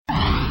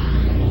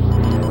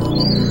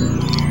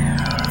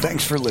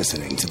Thanks for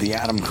listening to The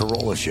Adam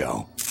Carolla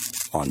Show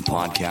on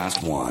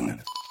Podcast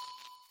One.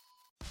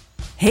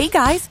 Hey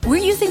guys,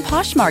 we're using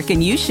Poshmark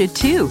and you should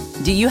too.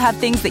 Do you have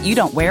things that you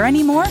don't wear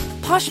anymore?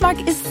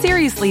 Poshmark is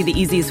seriously the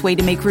easiest way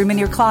to make room in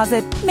your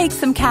closet, make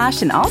some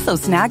cash, and also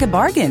snag a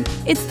bargain.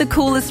 It's the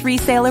coolest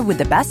reseller with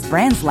the best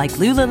brands like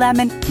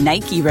Lululemon,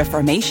 Nike,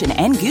 Reformation,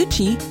 and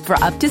Gucci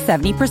for up to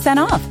 70%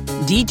 off.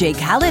 DJ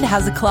Khaled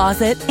has a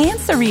closet and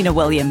Serena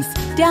Williams.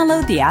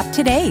 Download the app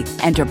today.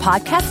 Enter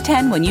Podcast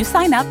 10 when you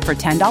sign up for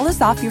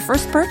 $10 off your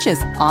first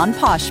purchase on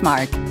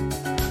Poshmark.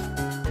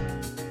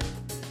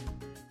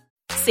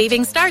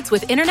 Saving starts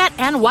with internet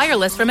and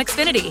wireless from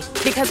Xfinity.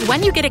 Because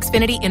when you get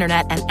Xfinity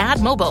internet and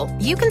add mobile,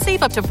 you can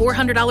save up to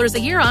 $400 a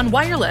year on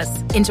wireless.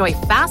 Enjoy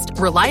fast,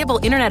 reliable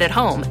internet at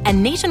home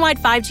and nationwide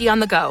 5G on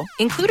the go,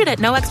 included at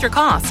no extra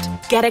cost.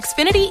 Get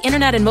Xfinity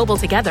internet and mobile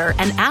together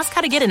and ask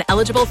how to get an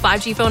eligible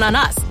 5G phone on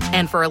us.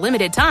 And for a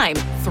limited time,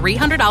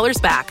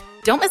 $300 back.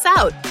 Don't miss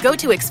out. Go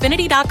to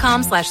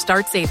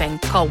Xfinity.com/start saving.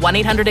 Call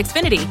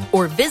 1-800-XFINITY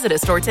or visit a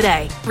store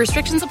today.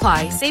 Restrictions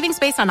apply. Savings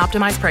based on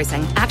optimized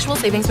pricing. Actual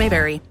savings may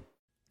vary.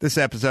 This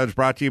episode is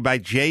brought to you by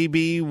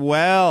JB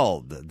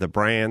Weld, the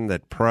brand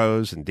that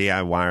pros and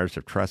DIYers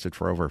have trusted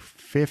for over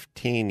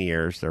 15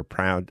 years.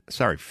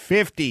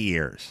 50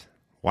 years.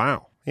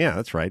 Wow. Yeah,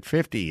 that's right,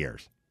 50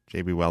 years.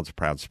 JB Weld's a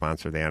proud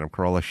sponsor of the Adam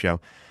Carolla Show.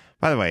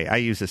 By the way, I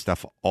use this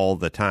stuff all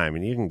the time,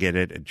 and you can get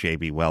it at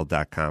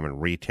jbweld.com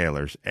and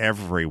retailers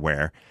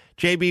everywhere.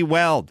 JB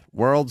Weld,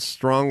 world's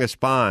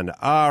strongest bond.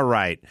 All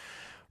right.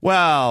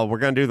 Well, we're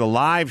going to do the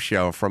live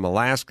show from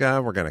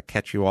Alaska. We're going to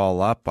catch you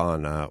all up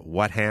on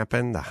what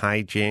happened, the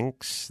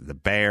hijinks, the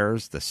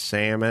bears, the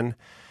salmon,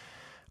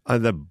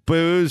 the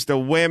booze, the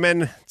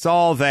women. It's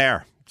all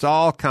there. It's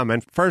all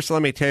coming. First,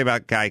 let me tell you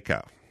about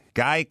Geico.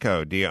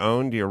 Geico, do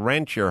you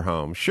rent your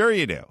home? Sure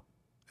you do.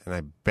 And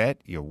I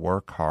bet you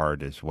work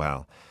hard as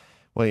well.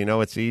 Well, you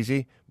know it's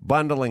easy?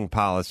 Bundling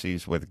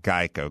policies with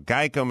Geico.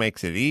 Geico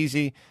makes it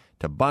easy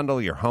to bundle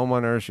your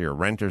homeowners, your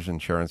renter's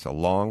insurance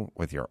along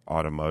with your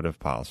automotive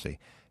policy.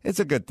 It's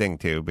a good thing,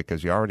 too,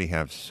 because you already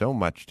have so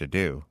much to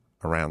do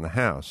around the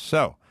house.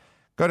 So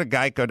go to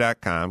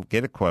geico.com,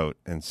 get a quote,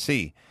 and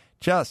see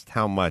just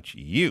how much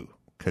you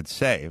could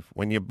save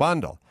when you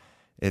bundle.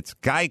 It's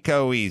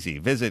Geico easy.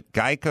 Visit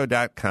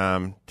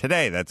geico.com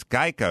today. That's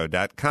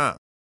geico.com.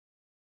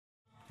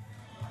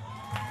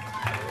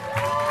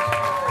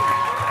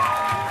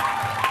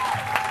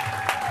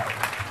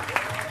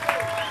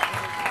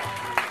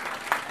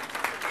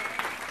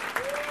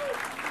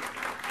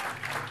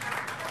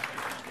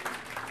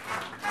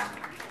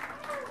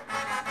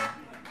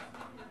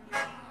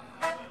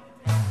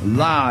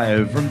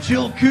 Live from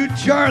Chilkoot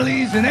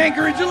Charlie's in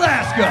Anchorage,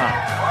 Alaska,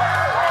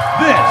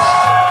 this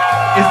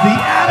is the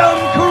Adam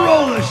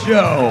Carolla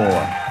Show.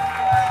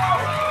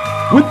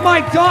 With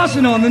Mike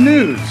Dawson on the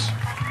news,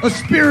 a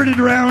spirited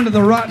round of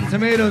the Rotten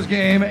Tomatoes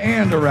game,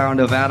 and a round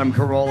of Adam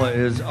Carolla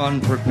is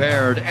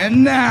Unprepared.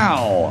 And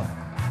now,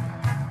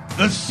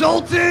 the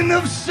Sultan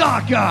of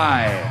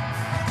Sockeye,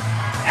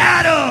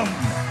 Adam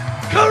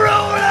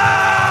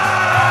Carolla!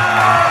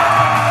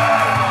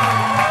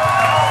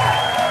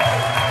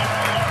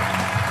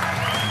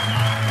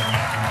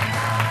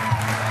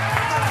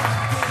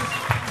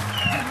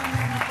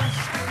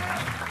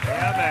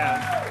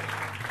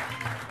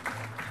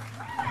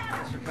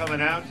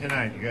 Out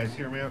tonight. You guys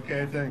hear me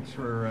okay? Thanks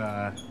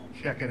for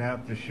checking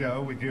out the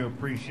show. We do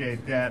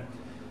appreciate that.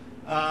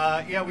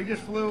 Yeah, we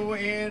just flew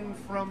in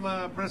from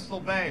Bristol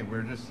Bay.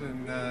 We're just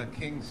in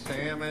King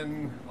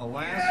Salmon,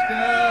 Alaska.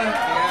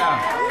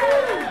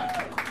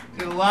 Yeah.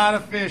 Did a lot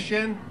of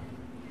fishing.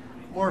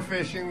 More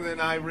fishing than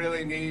I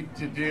really need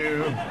to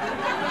do.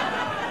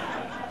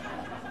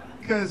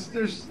 Because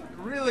there's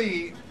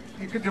really,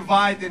 you could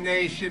divide the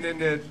nation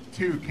into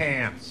two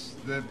camps.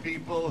 The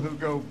people who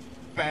go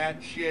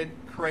batshit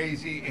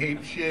crazy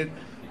ape shit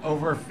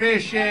over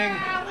fishing,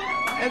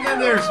 and then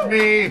there's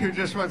me who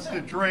just wants to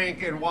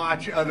drink and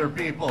watch other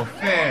people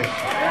fish.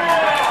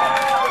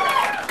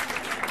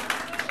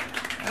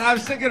 And I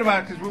was thinking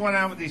about it because we went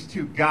out with these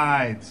two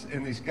guides,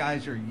 and these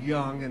guys are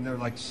young and they're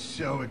like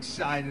so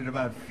excited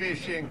about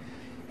fishing,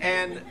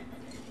 and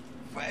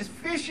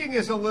fishing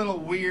is a little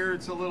weird,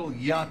 it's a little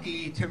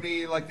yucky to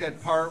me, like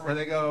that part where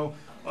they go,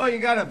 oh, you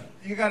gotta hook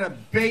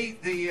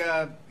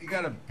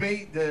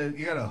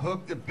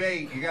the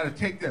bait. You gotta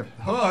take the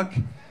hook,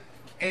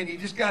 and you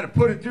just gotta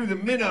put it through the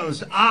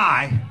minnow's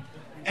eye,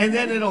 and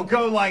then it'll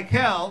go like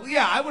hell.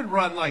 Yeah, I would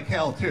run like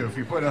hell too if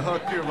you put a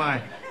hook through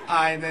my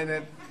eye, and then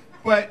it.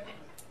 But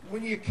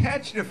when you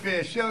catch the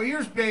fish, so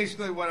here's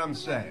basically what I'm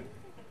saying.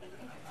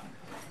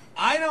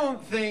 I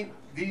don't think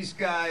these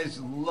guys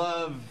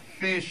love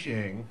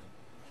fishing.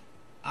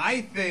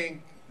 I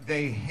think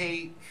they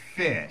hate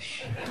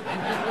fish.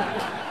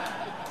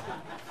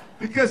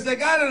 Because they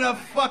got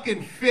enough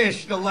fucking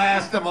fish to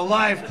last them a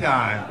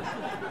lifetime.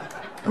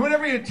 And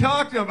whenever you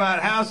talk to them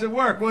about how's it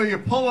work, well, you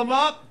pull them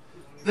up,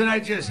 then I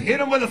just hit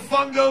them with a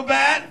fungo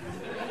bat,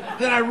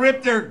 then I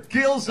rip their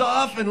gills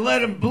off and let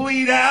them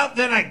bleed out,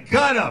 then I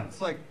gut them.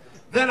 It's like,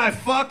 then I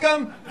fuck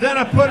them, then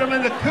I put them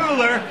in the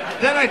cooler,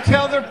 then I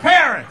tell their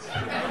parents.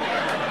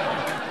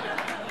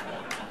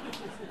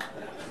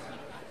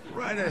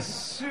 Write a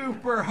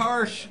super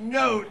harsh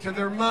note to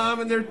their mom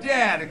and their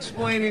dad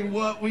explaining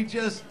what we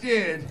just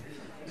did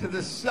to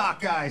the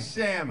sockeye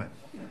salmon.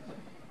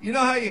 You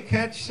know how you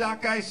catch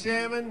sockeye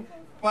salmon,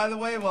 by the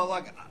way? Well,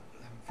 like,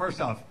 first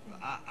off,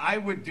 I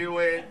would do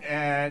it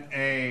at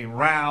a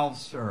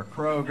Ralph's or a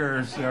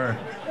Kroger's or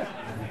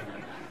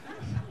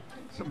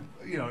some,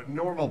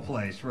 normal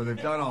place where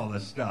they've done all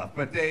this stuff.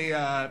 But we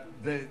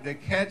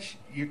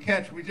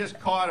just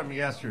caught them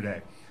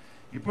yesterday.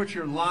 You put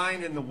your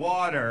line in the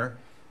water,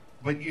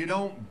 but you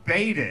don't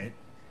bait it.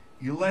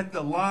 You let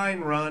the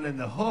line run and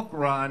the hook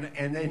run,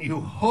 and then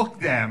you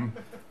hook them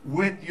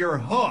with your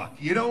hook.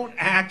 You don't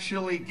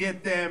actually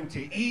get them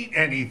to eat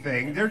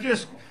anything. They're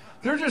just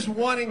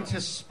wanting to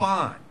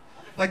spawn.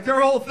 Like their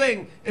whole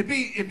thing, it'd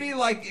be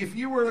like if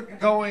you were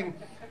going,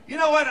 you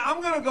know what,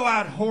 I'm going to go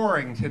out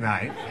whoring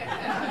tonight.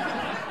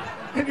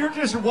 And you're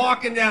just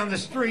walking down the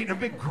street and a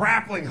big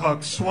grappling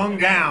hook swung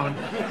down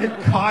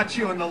and caught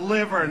you in the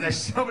liver, and then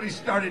somebody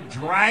started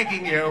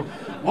dragging you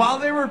while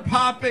they were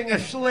popping a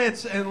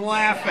Schlitz and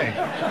laughing.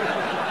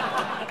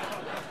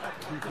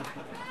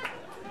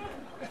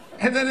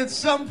 And then at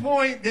some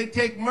point they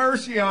take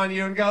mercy on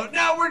you and go,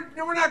 no,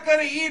 we're not going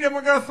to eat him,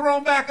 we're going to throw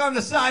him back on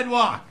the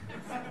sidewalk.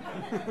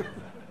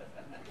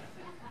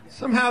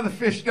 Somehow the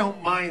fish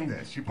don't mind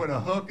this. You put a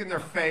hook in their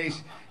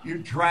face, you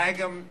drag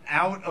them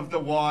out of the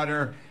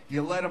water,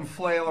 you let them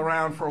flail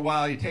around for a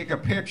while, you take a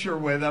picture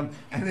with them,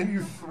 and then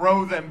you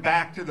throw them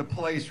back to the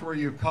place where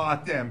you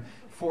caught them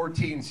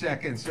 14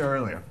 seconds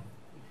earlier.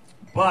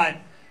 But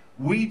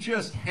we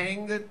just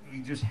hang the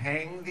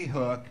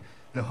hook.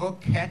 The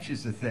hook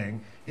catches the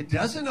thing. It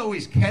doesn't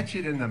always catch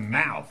it in the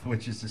mouth,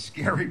 which is the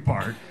scary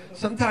part.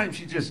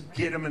 Sometimes you just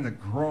get them in the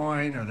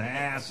groin or the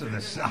ass or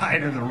the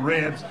side or the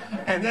ribs.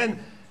 And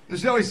then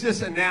there's always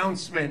this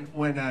announcement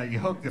when you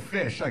hook the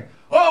fish, like,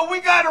 oh,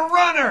 we got a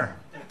runner.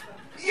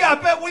 Yeah, I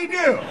bet we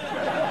do.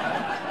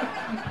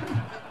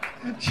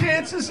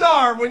 Chances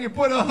are when you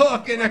put a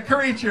hook in a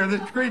creature, the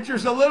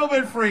creature's a little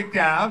bit freaked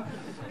out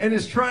and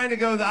is trying to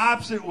go the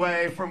opposite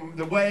way from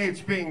the way it's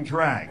being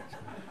dragged.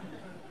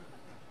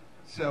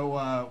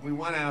 So we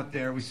went out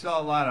there. We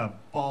saw a lot of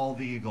bald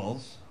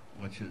eagles,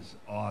 which is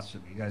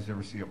awesome. You guys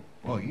ever see a...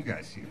 Well, you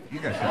guys see it. You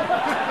guys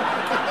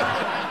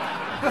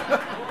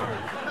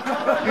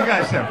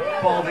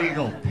have bald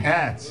eagle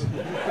pets.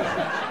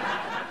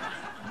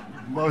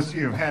 Most of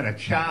you have had a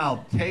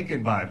child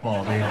taken by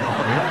bald eagle.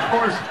 Of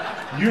course,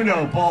 you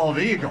know bald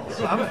eagles.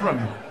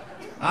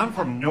 I'm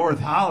from North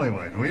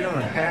Hollywood. We don't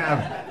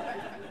have...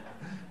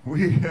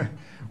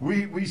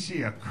 We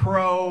see a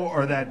crow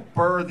or that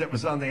bird that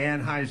was on the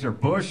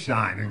Anheuser-Busch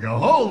sign and go,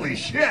 holy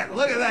shit,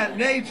 look at that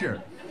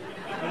nature.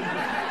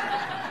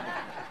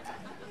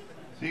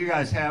 So you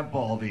guys have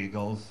bald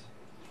eagles.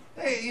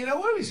 Hey, we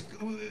always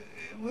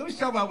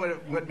talk about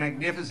what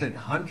magnificent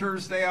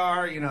hunters they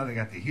are. They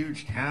got the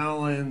huge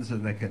talons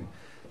and they can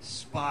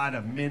spot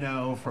a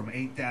minnow from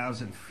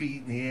 8,000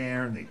 feet in the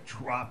air and they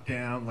drop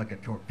down like a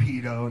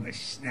torpedo and they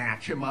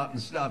snatch him up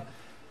and stuff.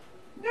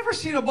 Never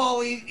seen a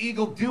bald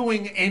eagle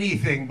doing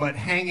anything but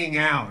hanging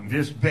out and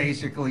just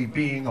basically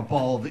being a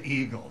bald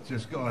eagle.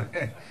 Just going,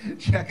 hey,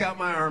 check out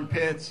my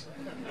armpits.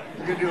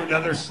 We're going to do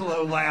another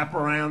slow lap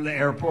around the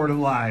airport of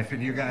life,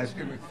 and you guys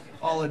can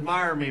all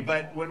admire me.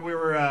 But when we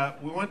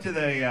went to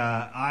the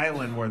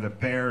island where the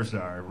bears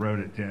are. I wrote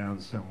it down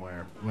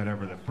somewhere.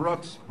 Whatever, the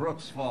Brooks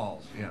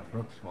Falls. Yeah,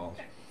 Brooks Falls.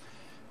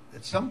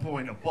 At some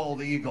point, a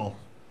bald eagle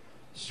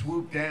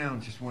swooped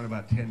down, just went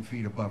about 10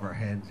 feet above our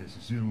heads,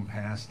 just zoomed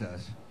past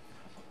us.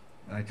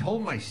 I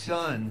told my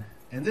son,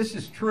 and this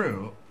is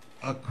true,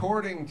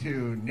 according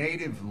to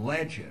native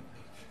legend,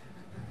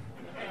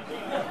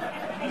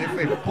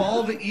 if a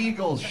bald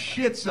eagle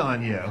shits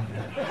on you,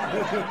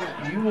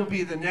 you will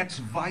be the next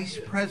vice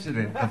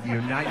president of the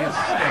United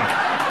States.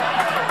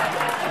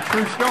 It's a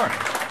true story.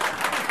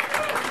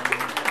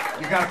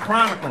 You got to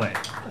chronicle it,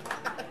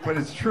 but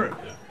it's true.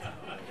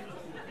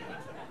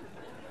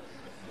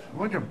 I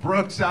went to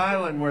Brooks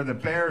Island where the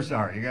bears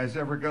are. You guys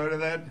ever go to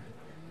that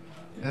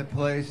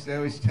place? They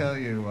always tell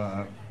you,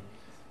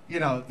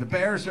 the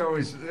bears are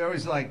always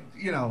like,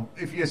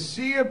 if you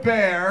see a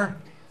bear,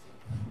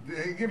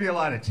 they give you a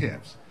lot of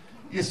tips.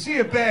 You see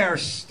a bear,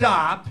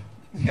 stop.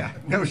 Yeah,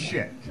 no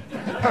shit.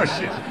 No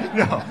shit.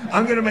 No,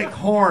 I'm going to make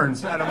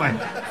horns out of my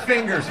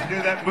fingers and do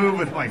that move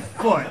with my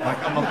foot like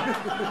I'm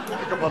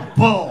a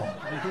bull.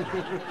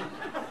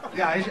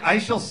 Yeah, I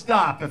shall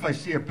stop if I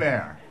see a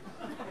bear.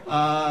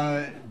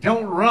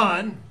 Don't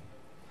run.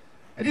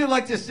 I do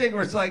like this thing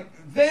where it's like,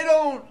 they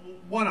don't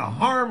want to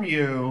harm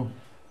you,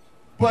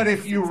 but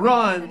if you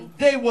run,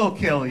 they will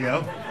kill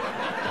you.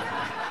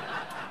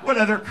 What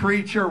other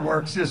creature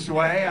works this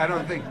way? I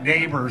don't think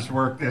neighbors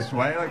work this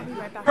way. Like,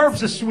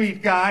 Herb's a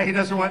sweet guy. He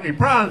doesn't want any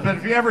problems, but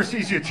if he ever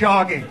sees you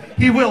jogging,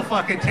 he will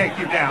fucking take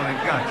you down and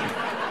gut you.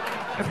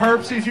 If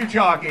Herb sees you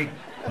jogging,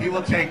 he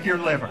will take your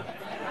liver.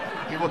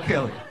 He will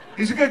kill you.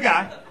 He's a good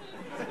guy.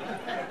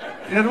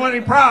 He doesn't want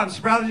any problems.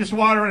 He's probably just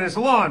watering his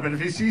lawn, but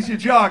if he sees you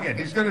jogging,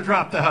 he's going to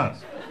drop the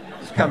hose.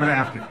 He's coming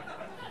after you.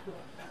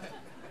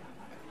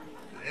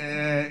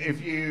 If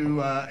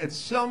you, at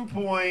some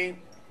point,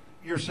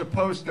 you're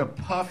supposed to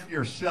puff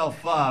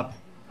yourself up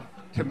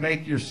to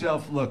make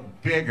yourself look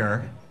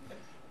bigger,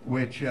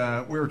 which we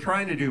were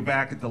trying to do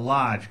back at the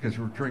lodge because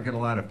we were drinking a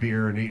lot of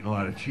beer and eating a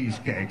lot of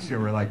cheesecakes. So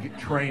we're like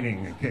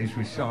training in case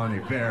we saw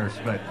any bears.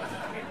 But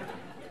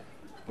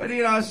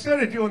you know, I was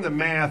sort of doing the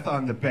math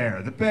on the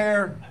bear. The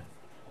bear,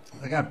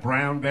 they got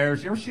brown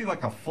bears. You ever see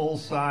like a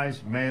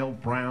full-size male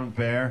brown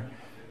bear?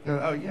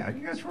 Oh, yeah,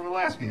 you guys from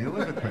Alaska. You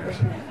live with bears.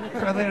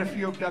 Probably had a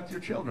few abduct your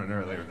children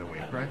earlier in the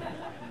week, right?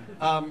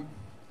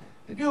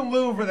 They do a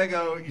move where they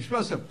go, you're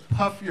supposed to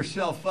puff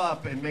yourself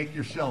up and make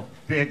yourself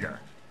bigger.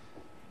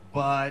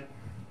 But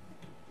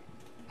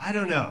I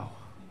don't know.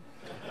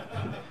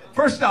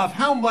 First off,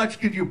 how much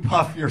could you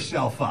puff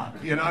yourself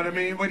up? You know what I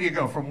mean? What do you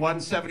go, from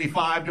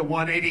 175 to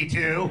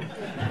 182?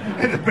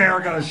 And the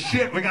bear goes,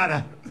 shit, we got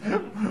a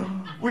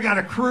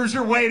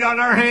cruiserweight on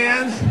our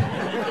hands?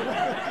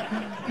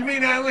 You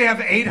mean I only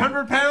have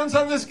 800 pounds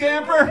on this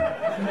camper?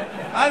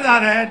 I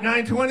thought I had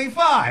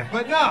 925,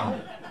 but no.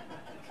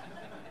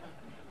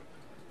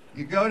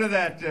 You go to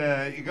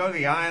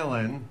the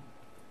island,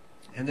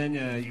 and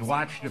then you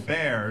watch the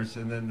bears,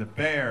 and then the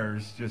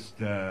bears just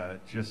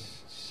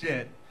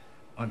sit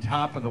on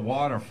top of the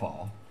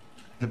waterfall.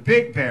 The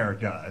big bear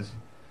does.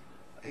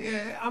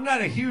 Yeah, I'm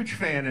not a huge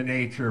fan of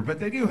nature, but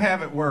they do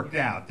have it worked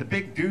out. The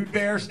big dude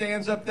bear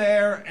stands up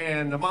there,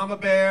 and the mama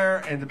bear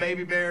and the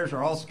baby bears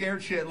are all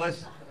scared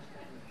shitless.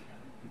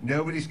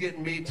 Nobody's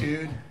getting Me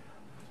Too'd.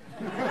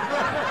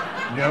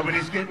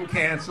 Nobody's getting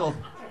canceled.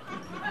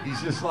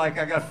 He's just like,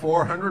 I got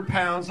 400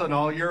 pounds on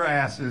all your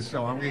asses,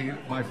 so I'm going to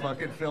eat my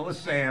fucking fill of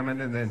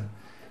salmon, and then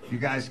you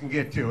guys can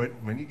get to it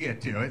when you get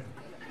to it.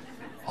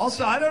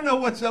 Also, I don't know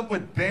what's up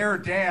with bear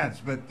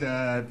dads, but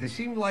they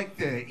seem like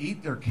to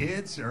eat their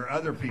kids or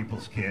other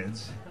people's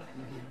kids.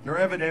 They're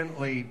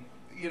evidently,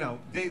 you know,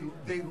 they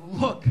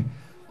look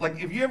like,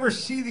 if you ever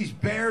see these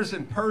bears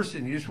in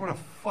person, you just want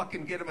to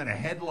fucking get them in a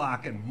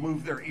headlock and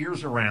move their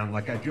ears around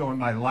like I do in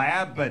my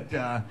lab, but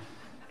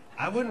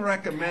I wouldn't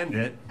recommend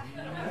it.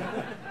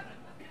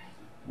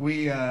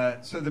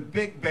 So the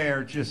big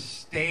bear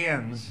just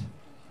stands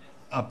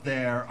up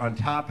there on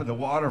top of the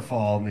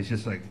waterfall, and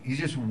he's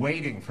just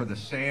waiting for the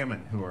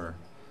salmon who are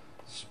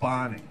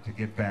spawning to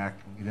get back.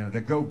 You know,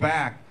 they go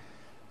back.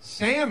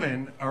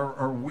 Salmon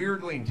are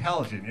weirdly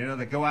intelligent. You know,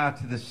 they go out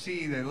to the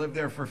sea, they live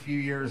there for a few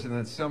years, and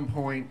at some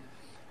point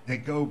they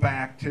go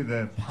back to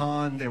the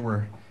pond they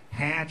were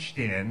hatched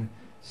in,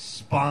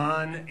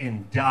 spawn,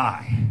 and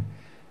die.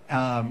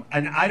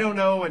 And I don't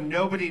know, and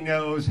nobody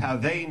knows how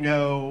they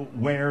know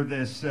where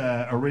this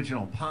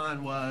original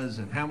pond was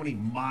and how many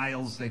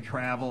miles they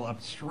travel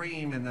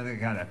upstream, and then they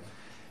got to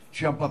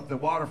jump up the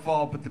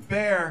waterfall. But the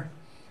bear,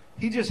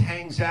 he just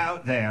hangs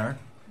out there.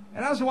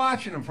 And I was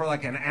watching him for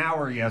like an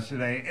hour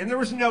yesterday, and there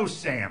was no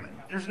salmon.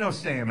 There's no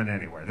salmon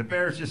anywhere. The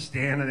bear's just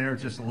standing there,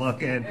 just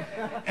looking.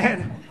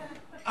 And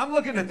I'm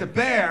looking at the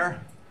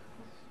bear,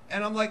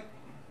 and I'm like,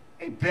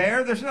 hey,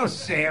 bear, there's no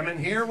salmon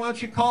here. Why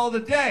don't you call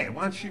it a day?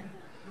 Why don't you...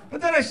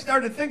 But then I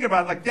started thinking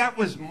about it, like, that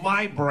was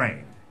my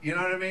brain. You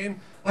know what I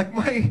mean? Like,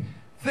 my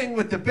thing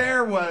with the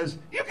bear was,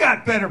 you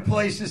got better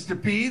places to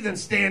be than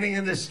standing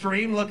in the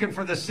stream looking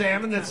for the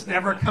salmon that's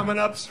never coming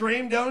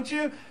upstream, don't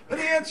you? But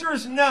the answer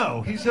is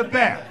no. He's a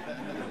bear.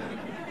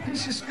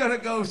 He's just going to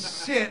go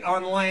sit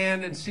on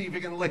land and see if he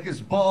can lick his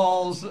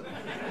balls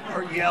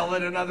or yell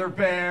at another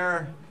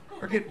bear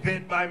or get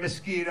bit by a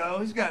mosquito.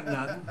 He's got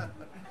nothing.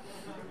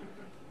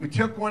 We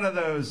took one of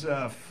those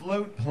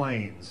float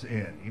planes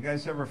in. You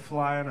guys ever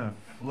fly on a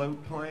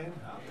float plane?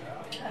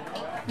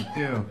 We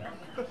do.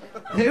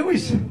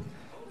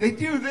 They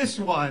do this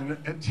one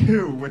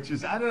too, which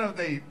is, I don't know if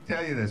they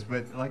tell you this,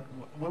 but like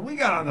when we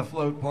got on the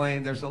float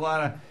plane, there's a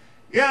lot of,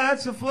 yeah,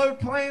 that's a float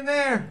plane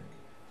there.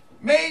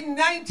 Made in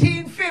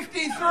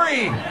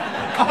 1953.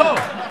 Oh,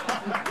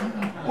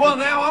 well,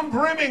 now I'm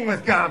brimming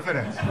with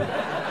confidence.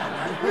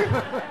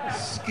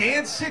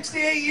 Scanned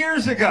 68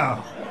 years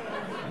ago.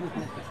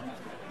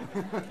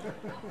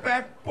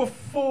 Back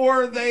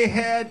before they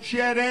had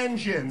jet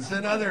engines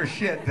and other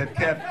shit that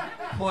kept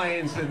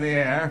planes in the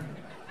air.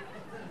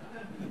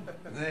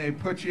 They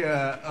put you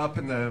up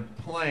in the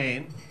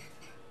plane,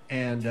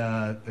 and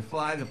they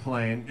fly the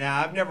plane.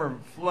 Now, I've never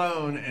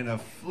flown in a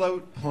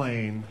float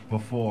plane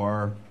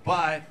before,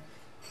 but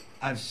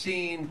I've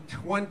seen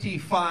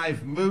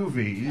 25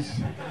 movies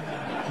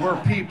where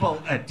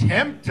people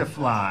attempt to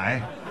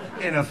fly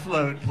in a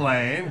float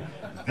plane.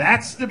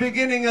 That's the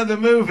beginning of the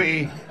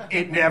movie.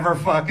 It never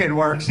fucking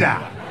works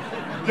out.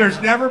 There's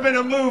never been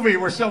a movie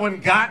where someone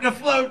got in a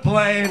float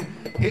plane,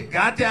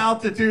 got to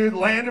altitude,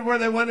 landed where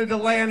they wanted to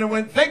land, and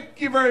went, thank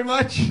you very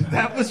much.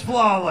 That was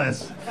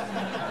flawless.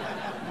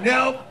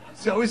 Nope.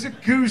 It's always a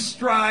goose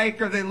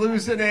strike, or they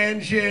lose an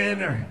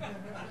engine, or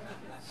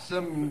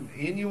some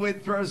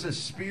Inuit throws a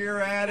spear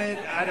at it.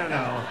 I don't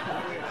know.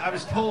 I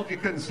was told you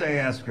couldn't say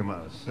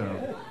Eskimos,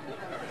 so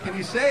Can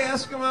you say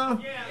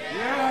Eskimo?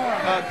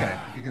 Yeah. Okay,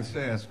 you can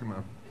say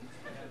Eskimo.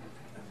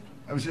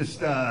 I was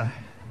just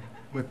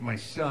with my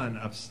son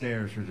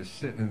upstairs. We're just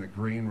sitting in the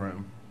green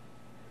room,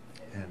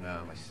 and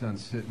my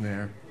son's sitting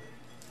there,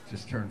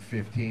 just turned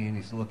 15.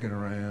 He's looking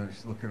around.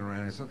 He's looking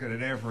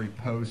at every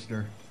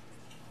poster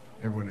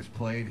everyone has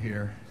played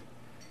here,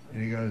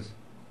 and he goes,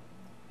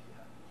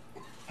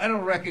 I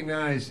don't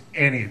recognize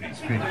any of these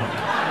people.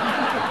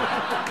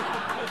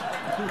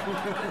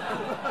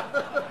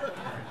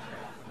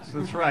 So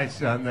that's right,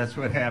 son. That's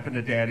what happened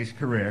to Daddy's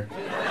career.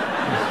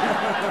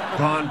 He's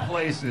gone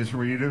places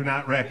where you do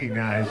not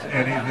recognize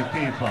any of the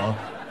people.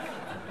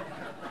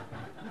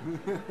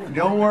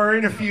 Don't worry,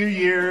 in a few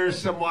years,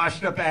 some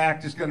washed-up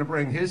act is going to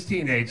bring his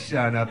teenage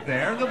son up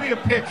there, and there'll be a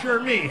picture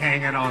of me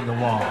hanging on the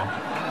wall.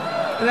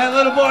 And that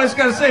little boy's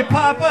going to say,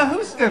 Papa,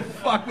 who's the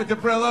fuck with the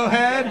Brillo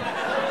head?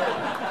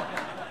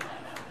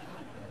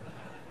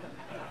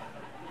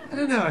 I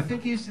don't know. I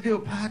think he used to do a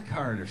pot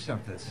card or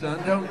something, son.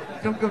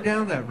 Don't go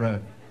down that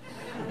road.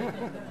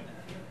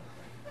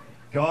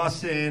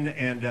 Dawson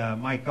and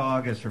Mike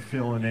August are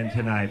filling in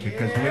tonight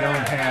because we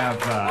don't have.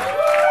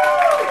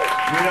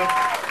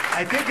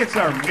 I think it's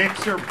our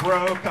mixer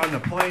broke on the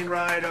plane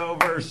ride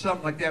over or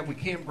something like that. We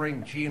can't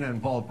bring Gina and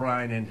Bald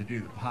Bryan in to do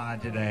the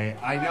pod today.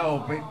 I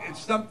know, but it's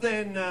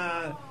something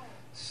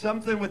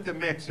with the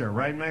mixer,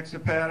 right,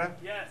 Mexipata?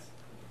 Yes.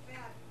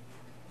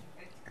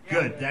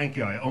 Good, thank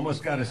you. I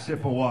almost got a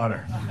sip of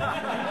water.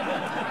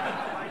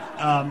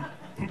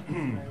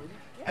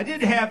 I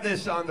did have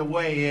this on the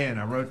way in.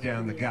 I wrote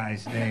down the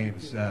guys'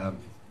 names.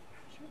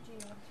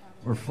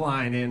 We're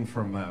flying in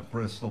from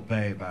Bristol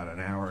Bay about an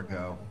hour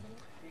ago,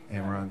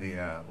 and we're on the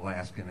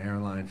Alaskan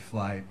airline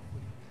flight.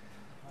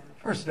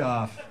 First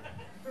off,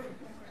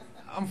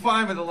 I'm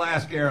fine with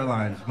Alaska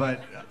Airlines,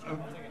 but a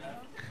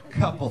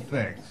couple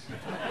things.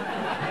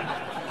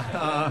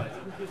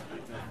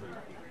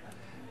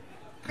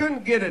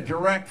 Couldn't get a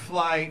direct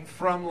flight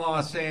from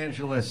Los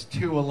Angeles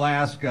to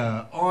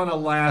Alaska on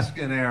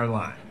Alaskan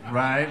Airline,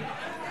 right?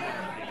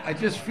 I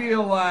just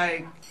feel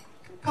like,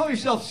 call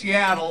yourself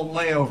Seattle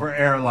Layover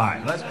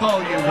Airline. Let's call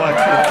you what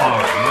you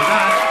are.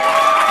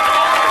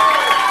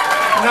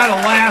 You're not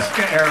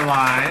Alaska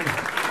Airline.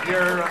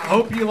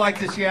 Hope you like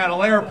the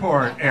Seattle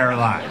Airport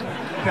Airline.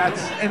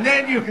 And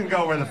then you can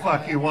go where the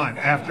fuck you want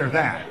after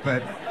that.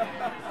 But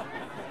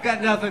got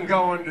nothing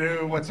going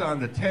to what's on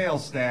the tail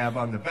stab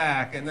on the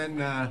back. And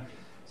then I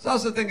was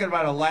also thinking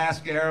about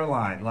Alaska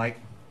Airline.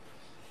 Like,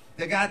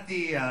 they got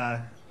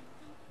their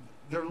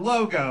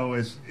logo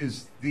is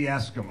the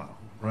Eskimo,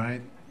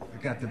 right?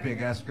 They got the big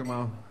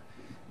Eskimo,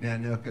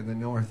 Nanook in the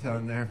north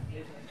on there.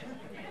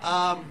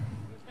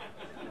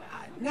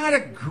 Not a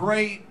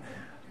great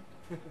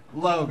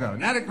logo,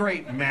 not a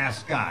great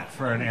mascot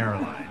for an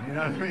airline. You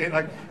know what I mean?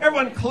 Like,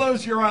 everyone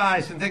close your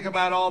eyes and think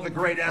about all the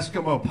great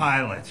Eskimo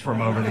pilots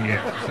from over the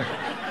years. Like,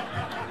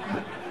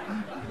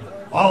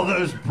 all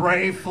those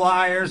brave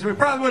flyers. We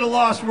probably would have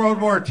lost World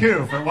War II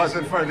if it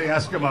wasn't for the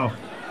Eskimo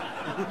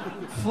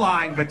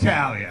flying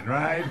battalion,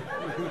 right?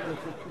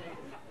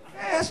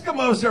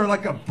 Eskimos are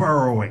like a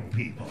burrowing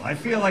people. I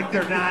feel like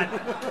they're not.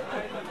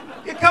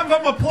 You come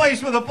from a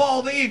place with a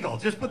bald eagle.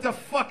 Just put the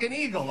fucking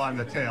eagle on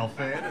the tail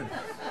fin. And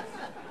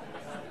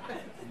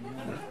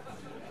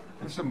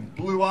if some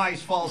blue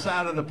ice falls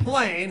out of the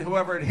plane,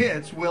 whoever it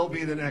hits will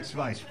be the next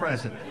vice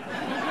president.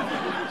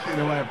 See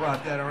the way I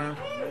brought that around?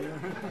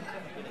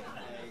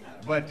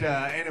 But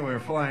anyway, we're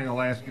flying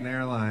Alaskan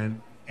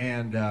Airline,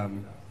 and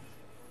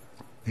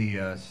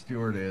the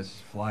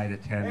stewardess, flight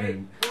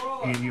attendant,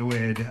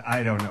 Inuit,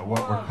 I don't know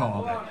what we're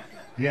calling it.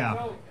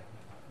 Yeah.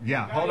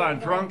 Yeah, hold on.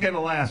 Drunken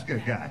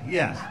Alaska guy.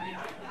 Yes.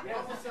 The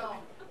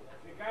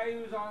guy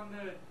who's on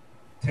the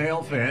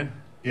tail fin.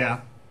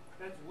 Yeah.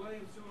 That's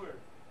William Seward.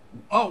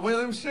 Oh,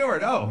 William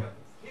Seward. Oh.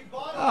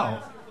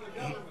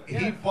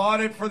 He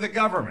bought it for the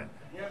government.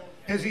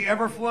 Has he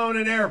ever flown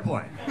an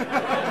airplane?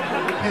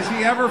 Has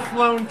he ever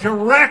flown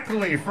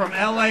directly from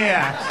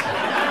LAX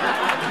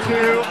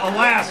to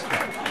Alaska?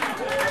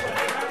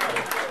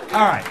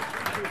 All right.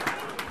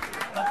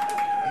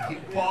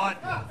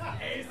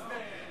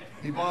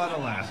 He bought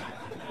Alaska.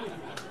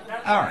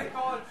 All right.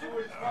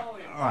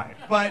 All right.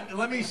 But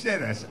let me say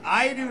this.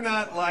 I do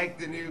not like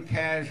the new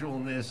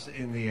casualness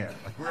in the air.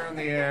 Like, we're in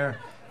the air,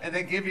 and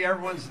they give you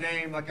everyone's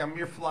name. Like, I'm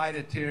your flight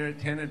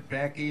attendant,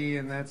 Becky,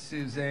 and that's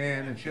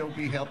Suzanne, and she'll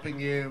be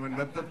helping you.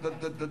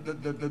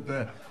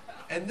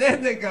 And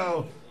then they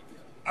go,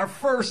 our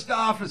first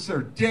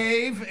officer,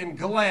 Dave and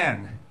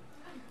Glenn.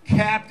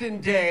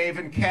 Captain Dave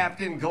and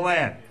Captain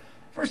Glenn.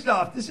 First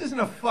off, this isn't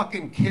a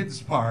fucking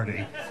kids'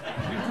 party.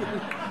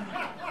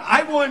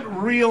 I want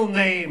real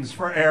names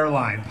for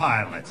airline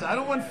pilots. I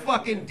don't want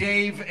fucking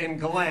Dave and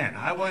Glenn.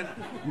 I want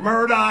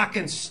Murdoch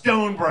and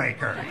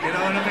Stonebreaker. You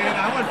know what I mean?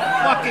 I want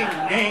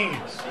fucking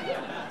names.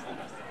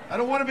 I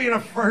don't want to be on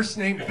a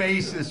first-name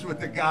basis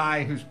with the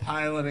guy who's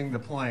piloting the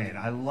plane.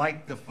 I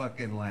like the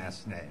fucking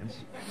last names.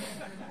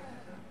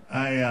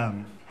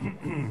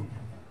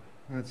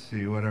 Let's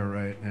see what I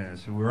write now.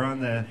 So we're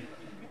on the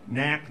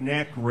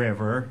Naknek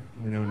River.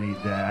 We don't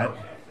need that.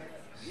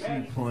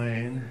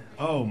 Seaplane.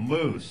 Oh,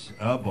 moose.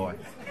 Oh, boy.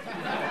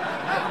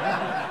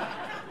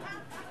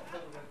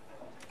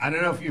 I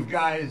don't know if you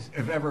guys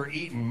have ever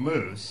eaten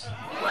moose.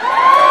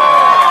 I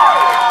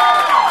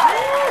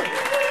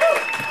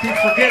keep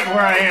forgetting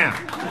where I am.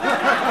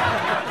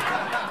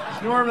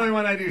 It's normally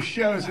when I do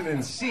shows in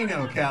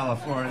Encino,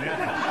 California,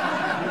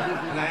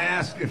 and I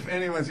ask if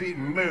anyone's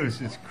eaten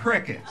moose, it's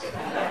crickets.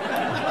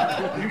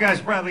 You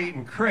guys probably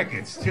eaten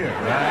crickets too,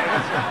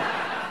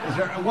 right? Is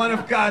there one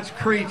of God's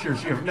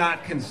creatures you have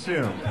not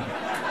consumed?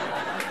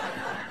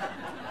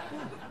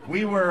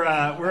 We're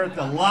at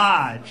the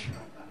lodge,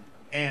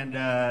 and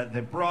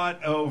they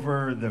brought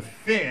over the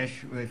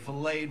fish. They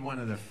filleted one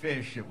of the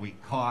fish that we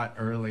caught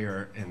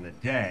earlier in the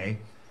day.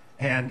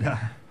 And,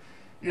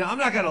 I'm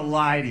not going to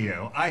lie to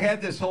you. I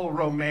had this whole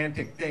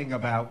romantic thing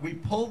about we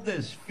pulled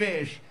this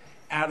fish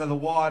out of the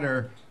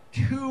water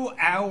 2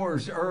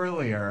 hours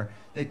earlier.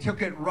 They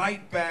took it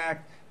right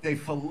back. They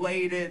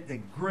filleted it.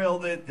 They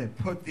grilled it. They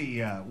put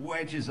the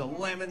wedges of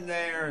lemon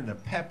there and the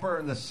pepper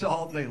and the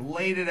salt. They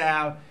laid it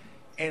out.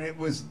 And it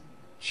was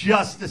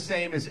just the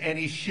same as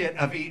any shit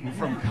I've eaten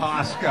from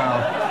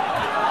Costco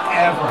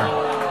ever.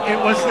 It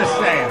was the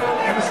same.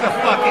 It was the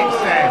fucking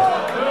same.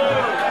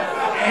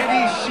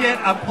 Any shit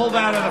I pulled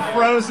out of the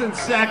frozen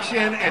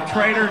section at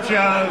Trader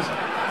Joe's.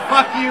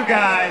 Fuck you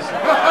guys.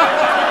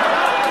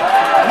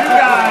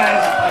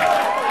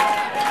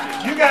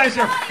 You guys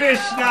are fish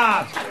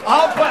snobs.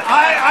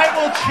 I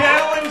will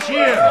challenge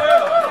you.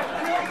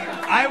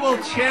 I will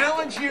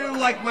challenge you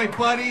like my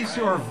buddies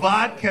who are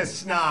vodka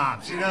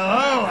snobs.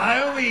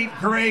 I only eat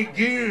Grey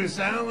Goose.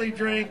 I only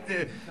drink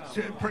the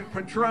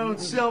Patron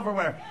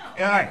Silverware.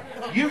 All right,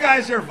 you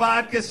guys are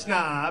vodka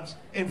snobs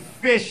and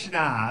fish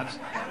snobs.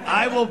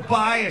 I will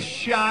buy a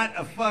shot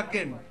of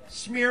fucking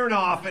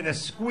Smirnoff in a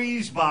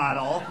squeeze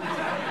bottle,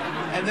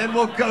 and then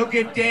we'll go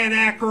get Dan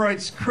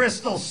Aykroyd's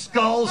Crystal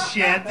Skull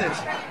shit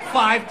that's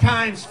 5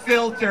 times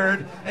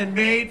filtered and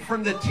made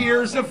from the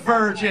tears of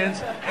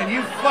virgins, and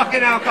you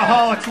fucking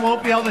alcoholics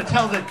won't be able to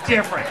tell the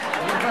difference.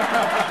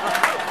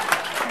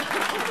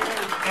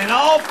 And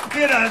I'll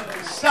get a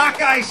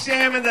sockeye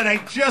salmon that I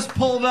just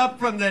pulled up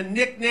from the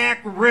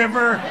Knick-Knack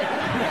River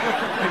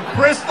in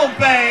Bristol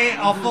Bay.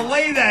 I'll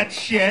fillet that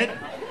shit.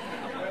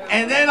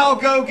 And then I'll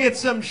go get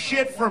some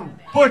shit from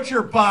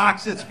Butcher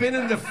Box that's been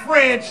in the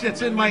fridge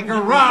that's in my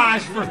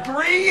garage for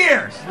 3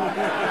 years.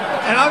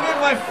 And I'll get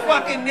my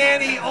fucking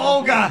nanny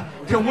Olga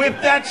to whip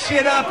that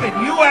shit up,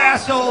 and you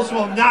assholes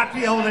will not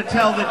be able to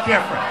tell the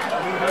difference.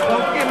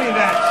 Don't give me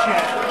that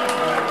shit.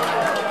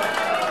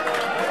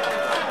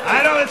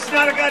 I know it's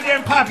not a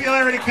goddamn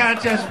popularity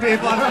contest,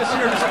 people. I'm just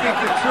here to speak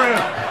the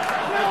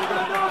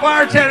truth.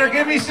 Bartender,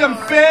 give me some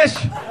fish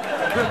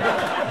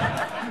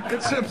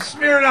and some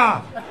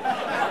Smirnoff.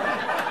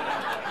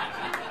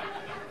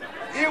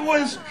 It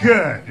was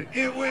good.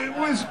 It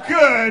was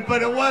good,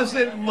 but it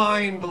wasn't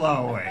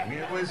mind-blowing.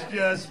 It was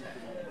just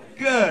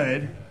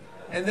good.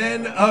 And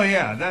then,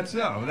 that's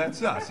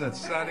us. That's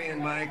Sonny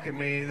and Mike and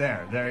me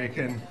there. There you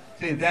can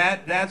see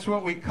that. That's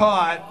what we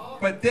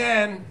caught. But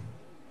then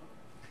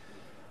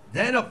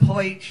a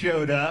plate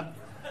showed up.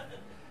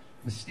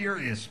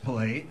 Mysterious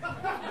plate.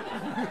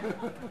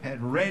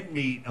 Had red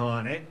meat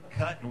on it,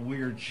 cut in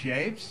weird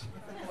shapes.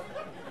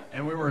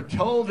 And we were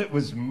told it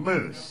was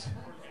moose.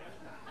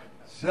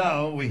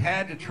 So we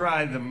had to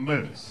try the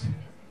moose.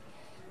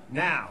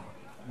 Now,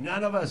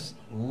 none of us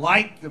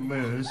like the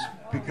moose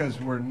because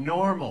we're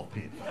normal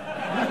people.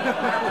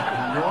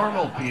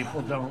 Normal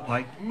people don't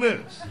like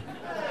moose.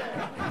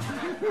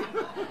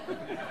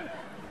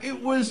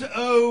 It was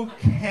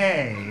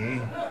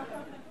okay,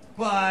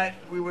 but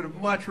we would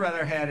have much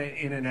rather had an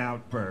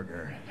In-N-Out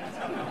burger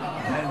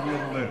than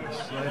the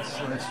moose.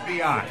 Let's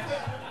be honest.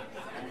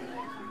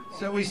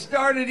 So we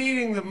started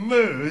eating the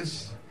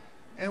moose,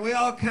 and we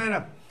all kind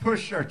of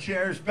pushed our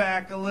chairs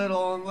back a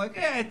little and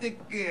I think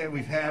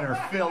we've had our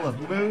fill of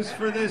moose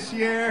for this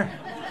year.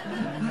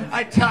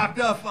 I topped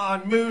off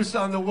on moose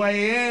on the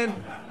way in.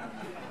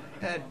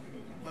 Had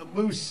a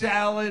moose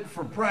salad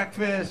for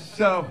breakfast.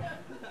 So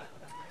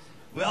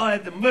we all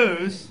had the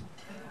moose,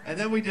 and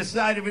then we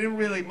decided we didn't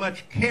really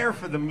much care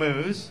for the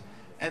moose.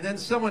 And then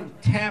someone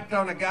tapped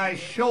on a guy's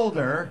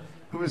shoulder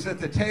who was at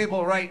the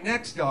table right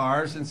next to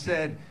ours and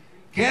said,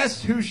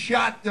 "Guess who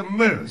shot the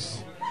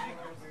moose?"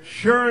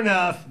 Sure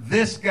enough,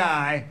 this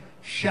guy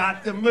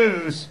shot the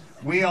moose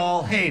we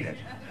all hated.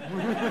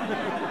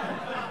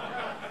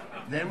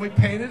 Then we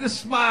painted a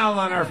smile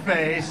on our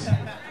face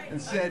and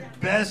said,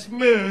 "Best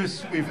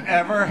moose we've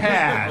ever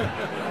had."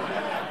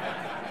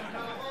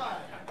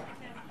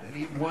 Then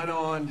he went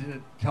on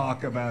to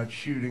talk about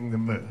shooting the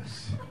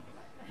moose,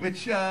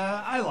 which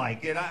I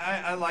like it.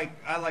 I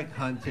like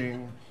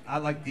hunting. I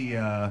like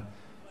the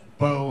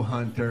bow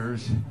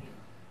hunters.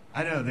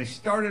 I know, they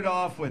started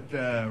off with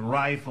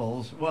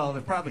rifles. Well,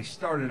 they probably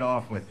started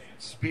off with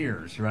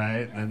spears,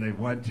 right? And then they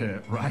went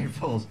to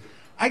rifles.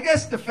 I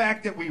guess the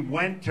fact that we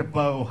went to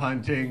bow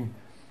hunting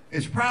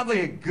is probably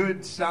a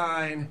good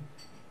sign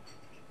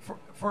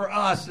for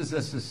us as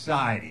a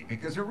society,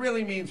 because it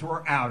really means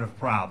we're out of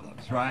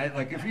problems, right?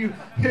 Like if you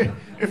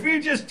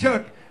just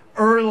took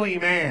early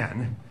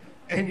man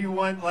and you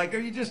went like, or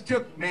you just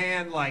took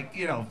man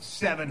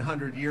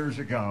 700 years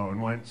ago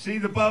and went, see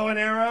the bow and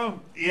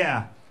arrow?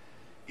 Yeah,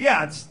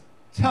 it's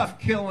tough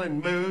killing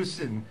moose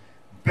and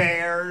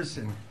bears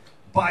and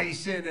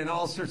bison and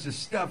all sorts of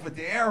stuff with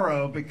the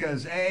arrow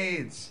because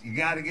A, you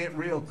got to get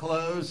real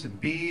close, and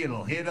B,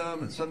 it'll hit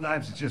them, and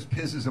sometimes it just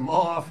pisses them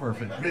off, or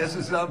if it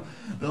misses them,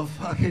 they'll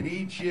fucking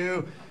eat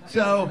you.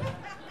 So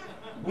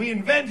we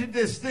invented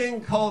this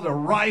thing called a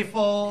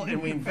rifle, and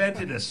we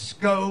invented a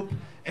scope,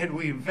 and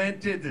we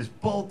invented this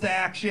bolt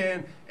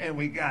action, and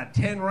we got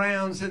 10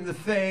 rounds in the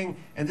thing,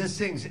 and this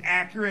thing's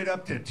accurate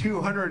up to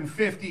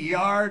 250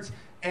 yards,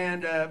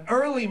 and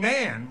early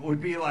man would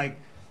be like,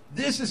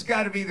 this has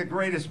got to be the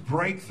greatest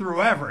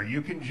breakthrough ever.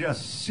 You can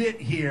just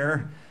sit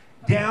here,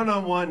 down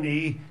on one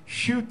knee,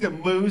 shoot the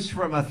moose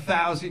from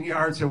 1,000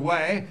 yards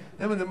away.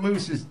 Then when the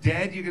moose is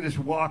dead, you can just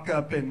walk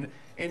up and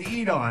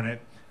eat on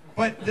it.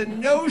 But the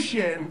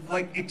notion,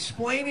 like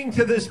explaining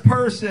to this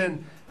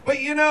person, but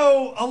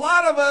a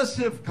lot of us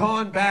have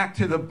gone back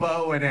to the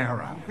bow and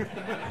arrow.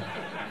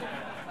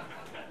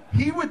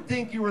 He would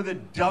think you were the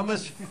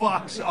dumbest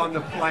fucks on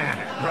the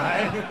planet,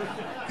 right?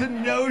 The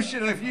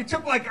notion, if you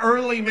took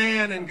early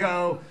man and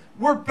go,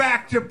 we're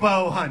back to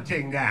bow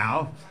hunting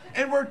now,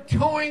 and we're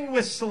toying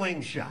with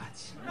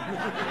slingshots.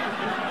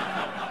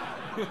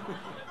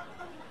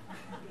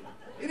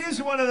 It is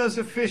one of those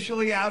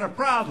officially out of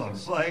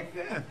problems.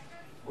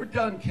 We're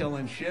done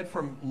killing shit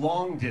from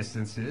long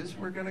distances.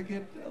 We're going to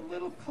get a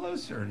little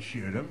closer and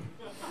shoot them.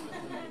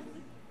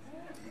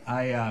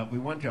 We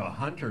went to a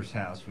hunter's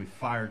house. We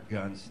fired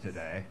guns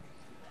today,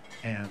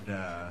 and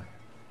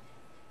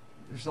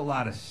there's a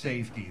lot of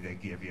safety they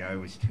give you. I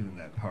always tune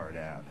that part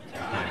out.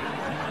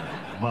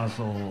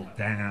 Muzzle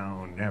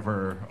down,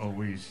 never,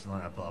 always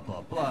blah, blah,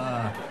 blah,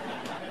 blah.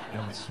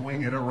 Don't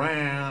swing it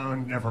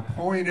around, never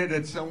point it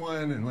at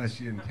someone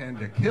unless you intend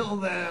to kill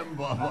them,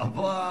 blah, blah,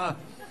 blah.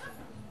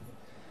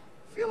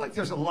 I feel like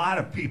there's a lot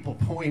of people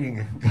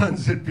pointing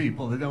guns at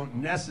people that don't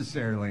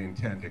necessarily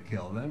intend to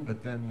kill them,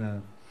 but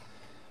then...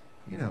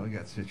 we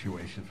got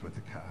situations with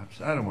the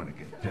cops. I don't want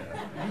to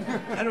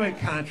get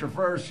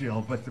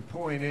controversial, but the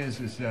point is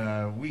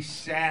we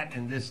sat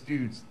in this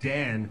dude's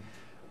den,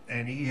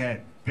 and he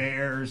had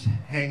bears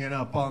hanging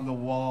up on the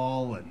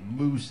wall and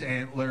moose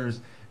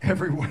antlers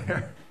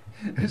everywhere.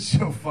 It's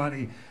so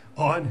funny.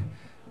 On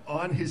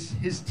his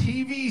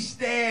TV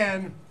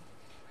stand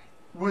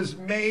was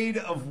made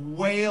of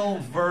whale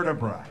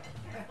vertebrae.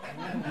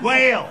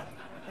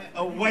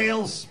 A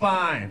whale's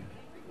spine.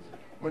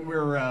 When we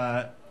were...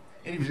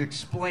 and he was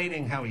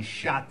explaining how he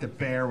shot the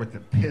bear with the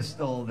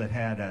pistol that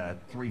had a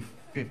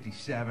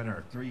 .357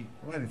 or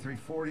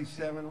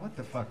 347? What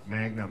the fuck,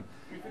 Magnum?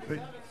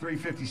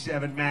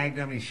 357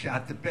 Magnum. He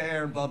shot the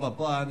bear, blah, blah,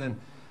 blah. And then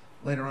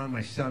later on,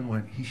 my son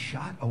went, he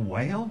shot a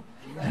whale?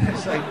 And I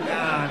was like,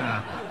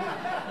 nah,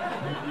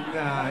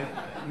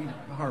 he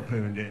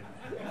harpooned it.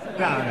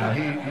 No,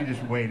 he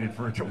just waited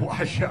for it to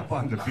wash up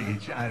on the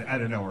beach. I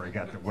don't know where he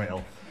got the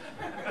whale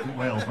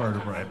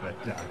vertebrae, but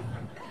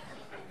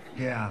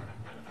yeah.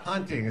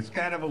 Hunting, it's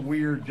kind of a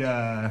weird,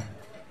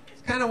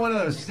 it's kind of one of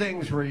those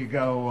things where you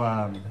go,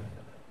 I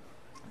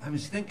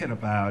was thinking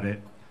about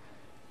it,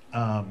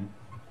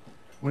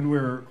 when we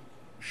were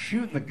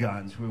shooting the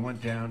guns, we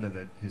went down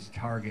to his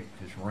target,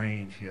 his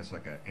range. He has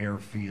an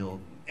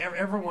airfield.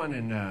 Everyone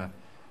in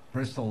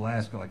Bristol,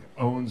 Alaska,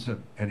 owns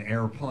an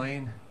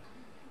airplane,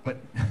 but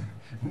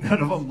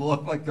none of them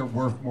look like they're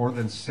worth more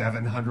than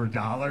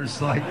 $700.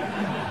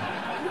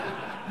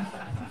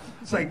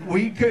 It's like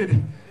we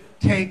could...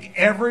 take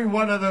every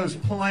one of those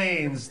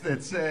planes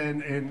that's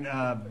in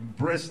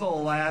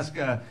Bristol,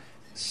 Alaska,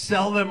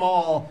 sell them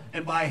all,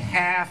 and buy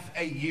half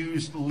a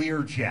used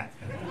Learjet.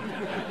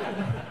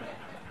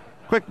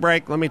 Quick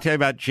break. Let me tell you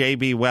about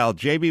J.B. Weld.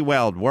 J.B.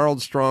 Weld,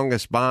 world's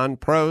strongest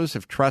bond. Pros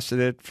have trusted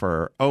it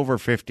for over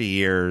 50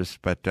 years,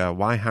 but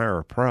why hire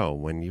a pro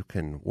when you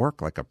can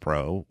work like a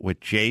pro with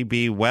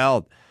J.B.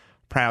 Weld?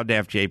 Proud to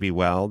have J.B.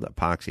 Weld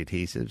Epoxy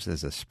Adhesives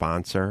as a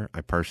sponsor.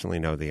 I personally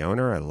know the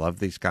owner. I love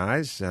these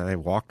guys. I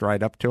walked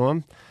right up to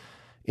him,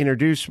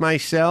 introduced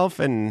myself,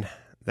 and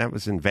that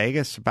was in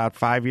Vegas about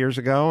 5 years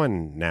ago,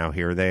 and now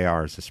here they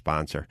are as a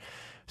sponsor.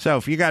 So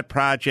if you got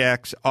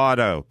projects,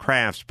 auto,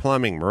 crafts,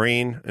 plumbing,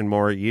 marine, and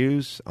more, you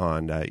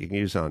can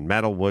use on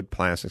metal, wood,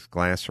 plastics,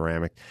 glass,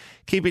 ceramic.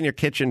 Keep in your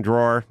kitchen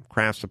drawer,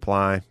 craft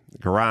supply,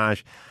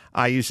 garage.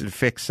 I use it to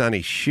fix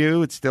Sonny's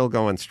shoe. It's still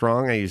going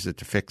strong. I use it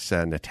to fix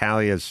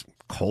Natalia's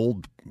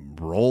cold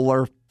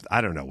roller.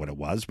 I don't know what it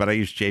was, but I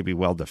used JB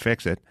Weld to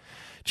fix it.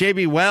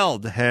 JB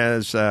Weld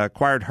has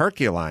acquired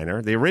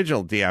Herculiner, the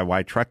original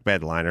DIY truck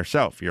bed liner.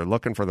 So if you're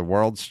looking for the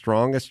world's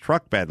strongest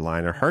truck bed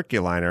liner,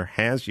 Herculiner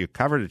has you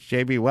covered at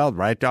JB Weld,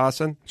 right,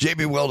 Dawson?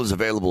 JB Weld is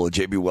available at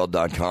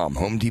jbweld.com,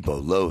 Home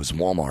Depot, Lowe's,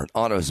 Walmart,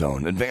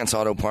 AutoZone, Advance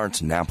Auto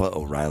Parts, Napa,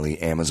 O'Reilly,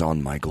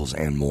 Amazon, Michaels,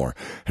 and more.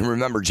 And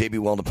remember, JB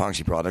Weld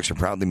epoxy products are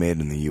proudly made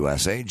in the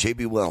USA.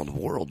 JB Weld,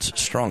 world's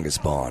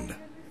strongest bond.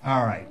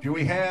 All right. Do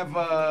we have,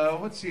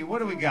 let's see, what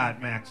do we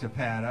got,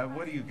 Maxipata?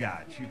 What do you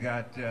got? You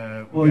got,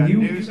 we got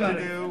news to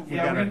do. We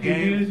got our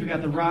game. News. We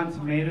got the Rotten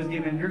Tomatoes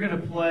game, and you're going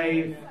to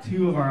play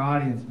two of our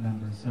audience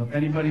members. So if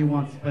anybody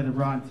wants to play the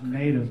Rotten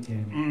Tomatoes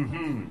game.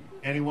 Mm-hmm.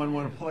 Anyone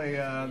want to play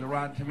the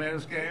Rotten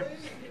Tomatoes game?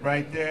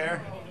 Right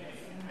there.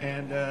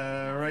 And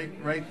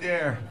right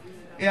there.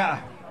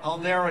 Yeah, I'll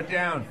narrow it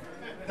down.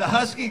 The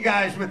husky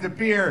guys with the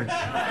beards.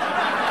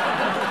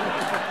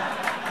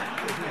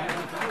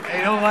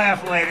 Hey, don't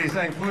laugh, ladies.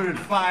 I included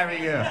 5 of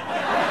you.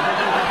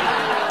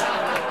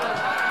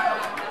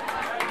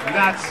 I'm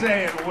not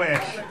saying which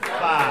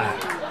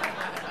 5,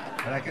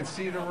 but I can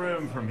see the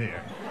room from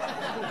here.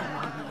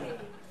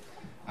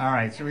 All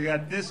right, so we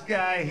got this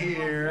guy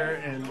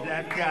here and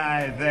that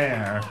guy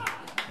there,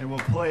 and we'll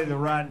play the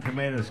Rotten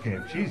Tomatoes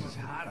game. Jesus,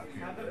 hot up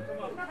here.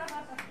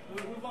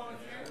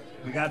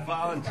 We got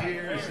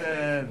volunteers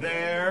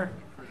there,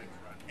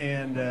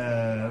 and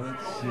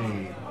let's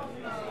see.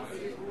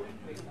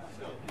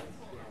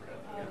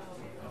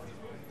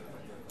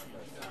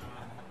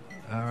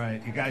 All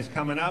right, you guys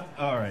coming up?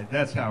 All right,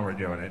 that's how we're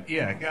doing it.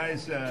 Yeah,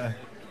 guys,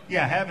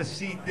 have a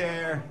seat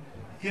there,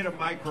 get a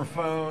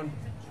microphone,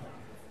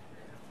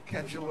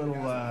 catch a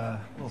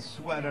little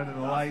sweat under the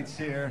lights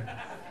here.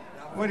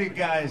 What do you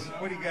guys'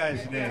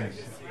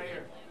 names?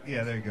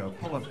 Yeah, there you go.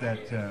 Pull up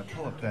that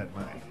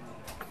mic.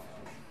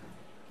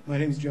 My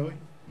name's Joey.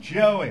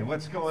 Joey,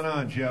 what's going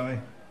on, Joey?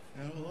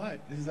 Not a whole lot.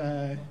 This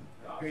is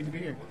great to be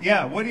here.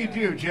 Yeah, what do you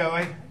do,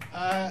 Joey?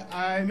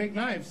 I make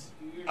knives.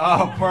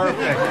 Oh,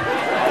 perfect.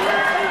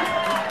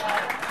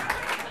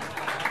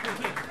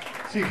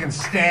 So you can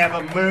stab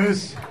a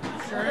moose?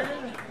 Sure.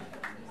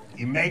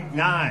 You make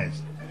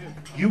knives.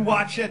 You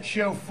watch that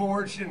show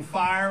Forged in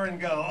Fire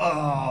and go,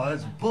 oh,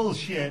 that's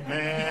bullshit,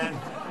 man.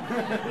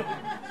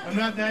 I'm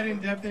not that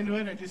in-depth into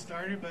it. I just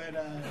started, but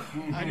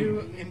I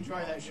do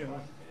enjoy that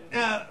show.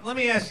 Now, let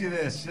me ask you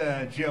this,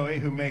 Joey,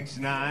 who makes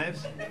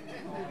knives.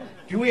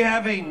 Do we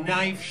have a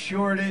knife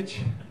shortage?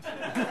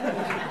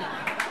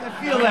 I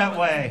feel that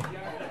way.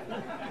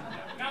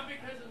 Not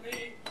because of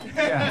me.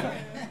 Yeah.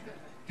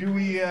 Do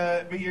we,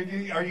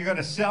 are you going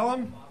to sell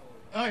them?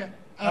 Oh,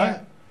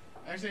 yeah.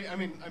 Actually, I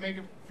mean, I make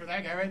it for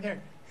that guy right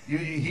there.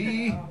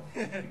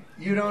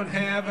 You don't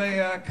have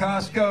a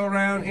Costco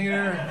around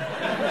here?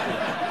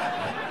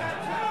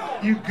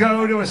 You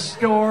go to a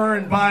store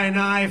and buy a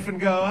knife and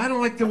go, I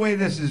don't like the way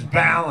this is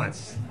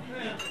balanced.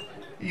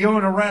 You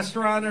own a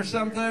restaurant or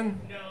something?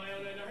 No, I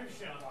own a knife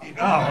shop.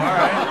 Oh, all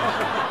right.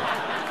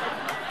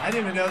 I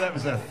didn't even know that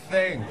was a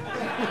thing.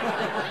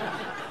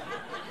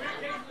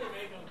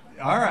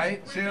 All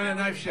right, so you own a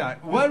knife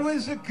shop. What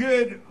would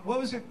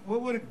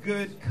a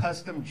good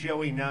custom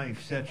Joey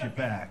knife set you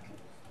back?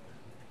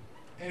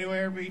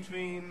 Anywhere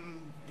between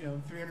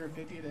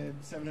 $350 to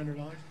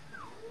 $700.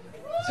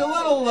 It's a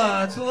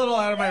little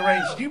out of my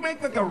range. Do you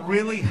make like a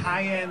really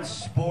high-end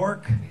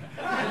spork?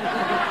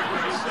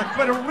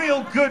 But a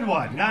real good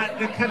one, not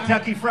the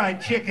Kentucky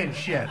Fried Chicken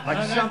shit.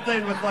 Like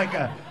something with like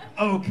a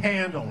oak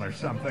handle or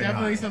something.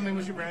 Definitely something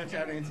we should branch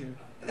out into.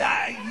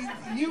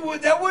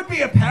 That would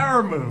be a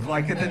power move,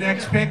 like at the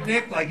next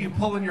picnic, like you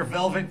pulling your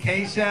velvet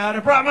case out. I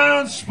brought my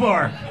own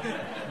spork.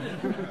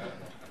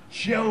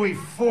 Joey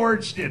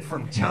forged it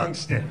from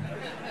tungsten.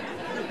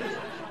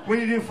 What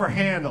do you do for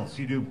handles?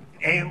 You do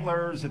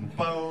antlers and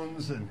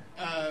bones and...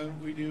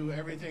 We do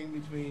everything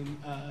between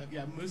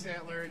moose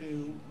antler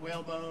to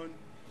whalebone,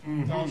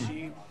 tall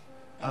sheep.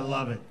 I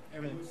love it.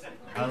 Everything.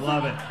 I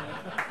love it.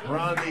 We're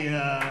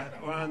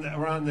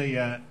on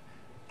the.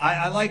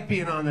 I like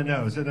being on the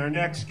nose. And our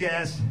next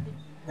guest,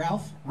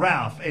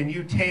 Ralph, and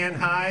you tan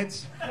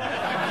hides.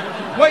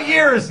 What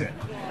year is it?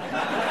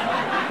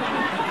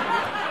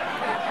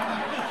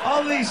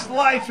 All these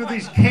lights with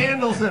these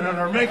candles in it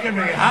are making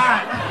me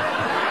hot.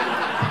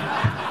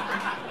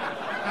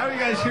 How are you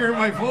guys hearing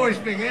my voice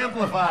being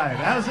amplified?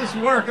 How does this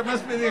work? It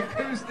must be the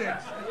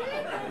acoustics.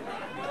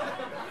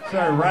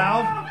 Sorry,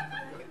 Ralph?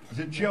 Is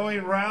it Joey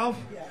and Ralph?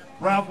 Yeah.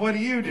 Ralph, what do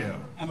you do?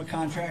 I'm a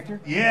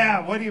contractor. Yeah,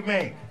 what do you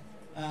make?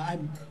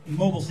 I'm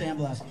mobile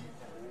sandblasting.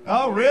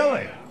 Oh,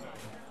 really?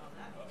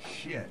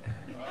 Shit.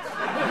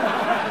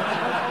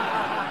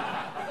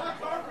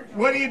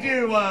 What do you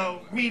do,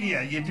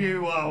 media? You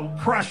do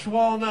crushed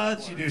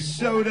walnuts, you do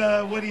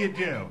soda, what do you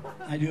do?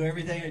 I do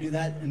everything. I do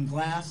that in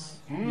glass.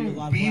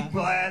 Bead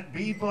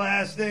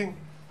blasting.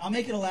 I'll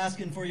make it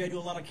Alaskan for you. I do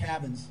a lot of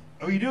cabins.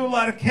 Oh, you do a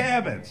lot of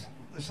cabins.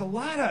 There's a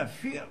lot of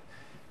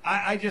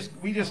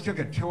we just took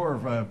a tour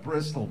of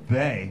Bristol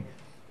Bay.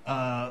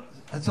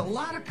 There's a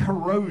lot of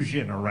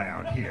corrosion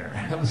around here.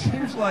 It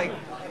seems like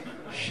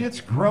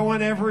shit's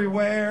growing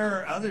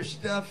everywhere. Other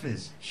stuff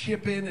is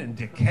chipping and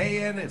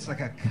decaying. It's like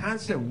a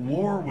constant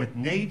war with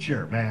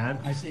nature, man.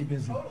 I stay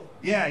busy.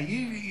 Yeah,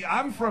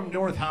 I'm from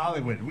North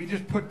Hollywood. We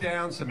just put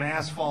down some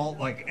asphalt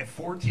like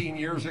 14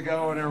 years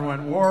ago, and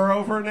everyone, war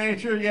over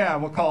nature? Yeah,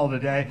 we'll call it a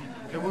day.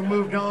 And we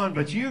moved on.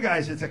 But you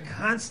guys, it's a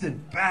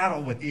constant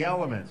battle with the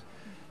elements.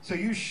 So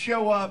you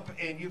show up,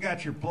 and you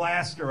got your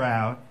blaster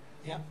out,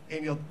 yeah,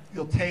 and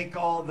you'll take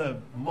all the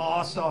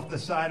moss off the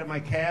side of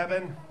my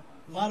cabin.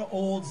 A lot of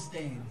old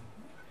stain.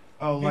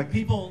 Oh, like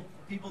people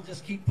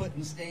just keep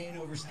putting stain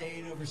over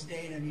stain over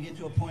stain, and you get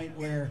to a point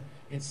where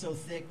it's so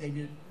thick they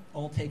need it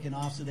all taken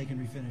off so they can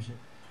refinish it.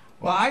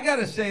 Well, I got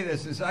to say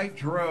this, as I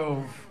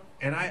drove,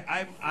 and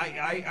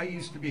I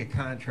used to be a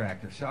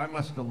contractor, so I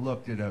must have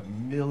looked at a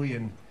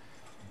million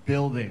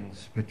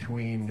buildings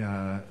between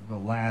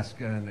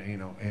Alaska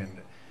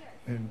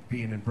and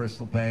being in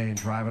Bristol Bay and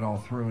driving all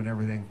through and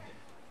everything.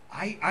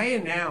 I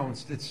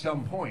announced at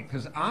some point,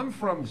 because I'm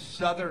from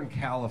Southern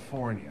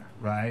California,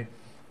 right?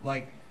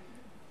 Like,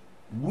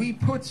 we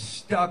put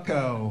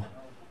stucco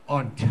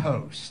on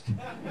toast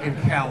in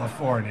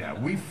California.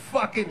 We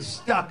fucking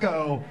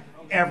stucco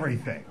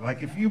everything.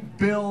 Like, if you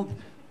build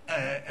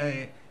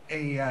a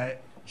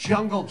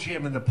jungle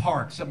gym in the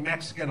park, some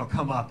Mexican will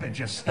come up and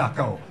just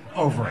stucco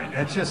over it.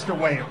 That's just the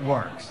way it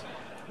works.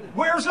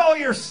 Where's all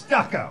your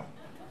stucco?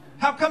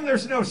 How come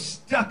there's no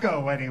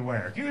stucco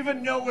anywhere? Do you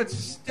even know what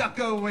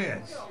stucco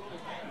is?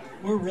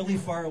 We're really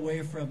far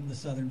away from the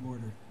southern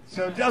border.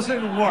 So it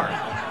doesn't work.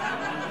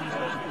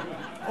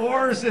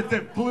 Or is it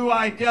that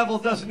Blue-Eyed Devil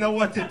doesn't know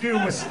what to do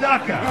with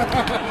stucco?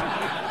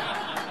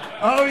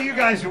 Oh, you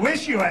guys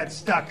wish you had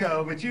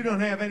stucco, but you don't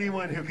have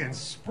anyone who can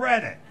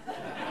spread it.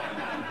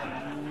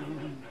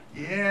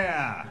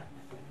 Yeah.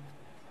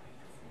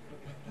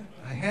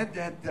 I had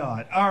that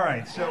thought. All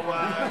right, so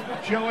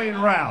Joey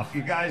and Ralph,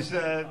 you guys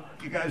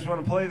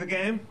want to play the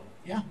game?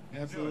 Yeah,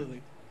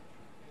 absolutely.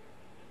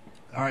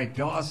 All right,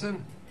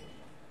 Dawson.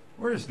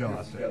 Where's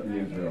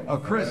Dawson? Oh,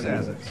 Chris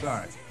has it.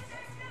 Sorry.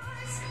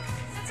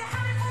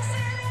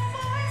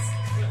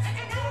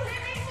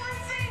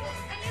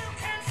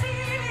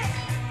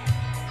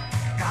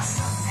 Got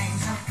some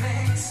names of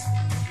things,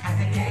 and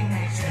the game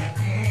makes it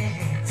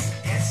pigs.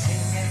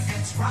 Guessing if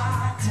it's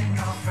rotten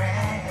or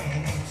fresh.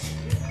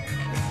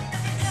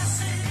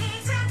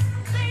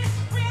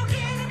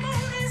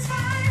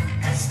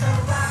 It's the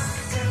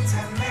Rotten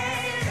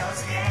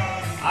Tomatoes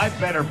game. I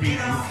better beat you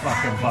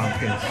fucking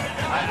bumpkins.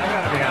 I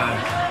gotta be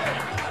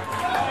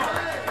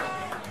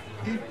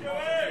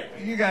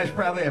honest. You guys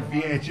probably have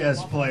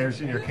VHS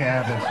players in your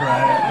cabins,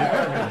 right?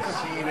 You've never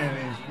seen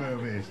any of these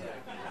movies.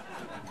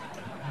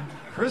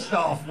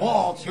 Christoph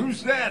Waltz,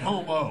 who's that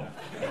homo?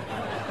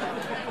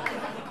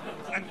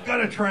 I'm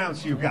gonna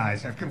trounce you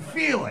guys. I can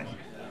feel it.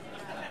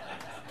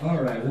 All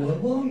right, well,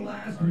 at long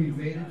last, we've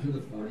made it to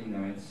the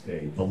 49th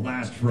state, the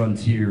last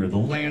frontier, the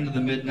land of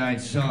the midnight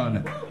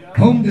sun,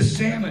 home to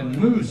salmon,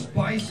 moose,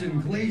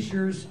 bison,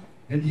 glaciers,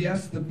 and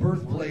yes, the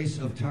birthplace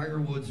of Tiger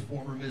Woods'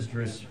 former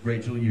mistress,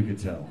 Rachel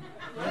Yucatel.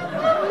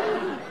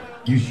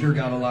 You sure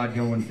got a lot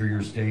going for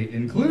your state,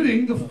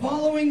 including the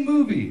following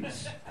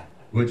movies,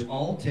 which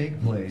all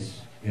take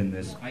place in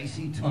this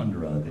icy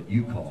tundra that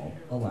you call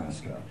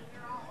Alaska.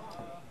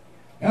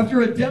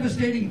 After a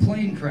devastating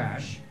plane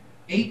crash,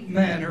 8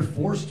 men are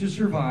forced to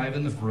survive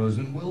in the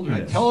frozen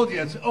wilderness. I told you,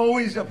 it's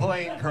always a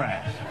plane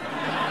crash.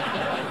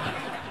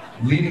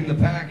 Leading the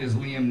pack is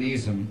Liam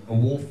Neeson, a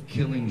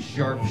wolf-killing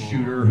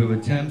sharpshooter who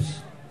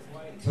attempts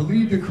to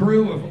lead the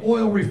crew of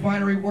oil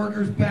refinery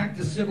workers back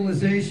to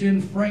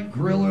civilization. Frank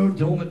Grillo,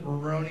 Dermot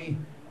Mulroney,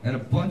 and a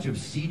bunch of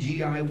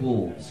CGI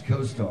wolves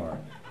co-star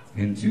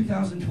in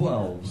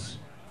 2012's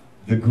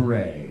The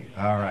Gray.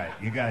 All right,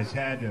 you guys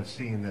had to have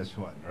seen this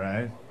one,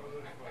 right?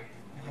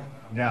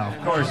 No,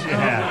 of course you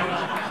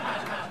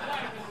haven't.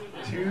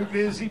 Too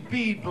busy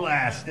bead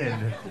blasting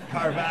to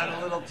carve out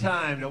a little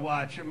time to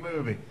watch a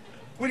movie.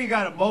 What do you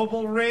got, a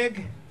mobile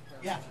rig?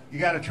 Yeah. You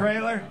got a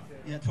trailer?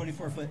 Yeah,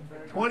 24 foot.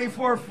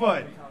 24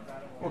 foot.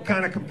 What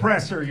kind of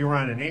compressor are you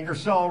running?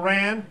 Ingersoll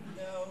Rand?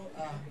 No.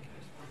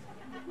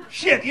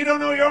 Shit, you don't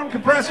know your own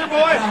compressor,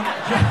 boy?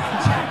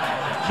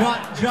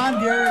 John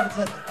Deere, it's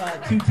a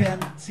 210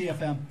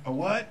 CFM. A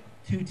what?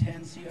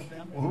 210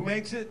 CFM. Well, who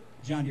makes it?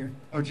 John Deere.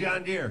 Oh,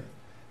 John Deere.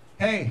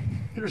 Hey,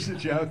 here's a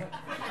joke.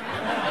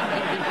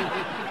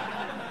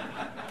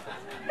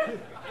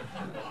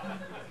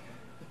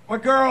 My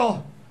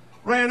girl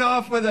ran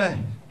off with a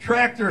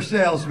tractor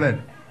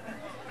salesman.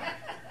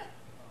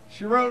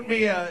 She wrote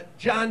me a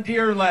John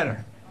Deere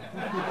letter.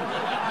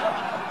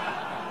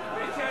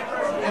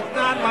 It's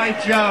not my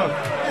joke.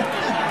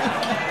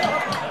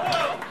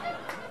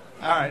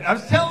 All right, I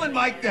was telling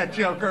Mike that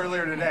joke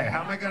earlier today.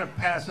 How am I going to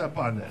pass up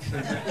on this?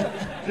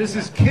 This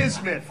is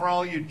kismet for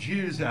all you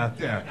Jews out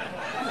there.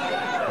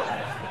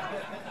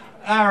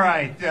 All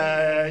right,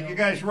 you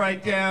guys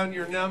write down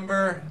your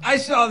number. I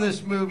saw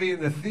this movie in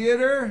the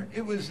theater.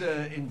 It was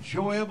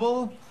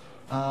enjoyable.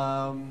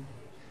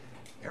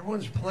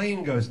 Everyone's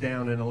plane goes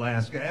down in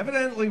Alaska.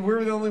 Evidently,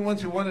 we're the only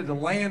ones who wanted to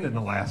land in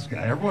Alaska.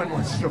 Everyone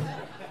wants to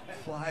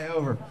fly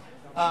over.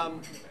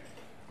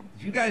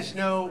 You guys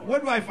know,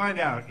 what did I find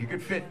out? You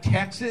could fit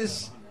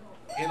Texas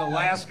in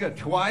Alaska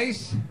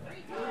twice?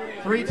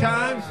 3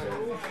 times?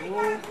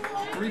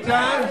 3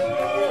 times?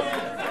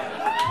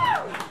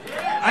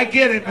 I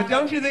get it, but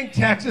don't you think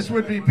Texas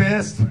would be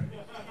pissed?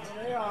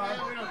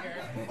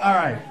 All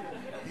right.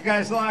 You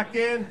guys locked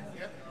in?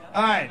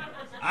 All right.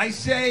 I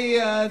say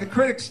the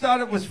critics thought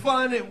it was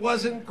fun. It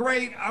wasn't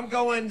great. I'm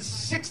going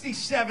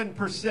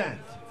 67%.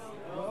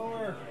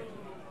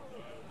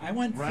 I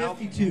went Ralph?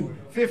 52.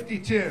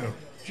 52.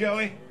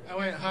 Joey? I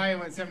went high. I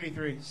went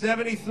 73.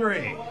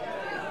 73.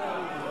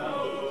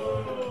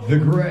 The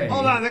gray.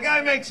 Hold on, the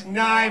guy makes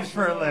knives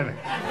for a living.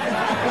 He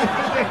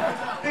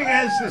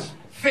has this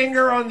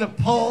finger on the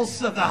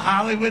pulse of the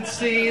Hollywood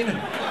scene.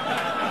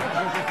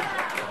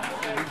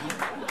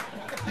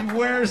 He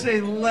wears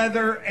a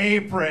leather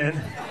apron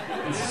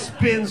and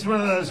spins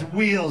one of those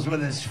wheels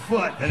with his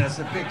foot that has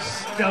a big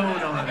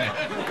stone on it.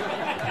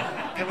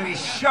 And when he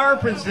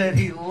sharpens it,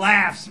 he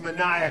laughs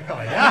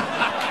maniacally.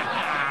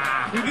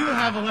 We do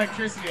have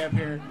electricity up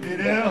here. You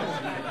do?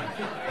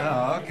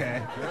 Oh,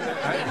 okay.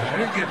 I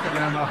didn't get the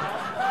memo.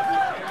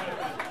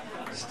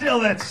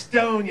 Still, that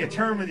stone you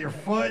turn with your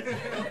foot.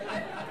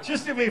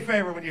 Just do me a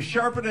favor. When you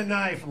sharpen a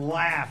knife,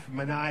 laugh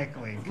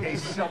maniacally in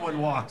case someone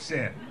walks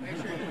in.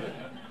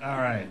 All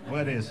right,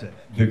 what is it?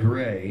 The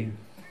gray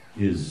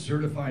is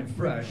certified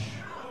fresh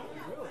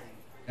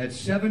at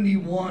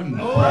 71%.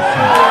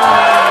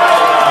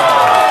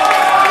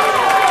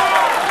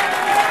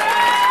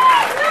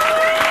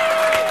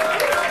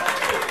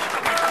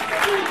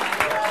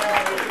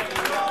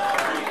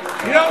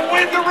 You don't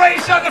win the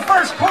race on the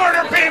first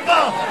quarter,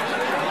 people.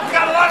 You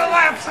got a lot of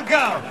laps to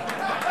go.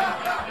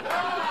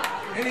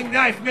 Any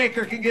knife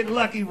maker can get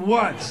lucky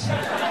once.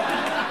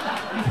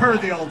 You've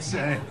heard the old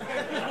saying.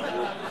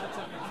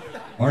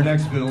 Our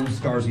next film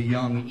stars a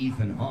young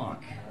Ethan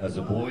Hawke as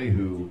a boy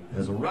who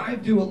has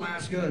arrived to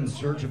Alaska in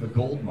search of a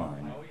gold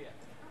mine.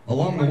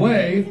 Along the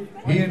way,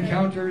 he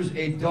encounters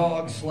a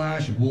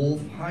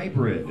dog/wolf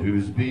hybrid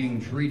who's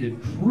being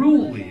treated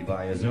cruelly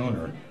by his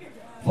owner.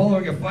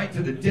 Following a fight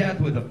to the death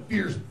with a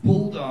fierce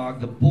bulldog,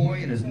 the boy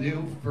and his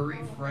new furry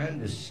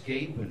friend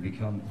escape and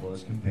become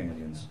close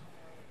companions.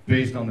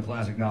 Based on the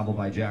classic novel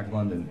by Jack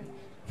London.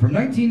 From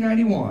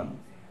 1991,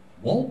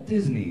 Walt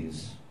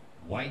Disney's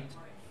White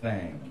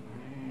Fang.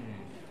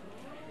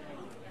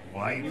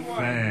 White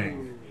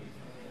Fang.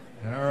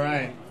 All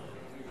right.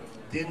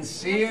 Didn't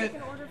see it.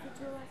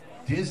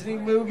 Disney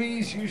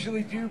movies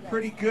usually do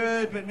pretty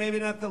good, but maybe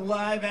not the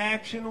live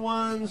action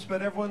ones.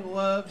 But everyone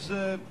loves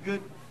a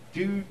good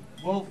dude,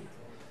 wolf,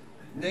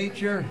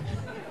 nature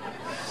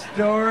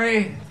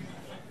story.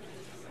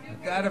 I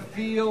gotta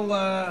feel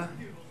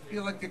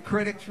like the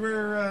critics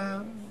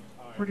were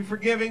pretty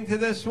forgiving to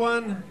this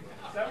one.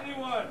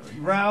 71.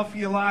 Ralph,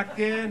 you locked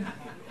in?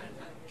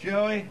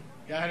 Joey?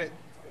 Got it.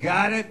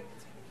 Got it.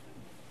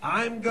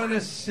 I'm going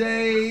to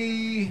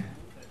say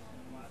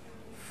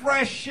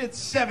fresh at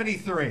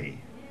 73.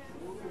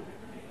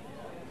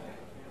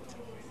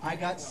 I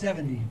got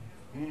 70.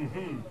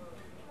 Mm-hmm.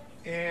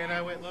 And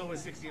I went low with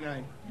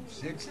 69.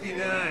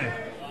 69.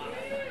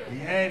 He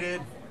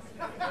hated.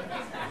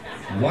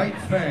 White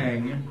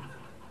Fang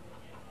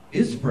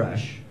is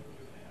fresh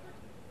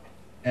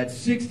at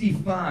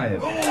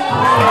 65.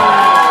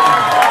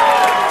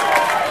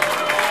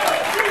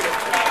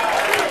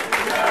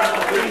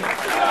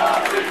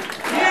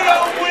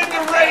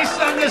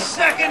 On the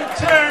second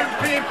turn,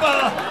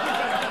 people.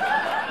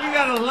 We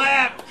got a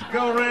lap to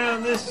go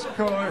around this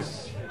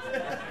course.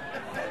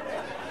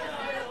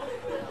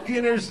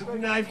 Beginner's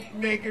knife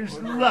maker's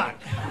luck.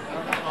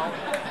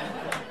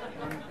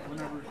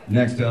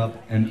 Next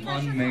up, an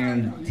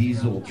unmanned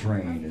diesel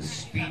train is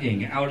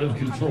speeding out of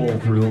control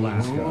through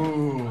Alaska.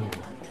 Ooh.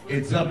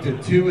 It's up to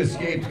 2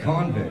 escaped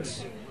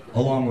convicts,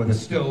 along with a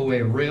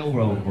stowaway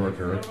railroad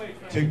worker,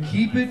 to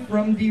keep it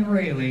from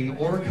derailing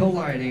or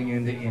colliding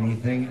into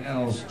anything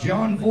else.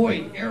 John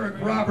Voight, Eric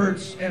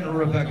Roberts, and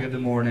Rebecca De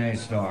Mornay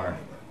star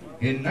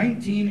in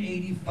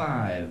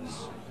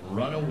 1985's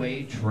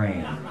Runaway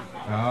Train.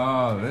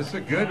 Oh, this is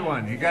a good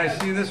one. You guys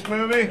see this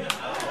movie? It's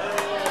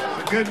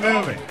a good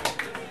movie.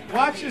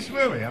 Watch this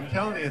movie. I'm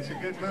telling you, it's a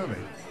good movie.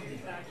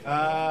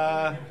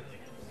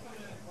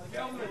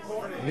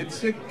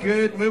 It's a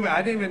good movie.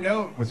 I didn't even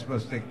know it was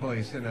supposed to take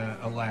place in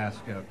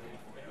Alaska.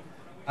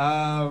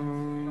 All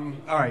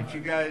right, you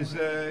guys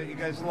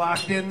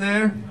locked in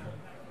there?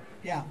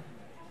 Yeah.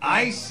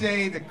 I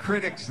say the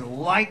critics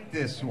like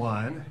this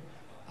one.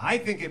 I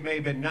think it may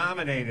have been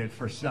nominated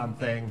for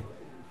something.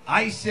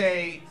 I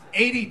say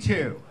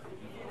 82.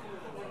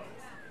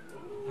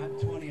 I'm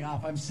 20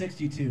 off. I'm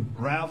 62.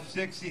 Ralph,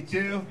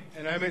 62.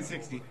 And I'm at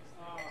 60.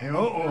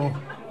 Uh-oh.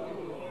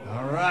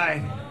 All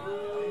right.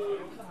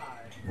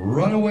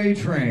 Runaway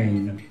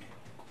Train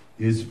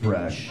is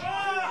fresh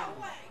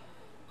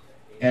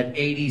at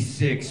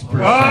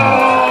 86%.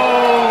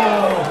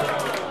 Oh!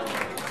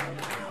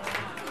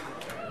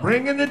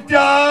 Bringing the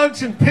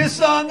dogs and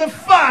piss on the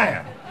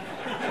fire.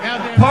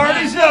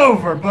 Party's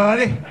over,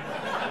 buddy.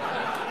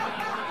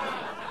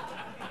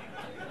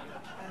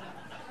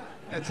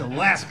 That's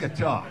Alaska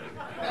talk.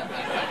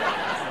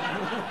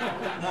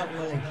 Not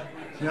really.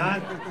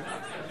 John?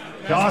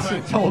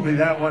 Dawson told me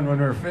that one when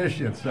we were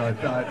fishing, so I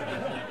thought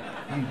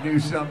he knew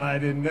something I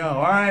didn't know.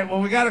 All right, well,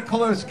 we got a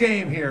close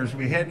game here as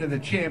we head to the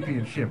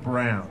championship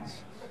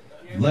rounds.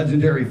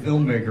 Legendary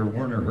filmmaker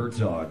Werner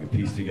Herzog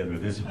pieced together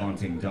this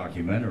haunting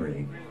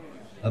documentary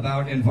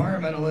about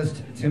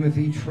environmentalist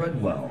Timothy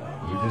Treadwell,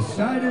 who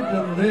decided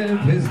to live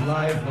his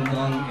life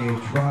among a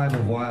tribe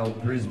of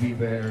wild grizzly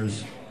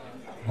bears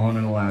on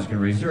an Alaskan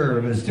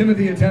reserve. As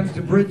Timothy attempts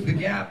to bridge the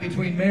gap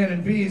between man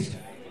and beast,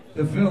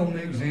 the film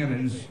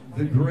examines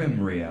the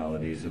grim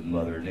realities of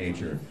Mother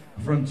Nature.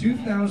 From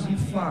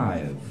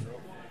 2005,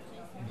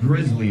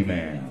 Grizzly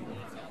Man.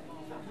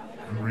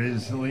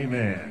 Grizzly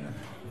Man.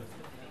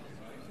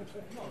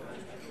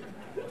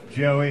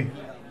 Joey?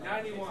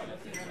 91.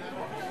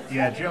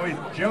 Yeah, Joey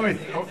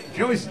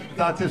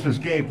thought this was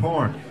gay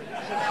porn.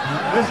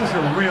 This is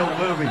a real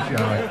movie,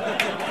 Joey.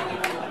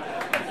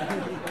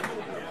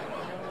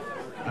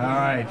 All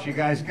right, you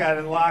guys got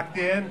it locked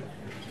in?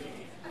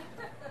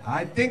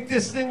 I think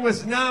this thing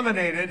was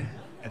nominated.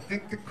 I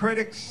think the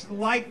critics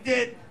liked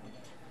it.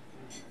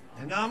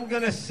 And I'm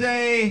going to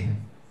say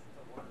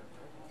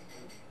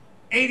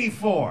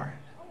 84.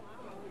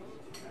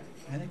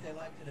 I think they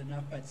liked it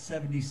enough at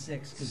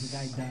 76 because the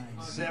guy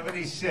died.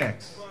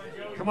 76.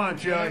 Come on,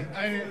 Joey.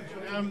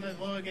 I'm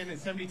low again at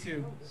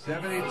 72.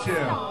 72.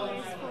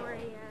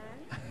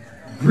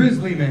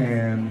 Grizzly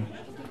Man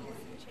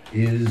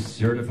is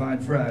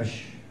certified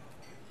fresh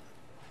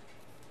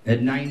at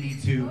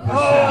 92%.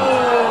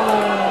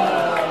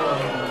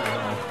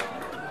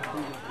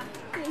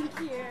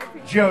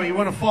 Joey, you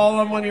want to fall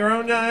on one of your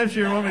own knives,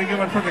 or you want me to get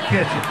one from the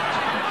kitchen?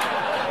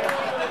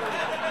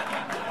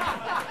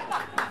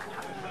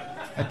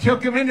 I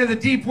took him into the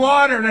deep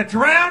water and I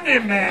drowned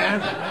him,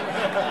 man.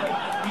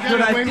 You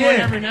gotta win one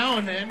every now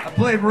and then. I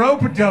played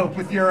rope-a-dope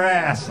with your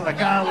ass like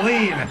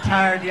Ali, and I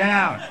tired you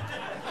out.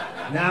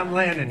 Now I'm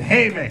landing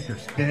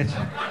haymakers, bitch.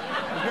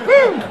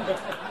 Woo!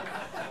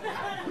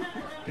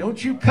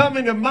 Don't you come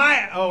into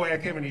my... Oh, wait, I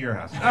came into your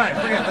house. All right,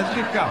 forget it. Let's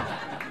keep going.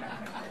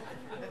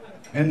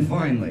 And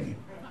finally,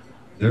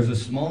 there's a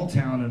small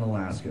town in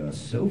Alaska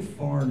so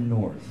far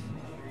north,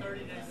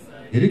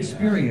 it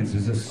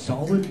experiences a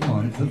solid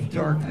month of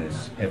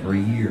darkness every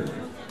year.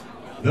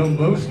 Though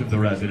most of the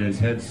residents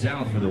head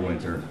south for the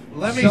winter.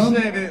 Let me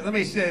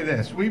say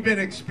this. We've been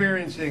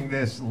experiencing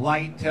this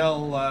light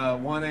till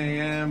 1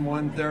 a.m.,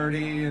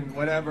 1:30, and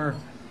whatever.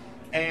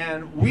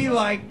 And we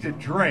like to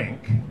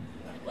drink.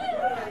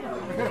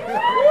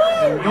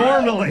 And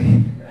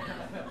normally,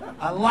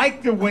 I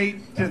like to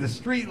wait till the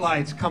street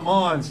lights come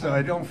on so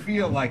I don't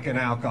feel like an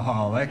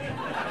alcoholic.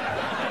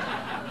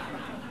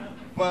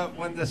 But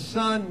when the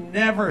sun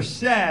never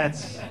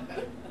sets,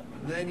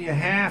 then you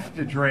have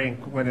to drink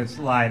when it's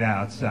light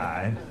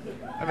outside.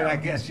 I mean, I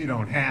guess you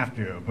don't have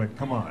to, but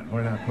come on,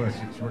 we're not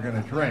pussies. We're going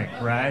to drink,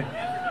 right?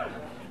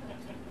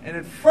 And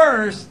at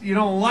first, you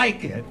don't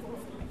like it,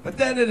 but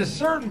then at a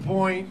certain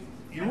point,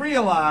 you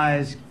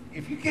realize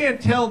if you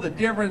can't tell the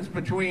difference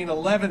between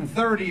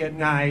 11:30 at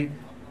night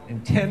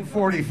and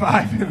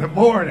 10:45 in the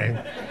morning,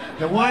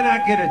 then why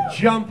not get a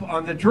jump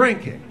on the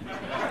drinking?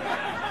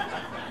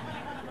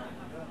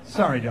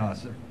 Sorry,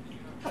 Dawson.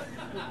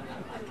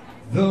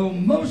 Though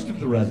most of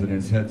the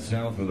residents head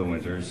south for the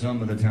winter,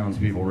 some of the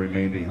townspeople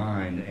remain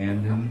behind,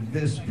 and in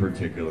this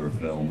particular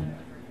film,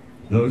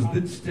 those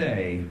that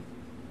stay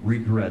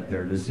regret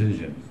their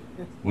decision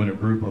when a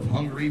group of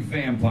hungry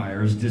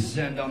vampires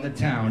descend on the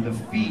town to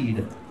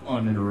feed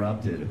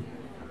uninterrupted.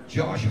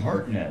 Josh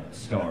Hartnett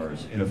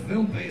stars in a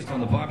film based on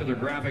the popular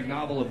graphic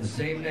novel of the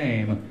same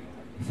name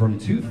from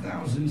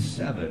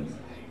 2007,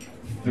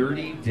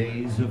 30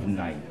 Days of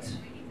Night.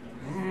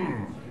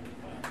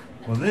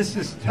 Well, this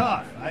is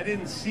tough. I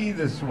didn't see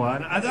this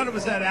one. I thought it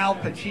was that Al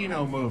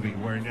Pacino movie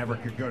where he never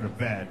could go to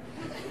bed.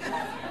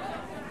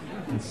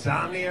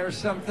 Insomnia or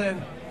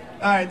something.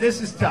 All right,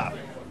 this is tough.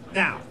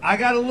 Now, I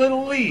got a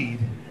little lead,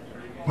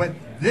 but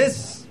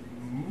this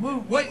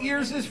movie, what year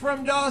is this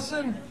from,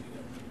 Dawson?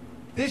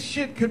 This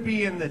shit could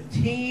be in the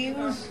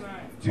teens.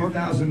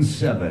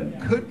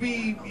 2007. Could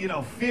be,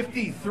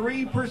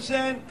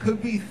 53%,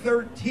 could be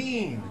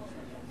 13.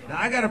 Now,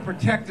 I got to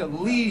protect a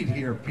lead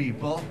here,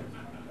 people.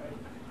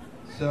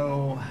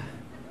 So,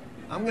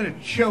 I'm going to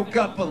choke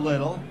up a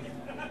little,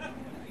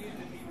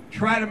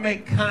 try to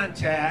make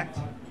contact,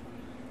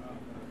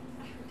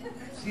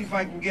 see if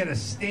I can get a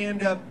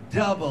stand-up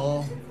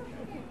double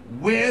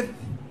with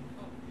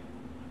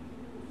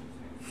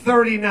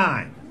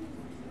 39.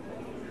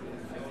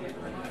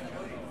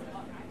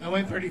 I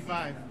went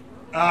 35.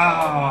 Oh.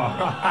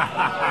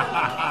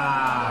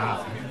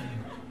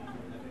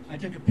 I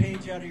took a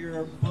page out of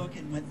your book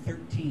and went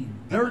 13.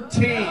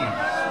 13.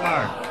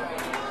 Smart.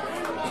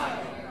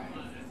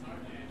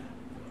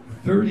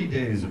 30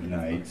 Days of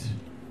Night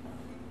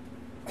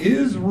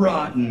is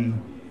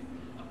rotten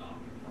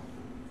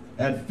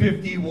at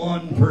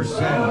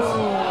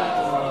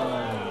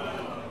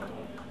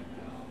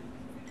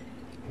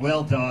 51%.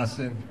 Well,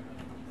 Dawson,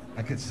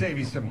 I could save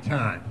you some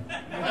time.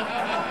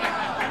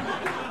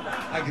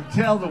 I could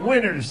tell the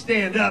winner to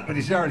stand up, but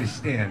he's already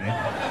standing.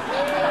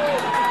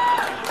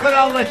 But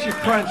I'll let you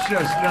crunch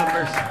those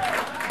numbers.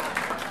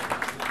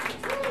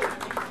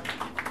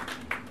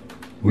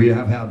 We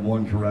have had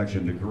one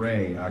correction. The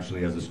Gray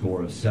actually has a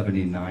score of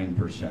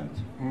 79%.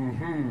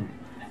 Mm-hmm.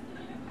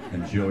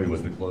 And Joey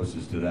was the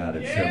closest to that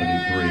at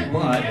 73.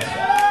 But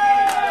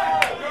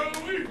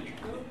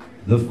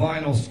the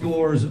final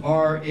scores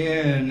are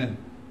in.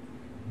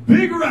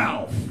 Big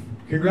Ralph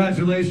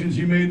Congratulations,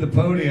 you made the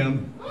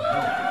podium.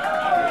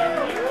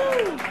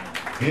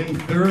 In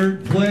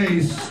third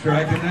place,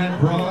 striking that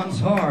bronze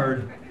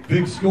hard,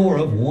 big score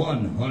of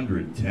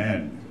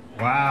 110.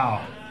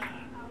 Wow.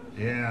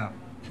 Yeah.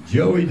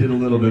 Joey did a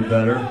little bit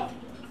better.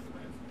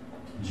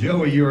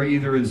 Joey, you are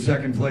either in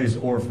second place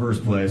or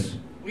first place.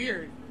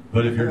 Weird.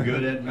 But if you're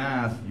good at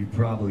math, you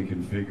probably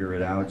can figure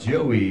it out.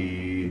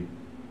 Joey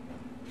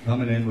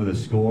coming in with a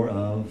score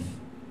of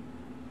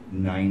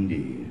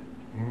 90,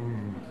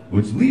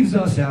 which leaves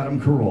us Adam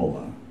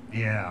Carolla.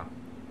 Yeah.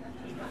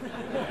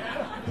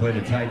 Played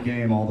a tight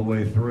game all the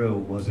way through.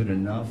 Was it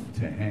enough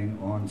to hang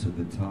on to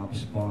the top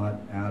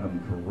spot?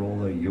 Adam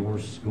Carolla, your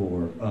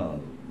score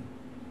of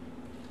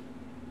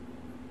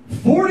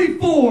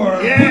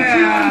 44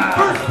 Yeah!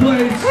 puts you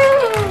in first place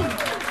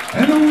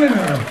and the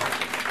winner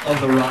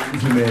of the Rotten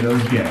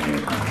Tomatoes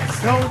game.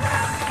 Don't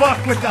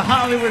fuck with the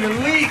Hollywood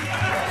elite.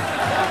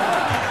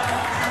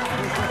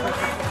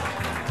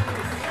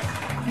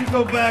 You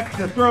go back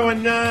to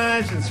throwing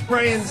knives and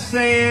spraying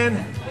sand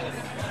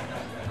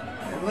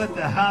and let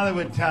the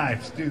Hollywood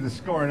types do the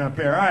scoring up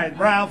there. All right,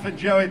 Ralph and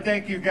Joey,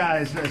 thank you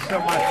guys so much for coming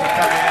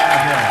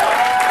out here.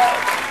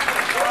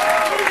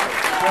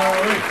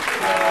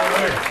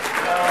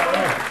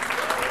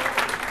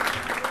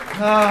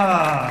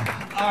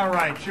 All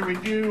right, should we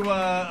do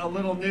a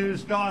little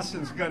news?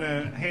 Dawson's going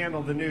to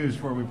handle the news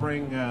before we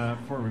bring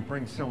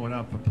someone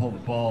up and pull the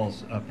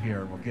balls up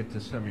here. We'll get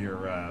to some of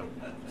your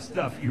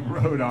stuff you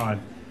wrote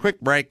on. Quick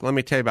break. Let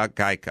me tell you about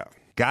Geico.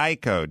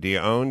 Geico, do you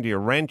own, do you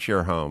rent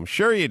your home?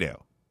 Sure you do.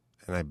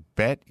 And I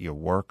bet you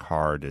work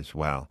hard as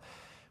well.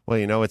 Well,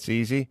 you know what's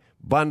easy?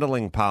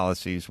 Bundling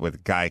policies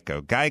with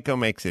Geico. Geico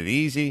makes it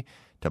easy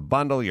to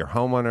bundle your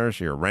homeowners,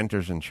 your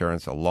renter's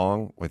insurance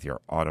along with your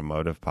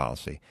automotive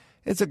policy.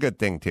 It's a good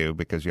thing, too,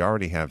 because you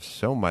already have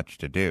so much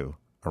to do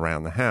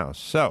around the house.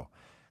 So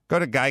go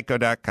to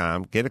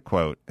geico.com, get a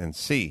quote, and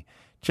see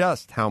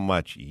just how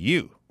much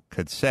you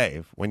could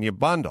save when you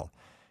bundle.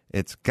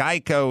 It's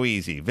Geico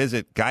easy.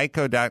 Visit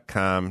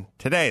geico.com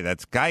today.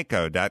 That's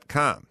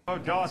geico.com. Oh,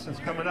 Dawson's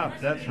coming up.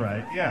 That's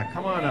right. Yeah,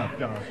 come on up,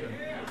 Dawson.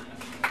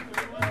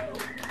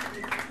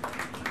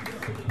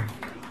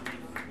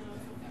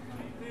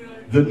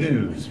 The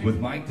news with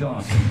Mike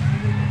Dawson.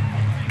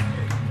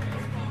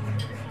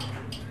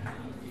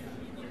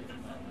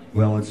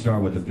 Well, let's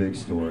start with the big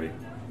story.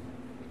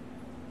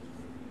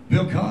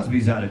 Bill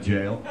Cosby's out of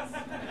jail.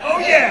 Oh,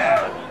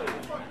 yeah!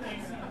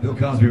 Bill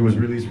Cosby was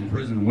released from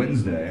prison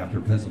Wednesday after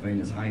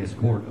Pennsylvania's highest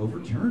court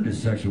overturned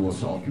his sexual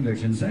assault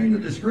conviction, saying the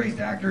disgraced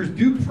actor's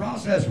due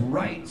process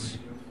rights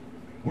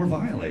were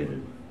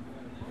violated.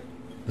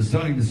 The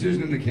stunning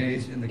decision in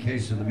the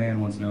case of the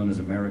man once known as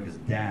America's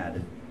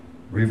Dad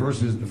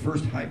reverses the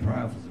first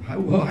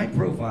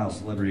high-profile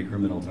celebrity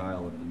criminal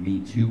trial of the Me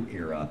Too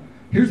era.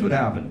 Here's what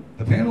happened.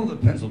 The panel of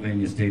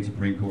Pennsylvania State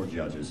Supreme Court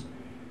judges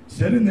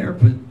said in their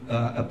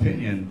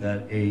opinion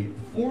that a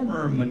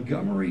former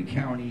Montgomery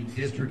County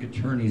District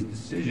Attorney's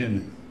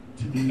decision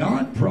to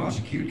not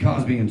prosecute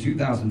Cosby in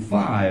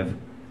 2005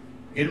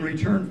 in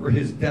return for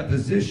his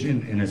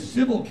deposition in a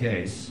civil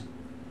case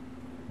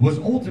was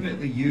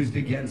ultimately used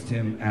against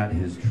him at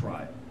his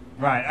trial.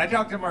 Right. I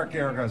talked to Mark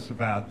Garagos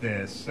about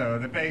this. So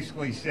they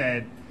basically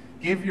said,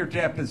 give your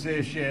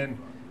deposition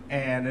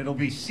and it'll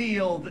be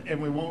sealed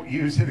and we won't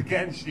use it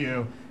against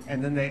you.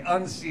 And then they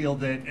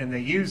unsealed it and they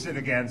used it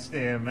against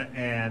him,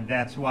 and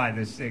that's why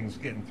this thing's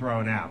getting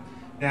thrown out.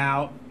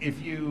 Now,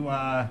 if you,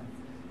 I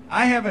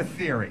have a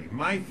theory.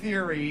 My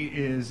theory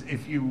is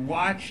if you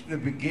watch the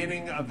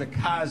beginning of the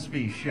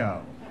Cosby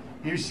Show,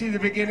 you see the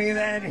beginning of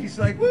that, and he's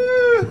like,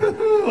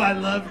 woo, I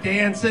love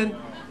dancing.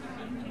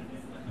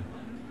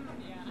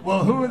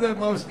 Well, who are the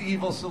most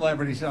evil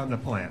celebrities on the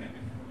planet?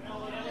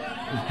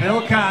 There's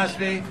Bill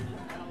Cosby,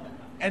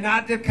 and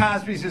not that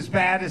Cosby's as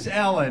bad as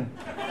Ellen,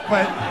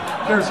 but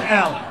there's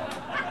Ellen.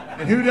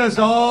 And who does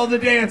all the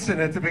dancing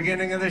at the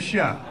beginning of the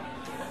show?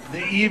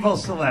 The evil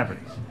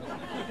celebrities.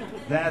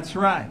 That's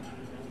right.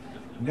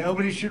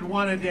 Nobody should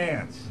want to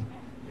dance.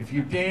 If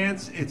you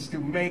dance, it's to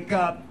make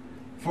up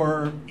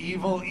for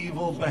evil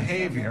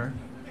behavior.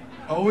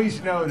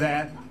 Always know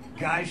that.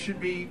 Guys should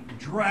be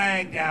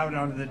dragged out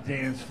onto the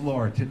dance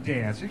floor to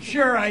dance. And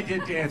sure, I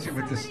did Dancing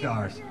with the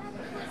Stars.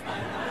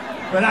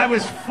 But I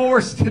was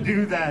forced to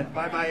do that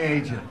by my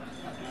agent.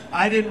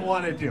 I didn't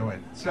want to do it.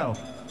 So,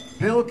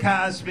 Bill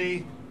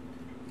Cosby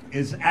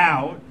is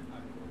out.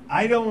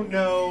 I don't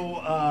know.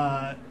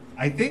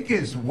 I think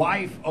his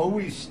wife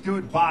always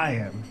stood by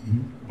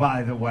him,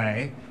 by the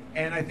way.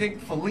 And I think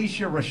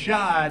Felicia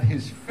Rashad,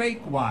 his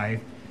fake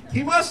wife,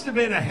 he must have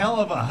been a hell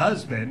of a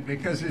husband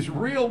because his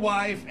real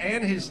wife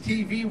and his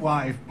TV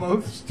wife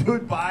both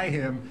stood by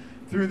him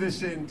through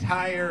this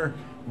entire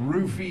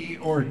roofie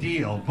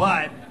ordeal.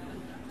 But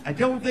I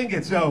don't think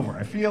it's over.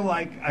 I feel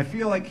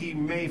like he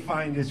may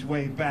find his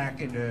way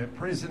back into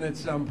prison at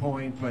some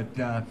point, but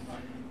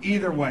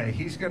either way,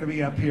 he's going to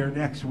be up here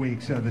next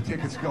week, so the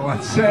tickets go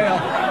on sale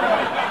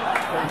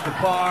at the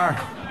bar.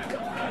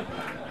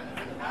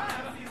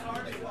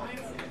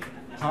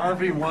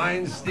 Harvey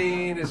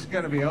Weinstein is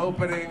going to be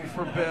opening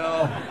for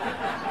Bill.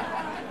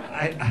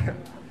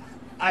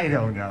 I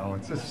don't know.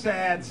 It's a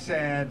sad,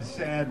 sad,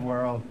 sad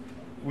world.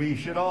 We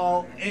should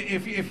all,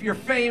 if you're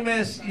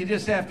famous, you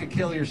just have to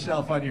kill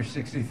yourself on your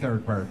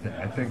 63rd birthday.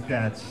 I think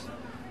that's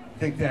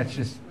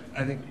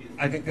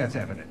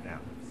evident now.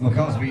 Well,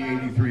 Cosby,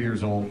 83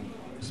 years old,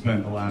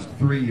 spent the last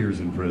 3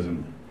 years in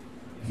prison.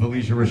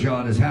 Felicia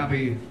Rashad is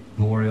happy.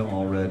 Gloria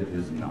Allred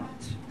is not.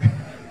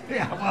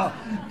 Yeah, well,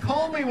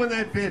 call me when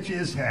that bitch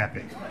is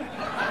happy.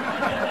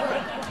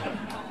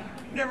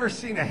 Never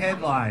seen a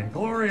headline.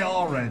 Gloria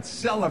Allred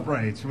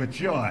celebrates with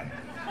joy.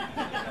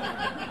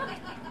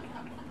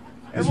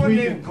 Everyone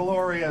named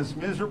Gloria is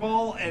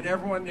miserable, and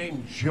everyone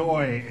named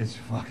Joy is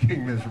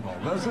fucking miserable.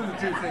 Those are the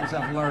two things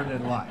I've learned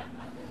in life.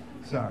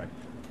 Sorry.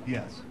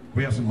 Yes.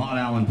 We have some hot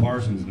Alan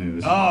Parsons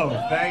news. Oh,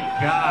 thank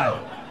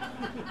God.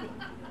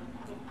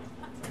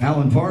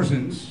 Alan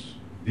Parsons,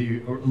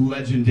 the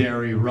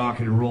legendary rock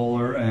and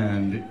roller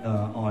and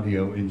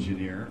audio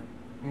engineer,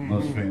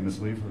 most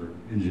famously for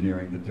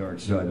engineering the dark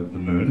side of the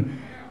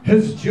moon,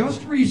 has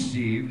just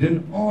received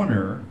an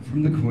honor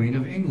from the Queen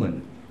of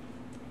England.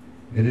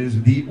 It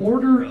is the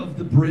Order of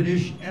the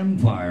British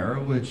Empire,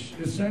 which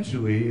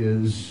essentially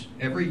is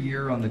every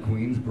year on the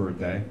Queen's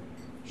birthday,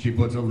 she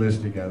puts a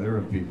list together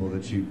of people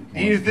that she wants.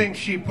 Do you think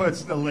she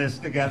puts the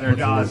list together,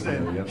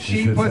 Dawson? Yep,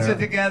 she puts it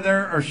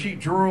together, or she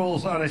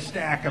drools on a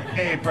stack of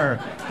paper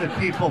that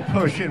people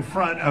push in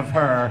front of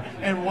her,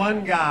 and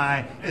one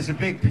guy is a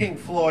big Pink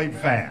Floyd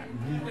fan.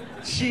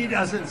 She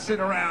doesn't sit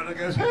around and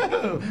goes,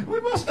 oh, we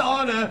must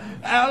honor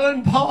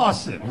Alan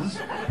Parsons.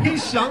 He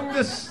sung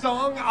the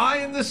song Eye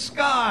in the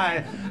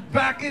Sky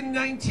back in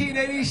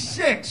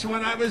 1986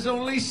 when I was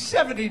only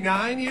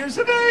 79 years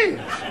of age.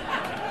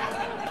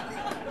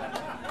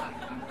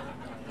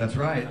 That's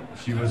right.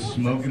 She was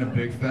smoking a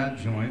big fat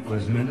joint,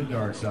 listening to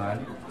Dark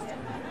Side.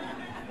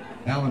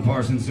 Alan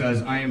Parsons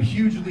says, I am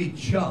hugely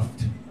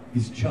chuffed.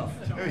 He's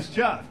chuffed. He's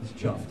chuffed. He's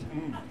chuffed.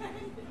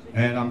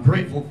 And I'm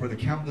grateful for the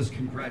countless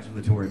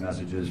congratulatory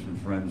messages from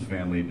friends,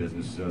 family,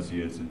 business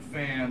associates, and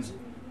fans.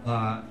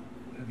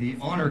 The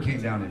honor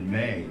came down in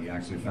May. We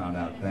actually found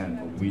out then,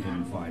 but we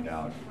didn't find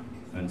out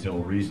until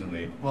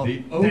recently. Well,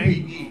 the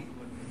OBE.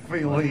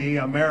 Thankfully,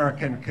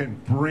 American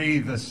can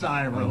breathe a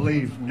sigh of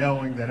relief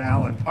knowing that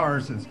Alan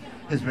Parsons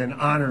has been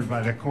honored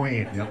by the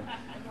Queen. Yep.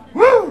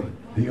 Woo!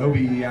 The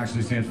OBE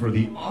actually stands for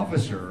the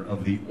Officer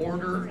of the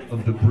Order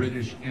of the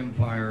British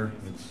Empire.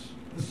 It's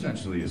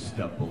essentially a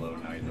step below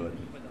knighthood.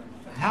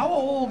 How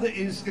old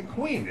is the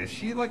Queen? Is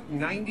she like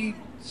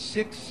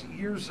 96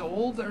 years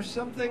old or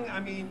something? I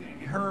mean,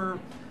 her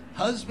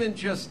husband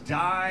just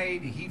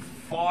died. He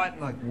fought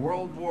in like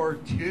World War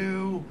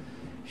II.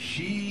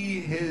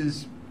 She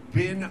has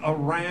been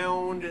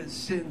around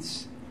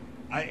since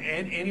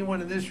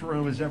anyone in this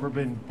room has ever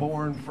been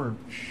born. For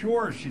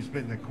sure she's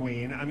been the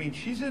Queen. I mean,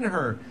 she's in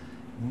her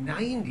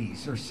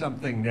 90s or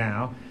something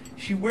now.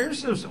 She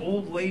wears those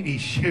old lady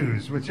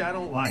shoes, which I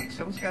don't like.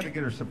 Someone's got to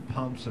get her some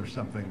pumps or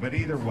something. But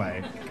either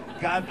way,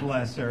 God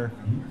bless her.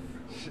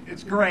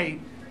 It's great.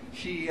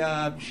 She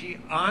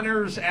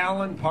honors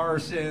Alan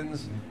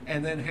Parsons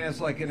and then has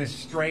like an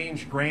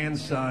estranged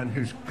grandson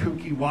whose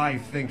kooky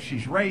wife thinks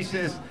she's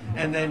racist,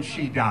 and then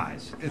she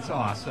dies. It's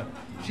awesome.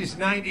 She's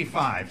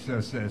 95, so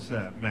says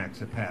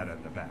Max a pat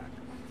on the back.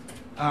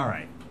 All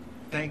right.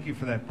 Thank you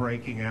for that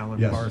breaking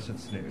Alan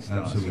Parsons news.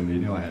 Absolutely.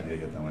 You know I had to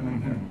get that one in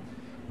there.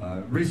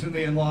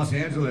 Recently in Los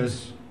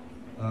Angeles,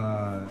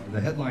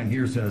 the headline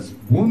here says,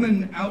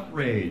 woman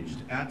outraged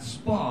at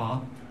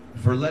spa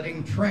for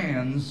letting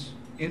trans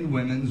in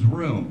women's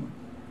room.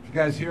 Did you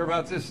guys hear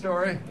about this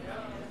story?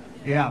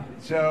 Yeah.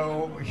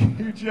 So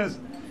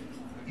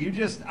you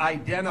just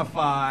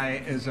identify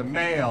as a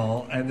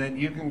male, and then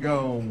you can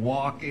go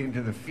walk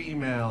into the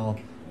female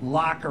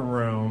locker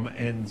room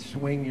and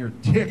swing your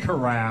dick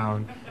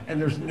around,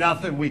 and there's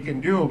nothing we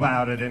can do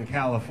about it in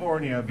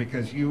California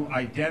because you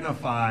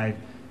identified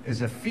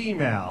as a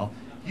female.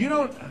 You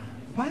don't,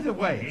 by the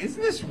way,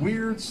 isn't this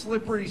weird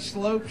slippery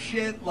slope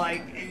shit?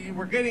 Like,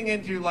 we're getting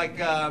into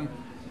like, I'm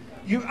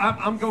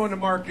going to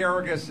Mark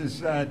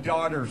Garrigus'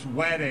 daughter's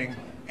wedding,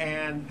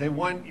 and they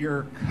want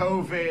your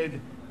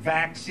COVID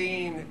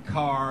vaccine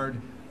card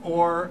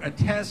or a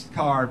test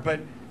card,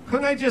 but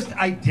couldn't I just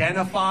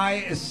identify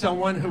as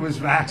someone who was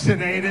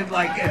vaccinated?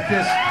 Like at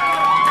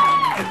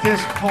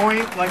this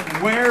point, like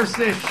where's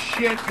this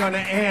shit gonna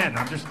end?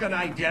 I'm just gonna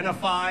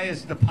identify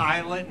as the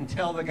pilot and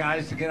tell the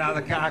guys to get out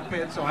of the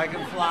cockpit so I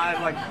can fly.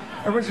 Like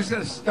everyone's just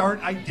gonna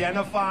start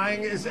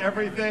identifying as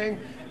everything.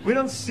 We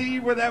don't see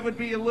where that would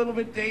be a little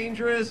bit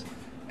dangerous.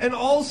 And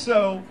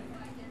also,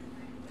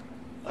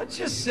 let's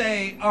just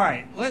say,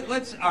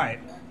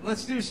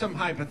 let's do some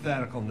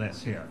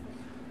hypotheticalness here.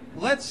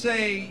 Let's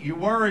say you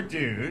were a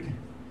dude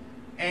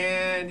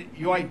and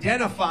you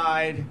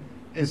identified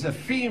as a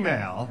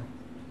female,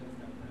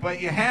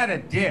 but you had a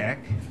dick.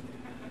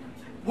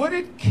 Would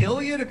it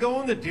kill you to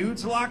go in the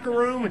dude's locker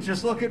room and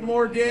just look at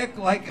more dick?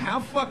 Like, how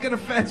fucking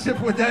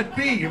offensive would that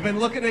be? You've been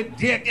looking at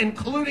dick,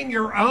 including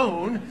your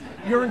own,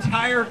 your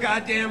entire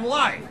goddamn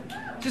life.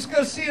 Just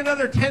go see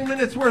another 10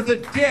 minutes worth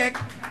of dick,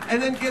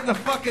 and then get in the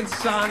fucking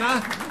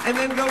sauna, and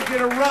then go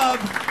get a rub.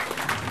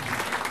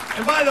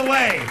 And by the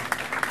way,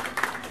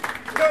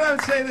 you know what I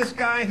would say to this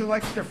guy who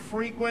likes to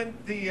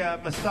frequent the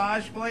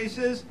massage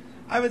places?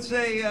 I would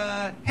say,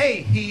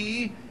 hey,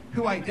 he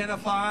who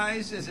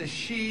identifies as a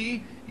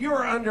she, you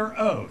are under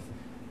oath.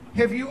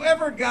 Have you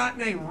ever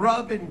gotten a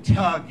rub and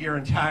tug your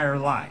entire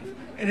life?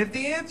 And if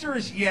the answer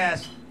is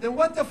yes, then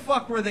what the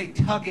fuck were they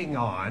tugging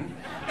on?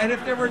 And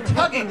if they were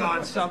tugging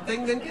on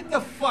something, then get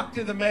the fuck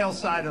to the male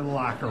side of the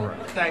locker room.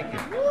 Thank you.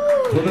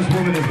 Well, this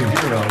woman is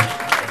a hero.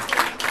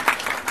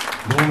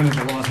 The woman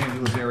in the Los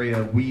Angeles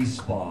area Wee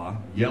Spa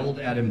yelled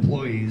at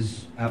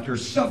employees after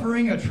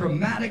suffering a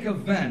traumatic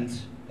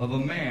event of a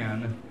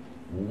man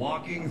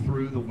walking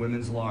through the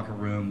women's locker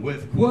room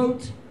with,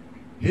 quote,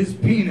 his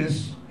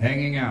penis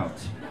hanging out.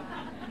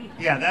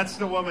 Yeah, that's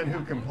the woman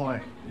who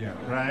complained. Yeah.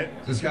 Right?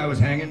 This guy was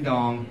hanging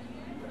dong.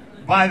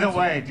 By the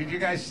way, did you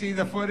guys see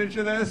the footage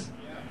of this?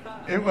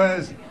 It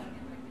was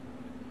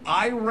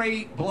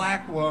irate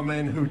black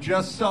woman who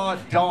just saw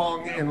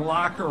dong in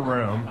locker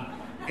room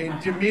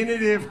and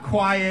diminutive,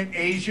 quiet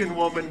Asian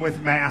woman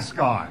with mask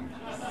on.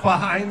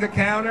 Behind the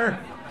counter,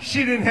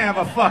 she didn't have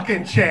a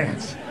fucking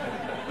chance.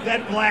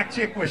 That black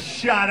chick was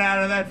shot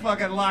out of that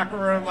fucking locker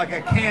room like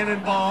a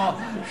cannonball,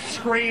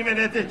 screaming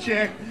at the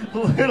chick.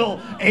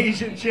 Little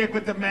Asian chick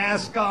with the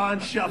mask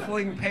on,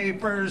 shuffling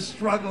papers,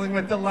 struggling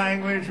with the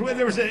language.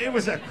 It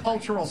was a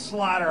cultural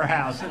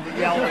slaughterhouse in the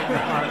yelling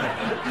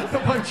department. The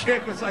one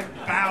chick was like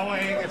bowing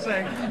and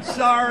saying,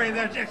 sorry. And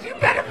that chick, you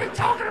better be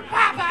talking to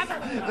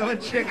Papa. The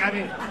one chick, I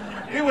mean,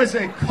 it was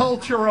a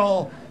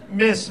cultural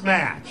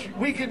mismatch.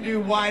 We can do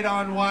white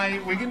on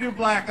white, we can do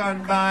black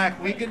on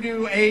black, we can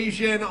do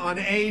Asian on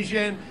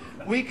Asian,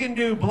 we can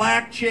do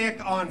black chick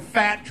on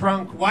fat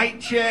drunk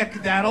white chick,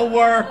 that'll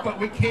work, but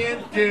we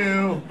can't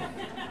do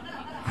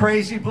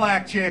crazy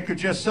black chick who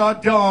just saw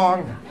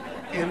dong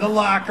in the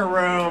locker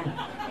room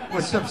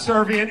with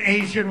subservient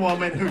Asian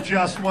woman who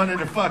just wanted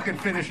to fucking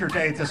finish her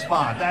day at the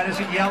spa. That is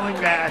a yelling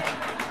match.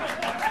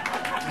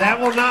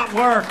 That will not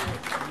work.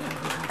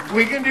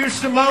 We can do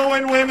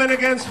Samoan women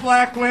against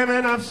black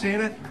women. I've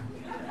seen it.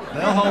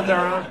 They'll hold their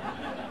own.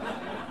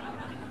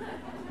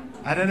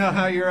 I don't know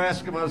how your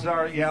Eskimos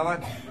are at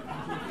yelling.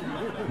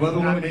 Well, the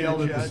woman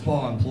yelled at the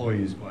spa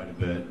employees quite a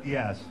bit.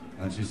 Yes.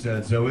 And she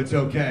said, so it's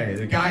okay.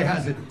 The guy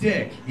has a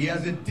dick. He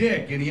has a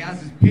dick, and he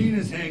has his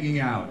penis hanging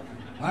out.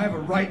 I have a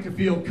right to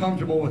feel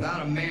comfortable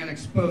without a man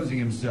exposing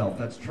himself.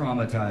 That's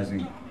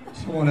traumatizing.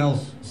 Someone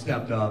else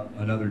stepped up,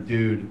 another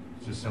dude,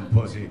 just some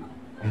pussy,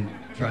 and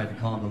tried to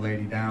calm the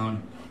lady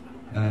down.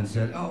 And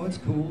said, oh, it's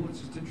cool,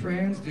 it's just a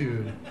trans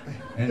dude.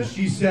 And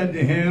she said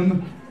to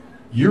him,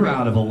 you're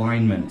out of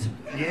alignment.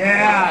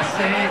 Yeah,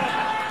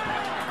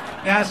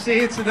 see? Now, see,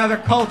 it's another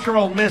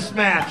cultural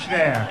mismatch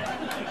there.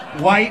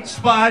 White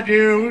spa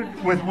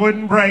dude with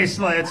wooden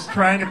bracelets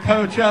trying to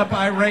coach up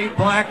irate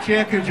black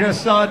chick who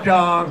just saw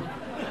dong.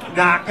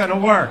 Not gonna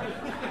work.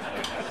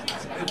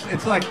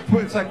 It's like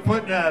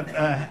putting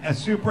a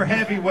super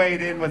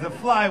heavyweight in with a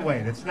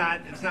flyweight. It's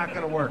not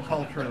gonna work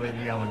culturally in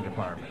the yelling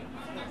department.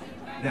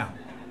 Now,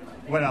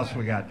 what else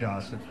we got,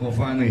 Dawson? Well,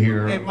 finally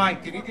here. Hey,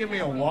 Mike, can you give me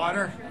a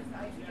water?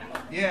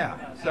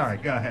 Yeah. Sorry,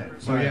 go ahead.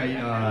 So,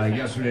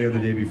 yesterday or the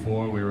day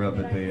before, we were up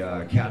at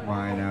the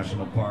Katmai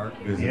National Park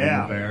visiting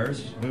the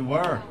bears. We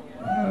were.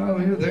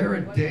 We were there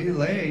a day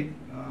late.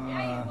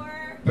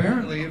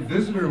 Apparently, a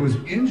visitor was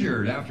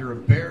injured after a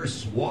bear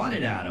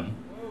swatted at him.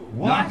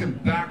 What? Knocked him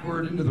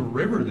backward into the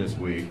river this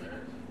week.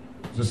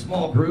 It was a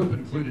small group,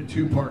 included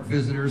 2 park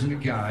visitors and a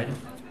guide.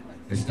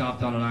 They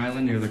stopped on an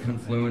island near the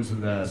confluence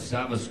of the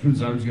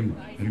Savaskunsarms and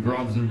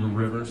Grobson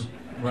rivers.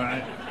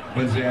 Right.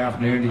 Wednesday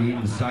afternoon to eat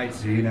and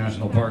sightsee,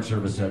 National Park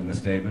Service said in a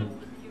statement.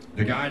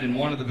 The guide and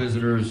one of the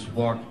visitors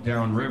walked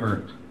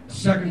downriver. The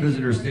second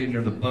visitor stayed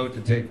near the boat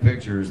to take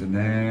pictures, and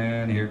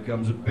then here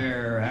comes a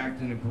bear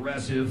acting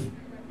aggressive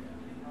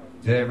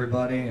to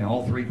everybody, and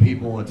all 3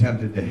 people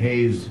attempted to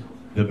haze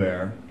the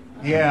bear.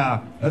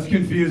 Yeah. That's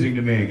confusing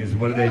to me, because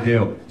what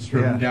do?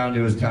 Strip him down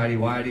to his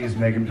tighty-whities,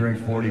 make him drink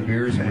 40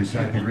 beers, and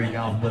recite the Greek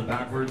alphabet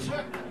backwards? Is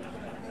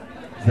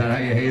that how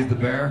you haze the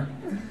bear?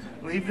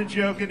 Leave the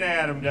joke in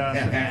Adam,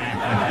 Dawson.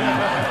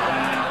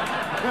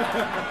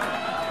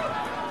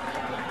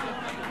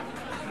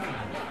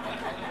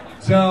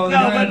 So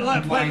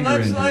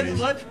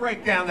let's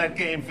break down that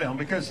game film,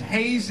 because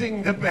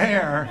hazing the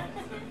bear,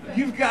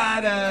 you've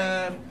got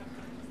a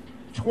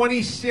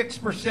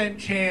 26%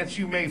 chance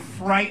you may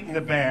frighten the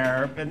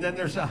bear, and then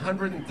there's a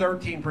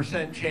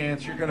 113%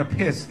 chance you're going to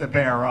piss the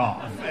bear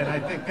off. And I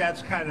think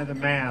that's kind of the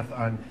math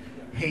on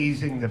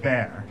hazing the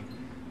bear.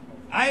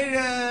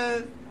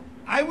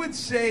 I would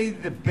say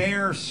the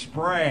bear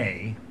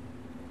spray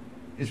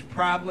is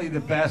probably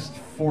the best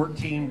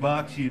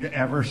 $14 you'd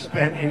ever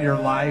spent in your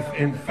life.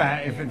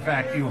 If in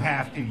fact you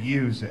have to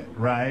use it,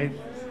 right?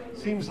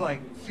 Seems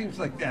like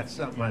that's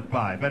something I'd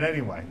buy. But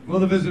anyway. Well,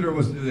 the visitor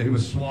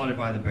was swatted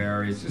by the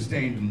bear. He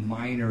sustained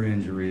minor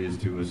injuries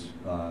to his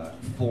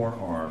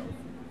forearm.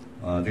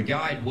 The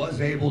guide was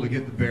able to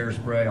get the bear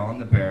spray on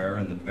the bear,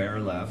 and the bear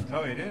left.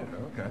 Oh, he did?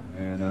 Okay.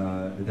 And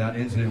that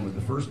incident was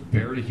the first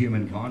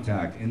bear-to-human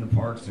contact in the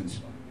park since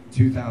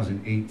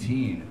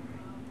 2018,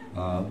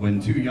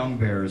 when 2 young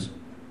bears,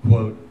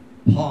 quote,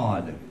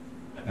 pawed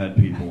at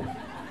people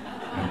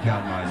at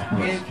Katmai's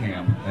Brooks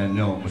Camp, and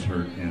no one was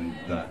hurt in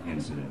that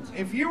incident.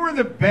 If you were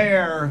the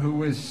bear who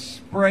was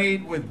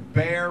sprayed with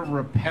bear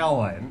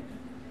repellent,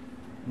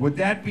 would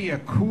that be a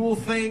cool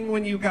thing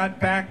when you got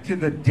back to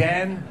the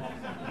den?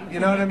 You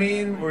know what I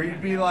mean? Where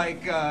you'd be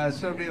like,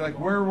 somebody like,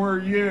 where were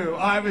you?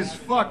 I was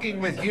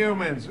fucking with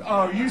humans.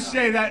 Oh, you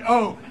say that?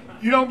 Oh,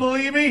 you don't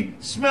believe me?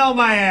 Smell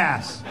my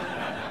ass.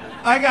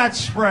 I got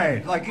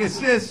sprayed. Like, is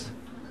this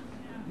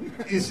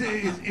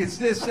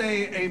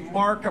a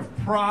mark of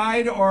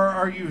pride, or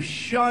are you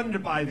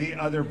shunned by the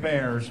other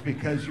bears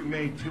because you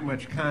made too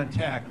much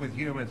contact with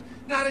humans?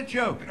 Not a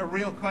joke, a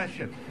real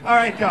question. All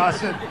right,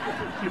 Dawson,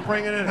 you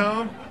bringing it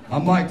home?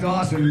 I'm Mike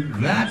Dawson.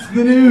 That's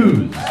the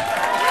news.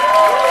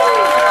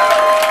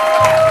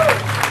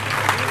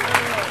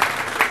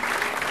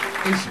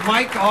 Is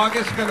Mike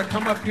August going to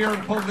come up here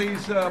and pull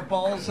these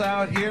balls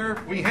out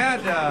here? We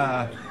had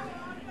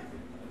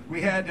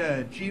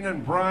Gina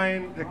and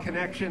Brian. The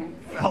connection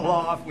fell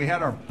off. We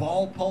had our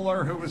ball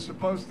puller who was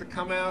supposed to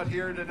come out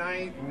here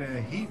tonight,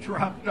 and he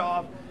dropped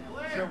off.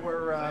 So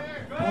we're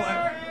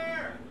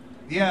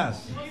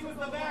yes. He was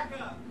the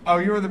backup. Oh,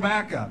 you were the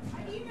backup.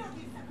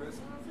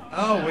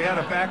 Oh, we had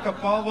a backup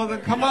ball. Well,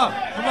 then come up,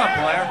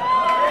 Blair.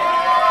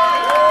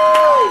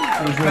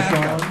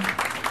 Backup.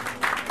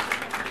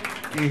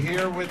 You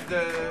here with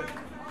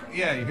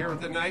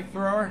the knife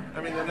thrower?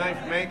 I mean, the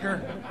knife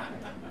maker?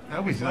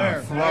 No, he's not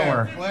a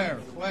thrower. Blair.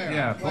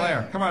 Yeah,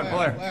 Blair. Come on,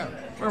 Blair.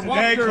 We're Today,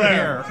 walking Claire.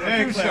 here.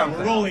 Today, Do Claire. something.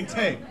 We're rolling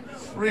tape.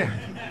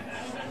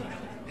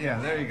 Yeah,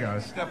 there you go.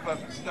 Step up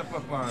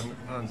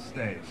on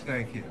stage.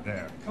 Thank you.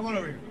 There. Come on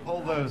over here.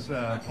 Pull those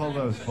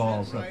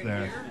balls up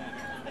there.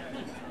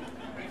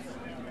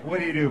 What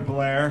do you do,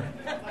 Blair?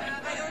 I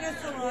own a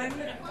salon.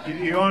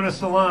 You own a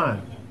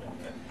salon.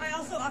 I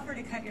also offer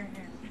to cut your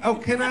hair. Oh,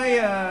 can I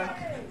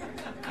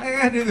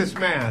gotta do this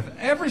math.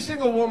 Every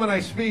single woman I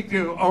speak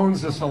to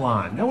owns a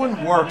salon. No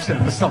one works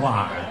in the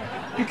salon.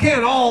 You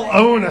can't all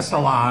own a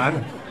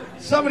salon.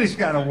 Somebody's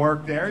got to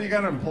work there. You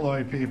got to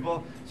employ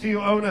people. So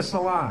you own a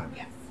salon?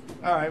 Yes.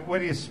 All right, what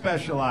do you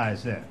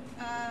specialize in?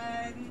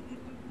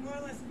 More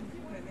or less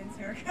women's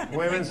haircut.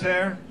 Women's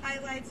hair?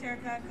 Highlights,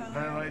 haircut, color.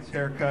 Highlights,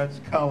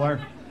 haircuts, color.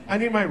 I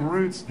need my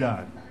roots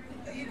done.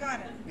 You got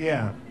it.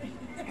 Yeah.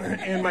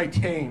 And my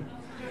taint.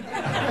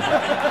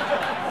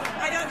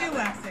 I don't do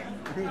waxing.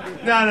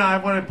 No, I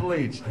want it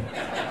bleached. What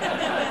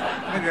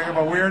do you think I'm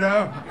a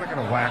weirdo? I'm not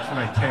going to wax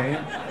my taint.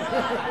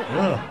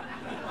 Ugh.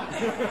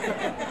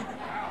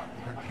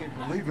 I can't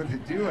believe what they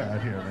do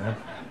out here, man.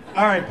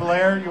 All right,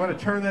 Blair, you want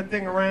to turn that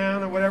thing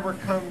around and whatever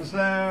comes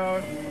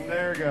out? And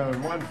there you go.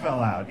 One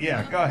fell out.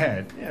 Yeah, go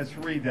ahead. Yes,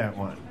 read that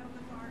one.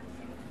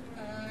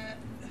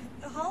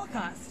 The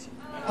Holocaust.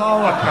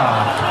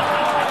 Holocaust.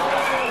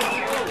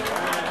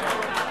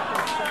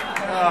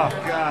 Oh,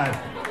 God.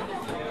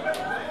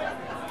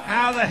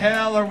 How the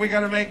hell are we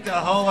going to make the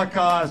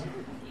Holocaust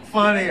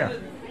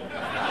funnier?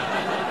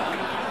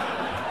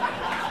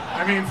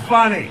 I mean,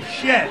 funny.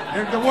 Shit.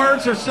 The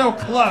words are so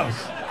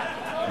close.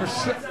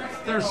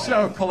 They're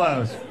so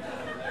close.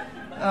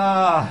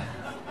 Well,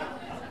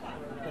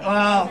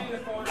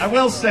 I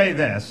will say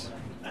this.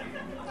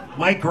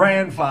 My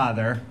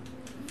grandfather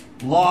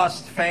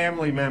lost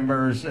family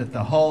members at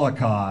the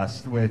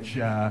Holocaust, which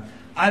I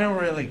don't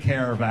really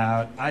care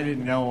about. I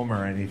didn't know him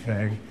or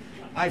anything.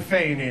 I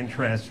feigned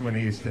interest when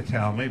he used to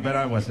tell me, but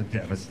I wasn't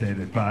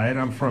devastated by it.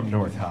 I'm from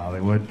North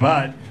Hollywood,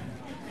 but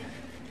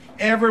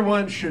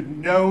everyone should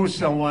know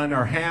someone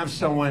or have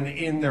someone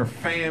in their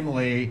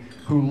family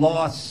who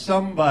lost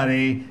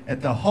somebody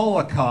at the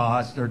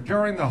Holocaust or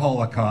during the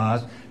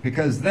Holocaust,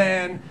 because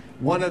then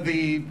one of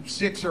the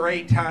 6 or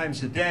 8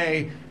 times a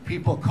day,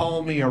 people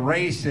call me a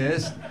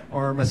racist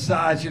or a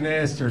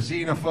misogynist or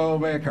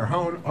xenophobic or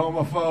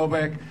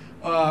homophobic,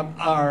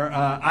 or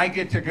I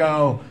get to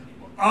go,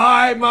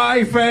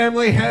 my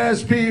family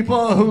has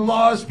people who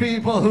lost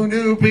people who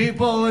knew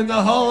people in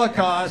the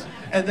Holocaust,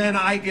 and then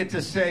I get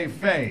to save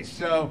face.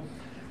 So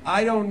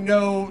I don't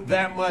know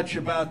that much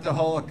about the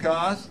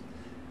Holocaust.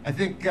 I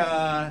think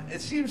it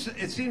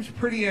seems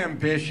pretty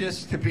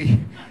ambitious to be,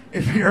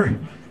 if you're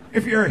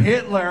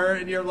Hitler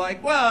and you're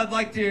like, well, I'd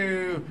like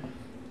to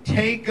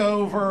take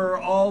over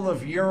all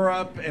of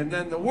Europe and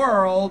then the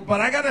world,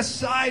 but I got a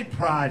side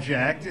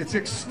project. It's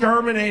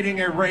exterminating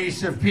a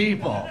race of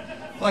people.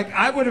 Like,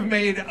 I would have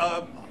made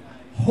a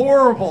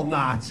horrible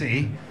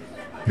Nazi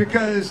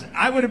because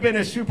I would have been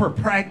a super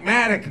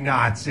pragmatic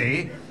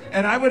Nazi,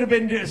 and I would have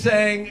been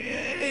saying,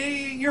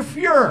 "You're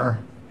Führer,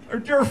 or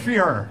Der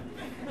Führer,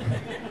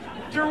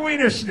 Der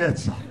Wiener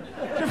Schnitzel,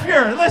 Der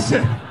Führer,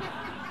 listen.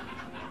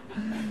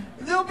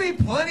 There'll be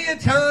plenty of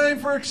time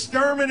for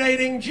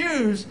exterminating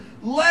Jews,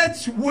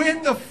 let's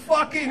win the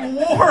fucking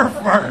war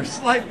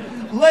first. Like,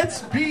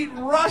 let's beat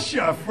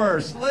Russia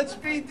first. Let's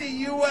beat the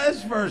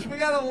U.S. first. We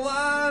got a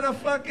lot of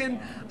fucking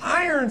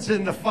irons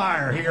in the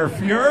fire here,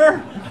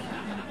 Fuhrer.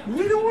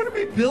 We don't want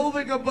to be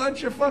building a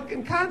bunch of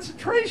fucking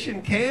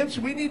concentration camps.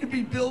 We need to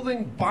be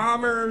building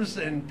bombers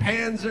and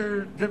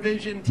Panzer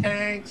Division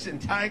tanks and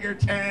Tiger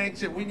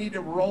tanks, and we need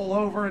to roll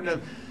over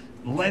into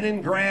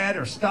Leningrad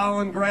or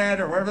Stalingrad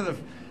or wherever the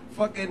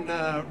fucking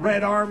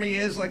Red Army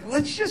is. Like,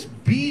 let's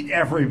just beat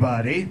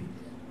everybody.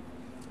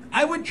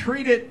 I would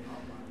treat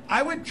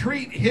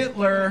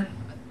Hitler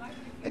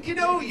like, you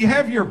know, you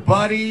have your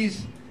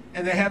buddies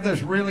and they have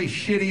those really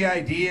shitty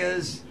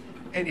ideas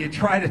and you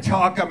try to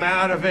talk them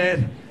out of it,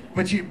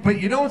 but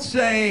you don't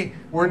say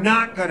we're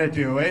not going to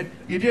do it.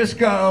 You just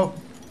go,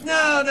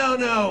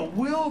 no,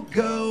 we'll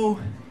go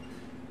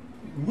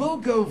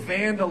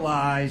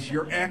vandalize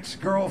your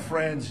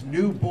ex-girlfriend's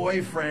new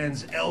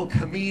boyfriend's El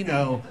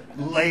Camino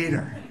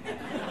later.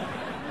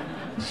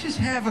 Let's just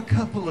have a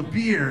couple of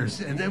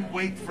beers and then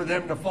wait for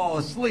them to fall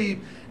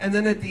asleep, and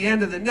then at the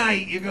end of the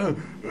night you go,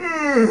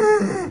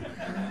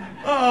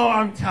 oh,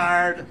 I'm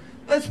tired.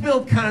 Let's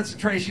build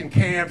concentration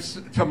camps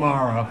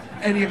tomorrow,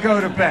 and you go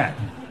to bed.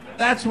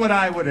 That's what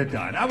I would have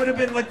done. I would have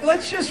been like,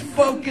 let's just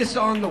focus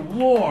on the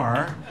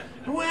war.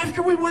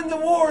 After we win the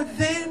war,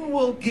 then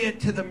we'll get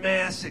to the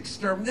mass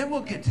extermination, then we'll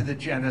get to the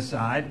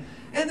genocide,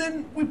 and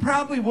then we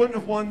probably wouldn't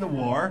have won the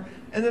war,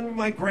 and then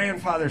my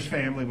grandfather's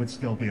family would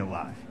still be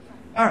alive.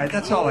 All right,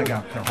 that's all I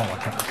got for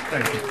Holocaust.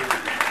 Thank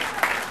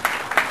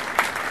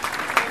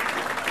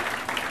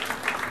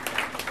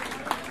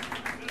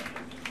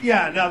you.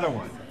 Yeah, another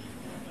one.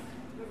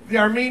 The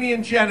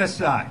Armenian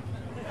genocide.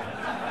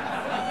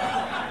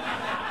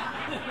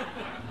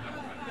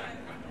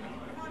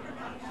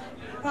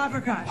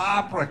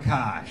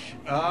 Paprikash.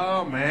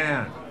 Oh,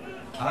 man.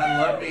 I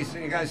love me. So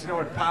you guys know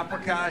what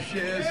paprikash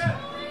is?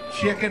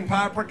 Chicken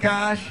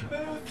paprikash.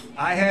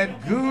 I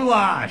had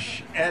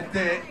goulash at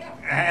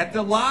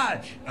the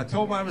lodge. I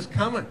told them I was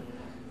coming.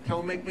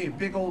 Told them make me a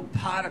big old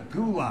pot of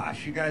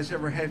goulash. You guys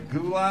ever had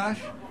goulash?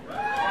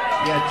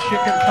 Yeah,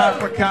 chicken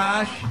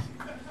paprikash.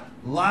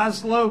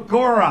 Laszlo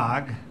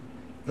Gorog,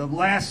 the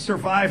last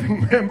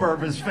surviving member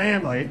of his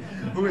family,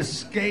 who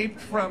escaped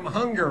from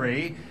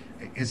Hungary,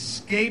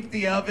 escaped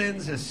the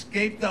ovens,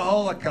 escaped the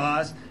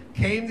Holocaust,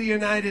 came to the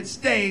United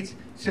States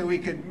so he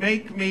could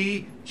make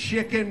me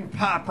chicken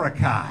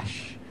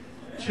paprikash.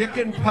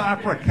 Chicken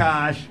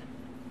paprikash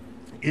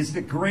is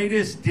the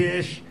greatest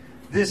dish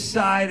this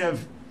side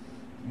of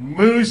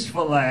moose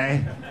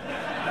fillet.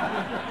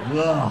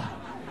 Ugh.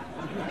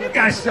 You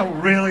guys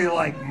don't really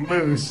like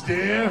moose, do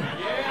you?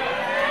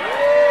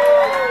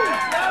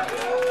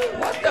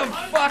 What the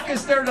fuck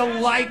is there to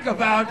like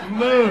about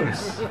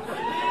moose?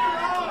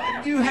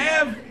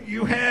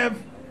 You have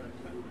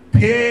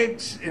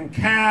pigs and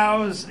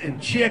cows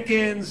and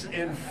chickens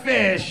and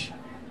fish.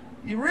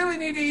 You really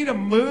need to eat a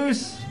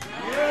moose?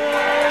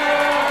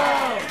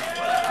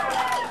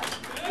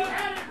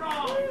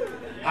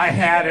 I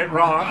had it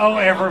wrong. Oh,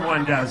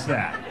 everyone does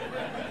that.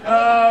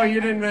 Oh,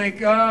 you didn't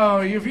make. Oh,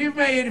 if you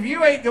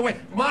ate the way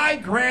my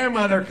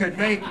grandmother could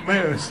make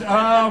moose.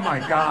 Oh my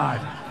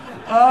God.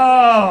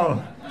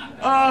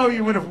 Oh,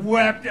 you would have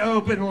wept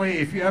openly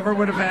if you ever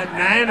would have had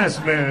Nana's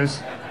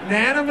moose.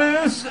 Nana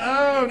Moose?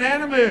 Oh,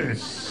 Nana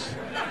Moose.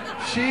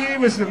 She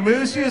was the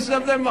moosiest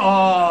of them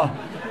all.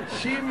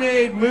 She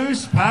made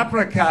moose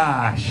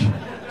paprikash.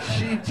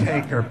 She'd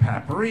take her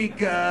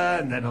paprika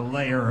and then a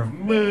layer of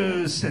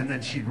mousse, and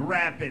then she'd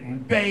wrap it in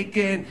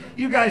bacon.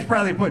 You guys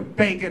probably put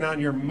bacon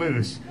on your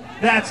mousse.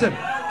 That's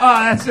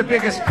the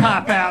biggest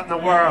cop-out in the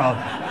world.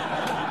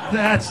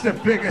 That's the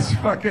biggest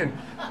fucking...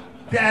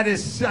 That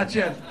is such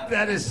a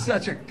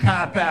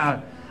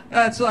cop-out.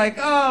 That's like,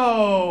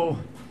 oh,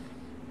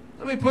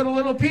 let me put a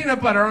little peanut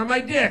butter on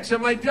my dick so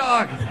my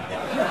dog...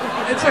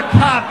 It's a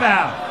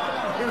cop-out.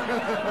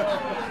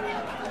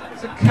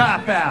 It's a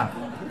cop-out.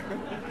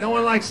 No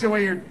one likes the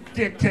way your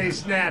dick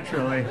tastes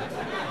naturally.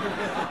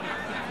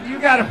 You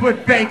got to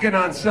put bacon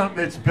on something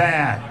that's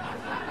bad.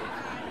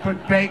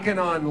 Put bacon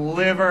on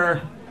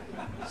liver.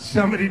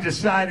 Somebody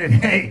decided,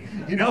 hey,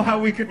 you know how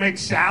we could make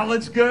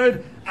salads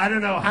good? I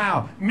don't know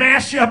how.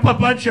 Mash up a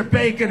bunch of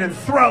bacon and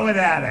throw it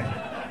at it.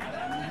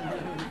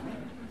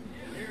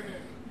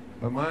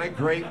 But my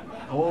great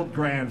old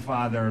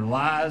grandfather,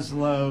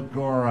 Laszlo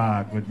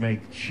Gorog, would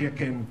make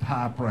chicken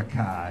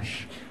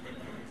paprikash.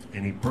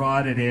 And he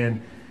brought it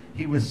in.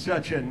 He was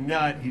such a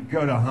nut, he'd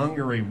go to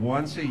Hungary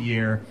once a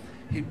year.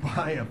 He'd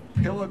buy a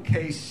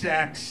pillowcase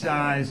sack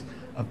size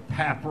of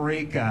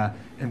paprika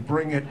and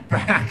bring it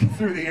back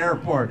through the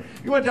airport.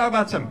 You want to talk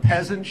about some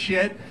peasant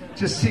shit?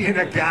 Just seeing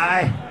a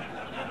guy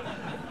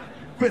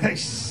with a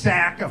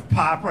sack of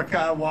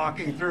paprika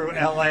walking through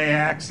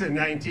LAX in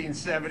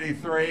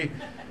 1973.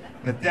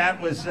 But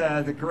that was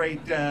the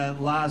great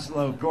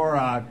Laszlo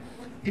Gorog.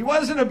 He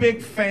wasn't a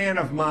big fan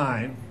of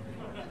mine.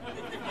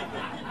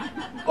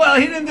 Well,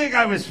 he didn't think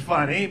I was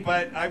funny,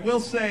 but I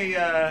will say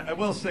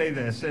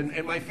this,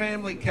 and my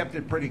family kept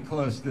it pretty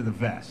close to the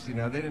vest. You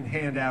know, they didn't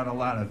hand out a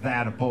lot of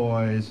that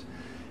boys.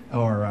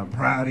 or I'm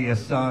proud of your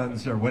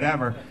sons, or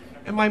whatever.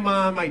 And my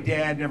mom, my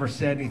dad never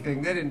said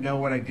anything. They didn't know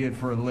what I did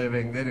for a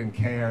living. They didn't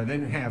care. They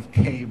didn't have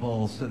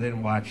cable, so they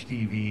didn't watch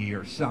TV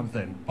or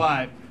something.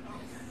 But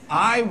when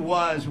I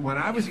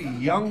was a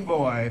young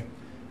boy,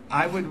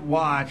 I would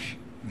watch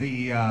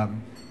the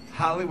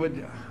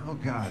Hollywood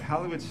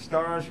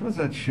Stars. What's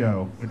that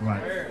show?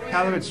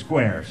 Hollywood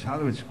Squares. I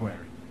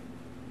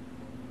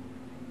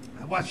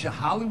watched the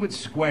Hollywood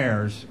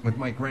Squares with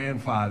my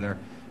grandfather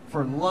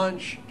for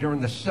lunch during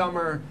the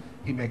summer.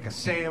 He'd make a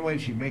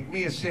sandwich. He'd make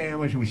me a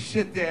sandwich. We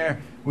sit there.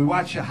 We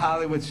watch the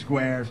Hollywood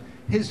Squares.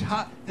 His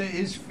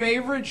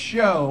favorite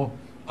show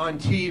on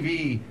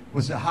TV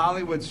was the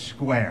Hollywood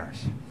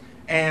Squares.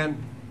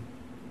 And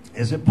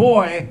as a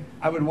boy,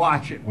 I would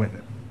watch it with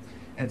him.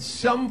 At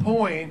some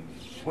point,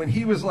 when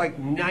he was like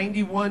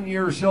 91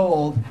 years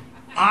old,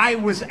 I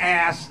was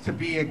asked to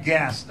be a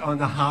guest on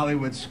the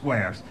Hollywood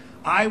Squares.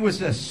 I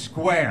was a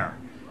square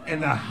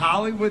in the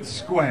Hollywood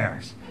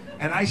Squares.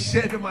 And I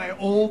said to my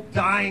old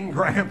dying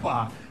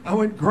grandpa, I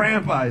went,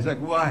 Grandpa, he's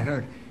like,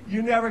 what?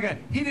 You never got,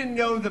 he didn't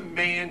know the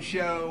Man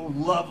Show,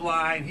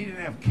 Loveline, he didn't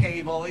have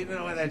cable, he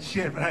didn't know that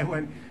shit. But I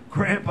went,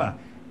 Grandpa,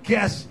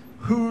 guess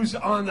who's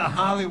on the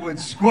Hollywood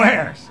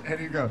Squares? And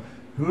he'd go,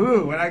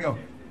 who? And I go,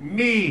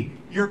 me,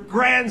 your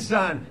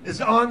grandson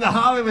is on the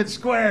Hollywood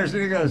Squares.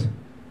 And he goes,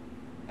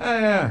 oh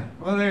yeah,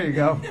 well there you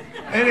go.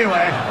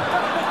 Anyway,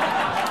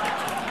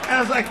 I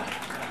was like,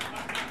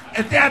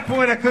 at that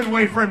point, I couldn't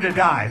wait for him to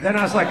die. Then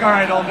I was like, all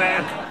right, old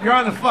man, you're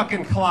on the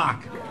fucking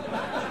clock.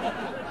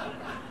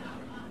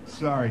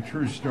 Sorry,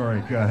 true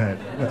story. Go ahead.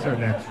 What's our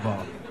next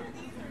ball?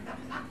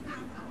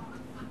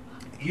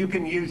 You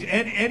can use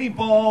any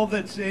ball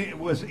that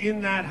was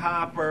in that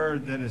hopper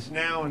that is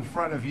now in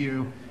front of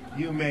you,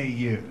 you may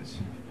use.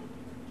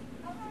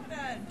 How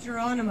about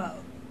Geronimo?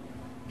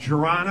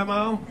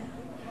 Geronimo?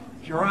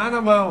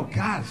 Geronimo,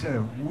 God, it's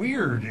a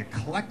weird,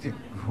 eclectic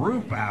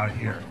group out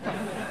here.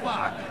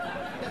 Fuck.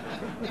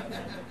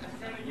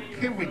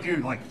 Can we do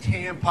like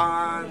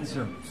tampons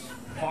or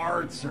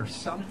farts or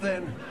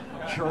something?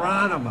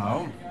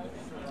 Geronimo.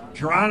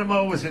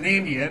 Geronimo was an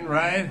Indian,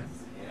 right?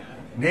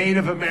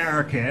 Native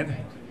American.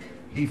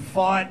 He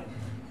fought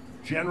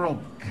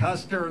General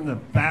Custer in the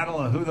Battle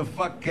of Who the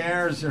Fuck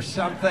Cares or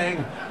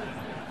something.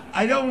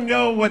 I don't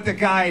know what the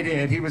guy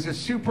did. He was a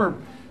super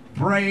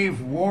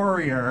brave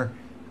warrior.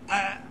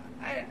 I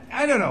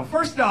don't know.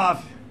 First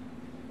off,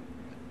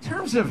 in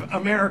terms of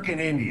American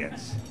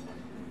Indians,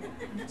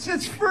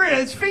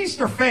 it's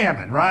feast or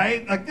famine,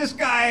 right? Like this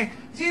guy,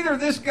 it's either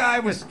this guy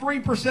was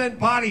 3%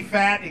 body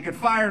fat, he could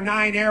fire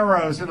 9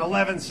 arrows in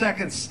 11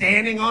 seconds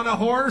standing on a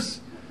horse,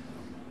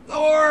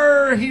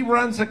 or he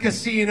runs a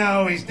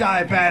casino, he's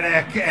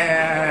diabetic,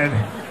 and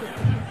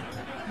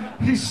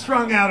he's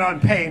strung out on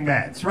pain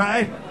meds,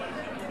 right?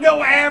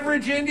 No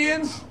average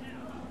Indians,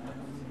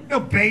 no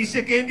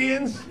basic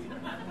Indians.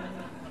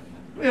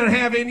 We don't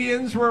have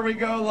Indians where we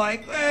go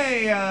like,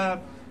 hey,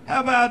 how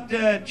about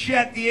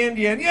Chet the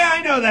Indian? Yeah,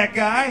 I know that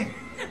guy.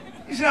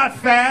 He's not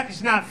fat,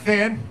 he's not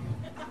thin.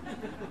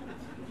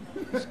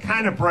 He's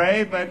kind of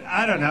brave, but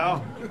I don't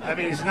know. I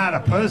mean, he's not a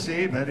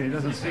pussy, but he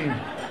doesn't seem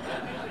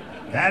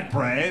that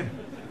brave.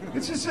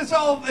 It's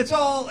all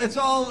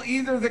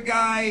either the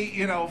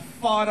guy,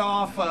 fought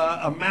off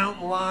a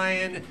mountain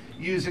lion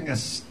using a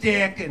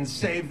stick and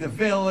saved the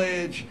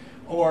village,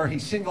 or he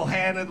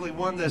single-handedly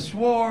won this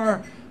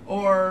war,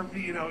 or,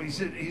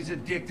 he's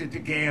addicted to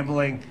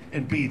gambling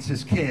and beats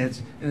his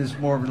kids and is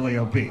morbidly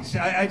obese.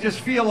 I just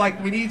feel like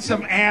we need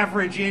some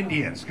average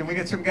Indians. Can we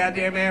get some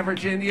goddamn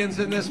average Indians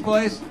in this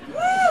place?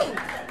 Woo!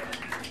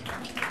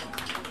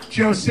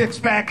 Joe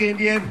Six-Pack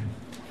Indian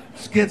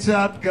just gets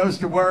up, goes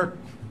to work,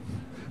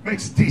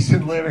 makes a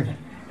decent living.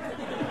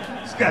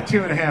 He's got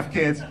 2.5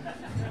 kids,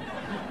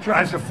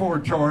 drives a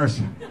Ford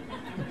Taurus,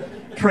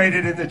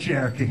 traded in the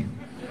Cherokee.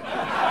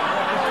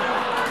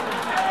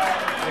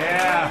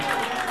 Yeah.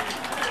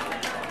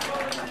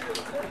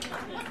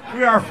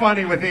 We are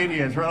funny with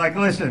Indians. We're like,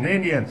 listen,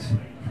 Indians,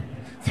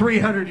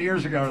 300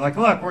 years ago, we're like,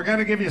 look, we're going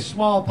to give you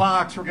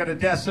smallpox. We're going to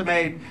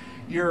decimate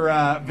your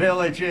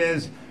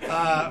villages.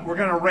 We're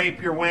going to rape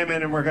your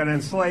women, and we're going to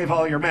enslave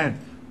all your men.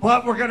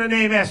 But we're going to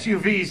name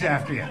SUVs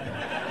after you.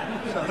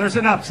 So there's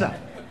an upside.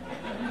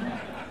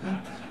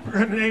 We're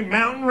going to name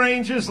mountain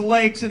ranges,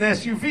 lakes, and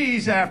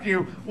SUVs after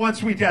you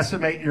once we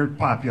decimate your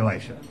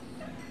population.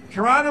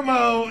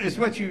 Geronimo is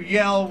what you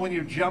yell when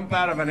you jump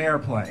out of an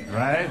airplane,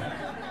 right?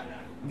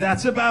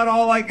 That's about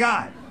all I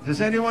got. Does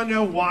anyone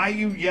know why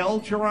you yell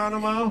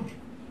Geronimo?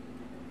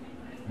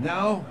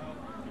 No?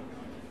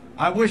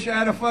 I wish I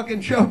had a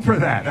fucking joke for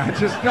that. I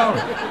just don't.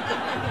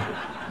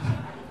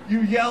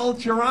 You yell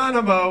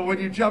Geronimo when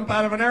you jump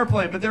out of an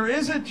airplane. But there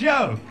is a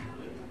joke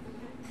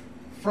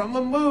from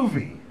a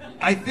movie.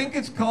 I think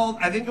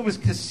it was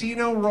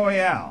Casino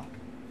Royale.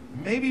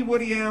 Maybe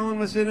Woody Allen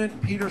was in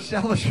it. Peter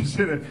Sellers was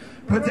in it.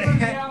 But they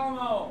had,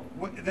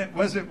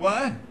 was it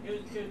what?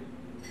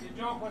 The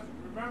joke was,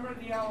 remember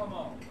the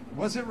Alamo.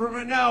 Was it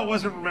no, it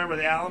wasn't Remember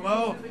the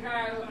Alamo. The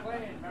guy out of the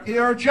plane.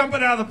 You were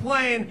jumping out of the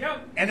plane,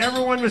 Yep. and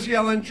everyone was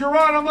yelling,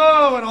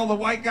 Geronimo! And all the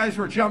white guys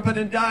were jumping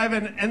and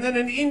diving, and then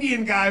an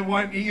Indian guy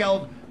he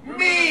yelled,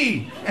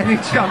 me! And he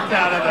jumped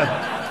out of the...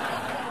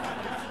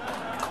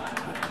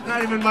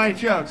 Not even my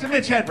joke. It's a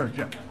Mitch Hedberg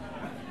joke.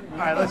 All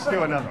right, let's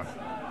do another one.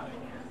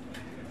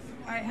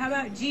 All right, how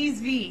about G's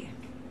V?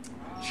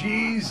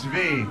 G's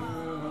V.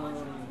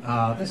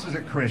 This is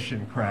a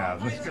Christian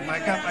crowd. Let's get, I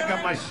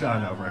got my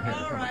son over here.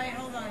 All right,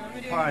 hold on. I'm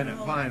gonna do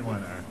Find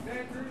one there.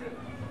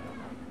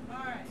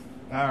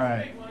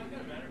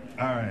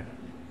 All right.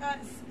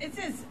 It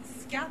says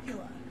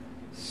scapula.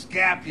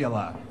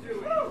 Scapula.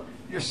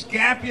 Your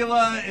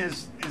scapula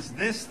is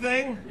this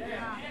thing?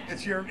 Yeah.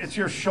 It's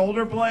your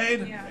shoulder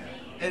blade? Yeah.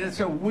 And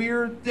it's a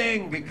weird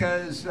thing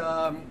because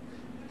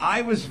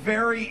I was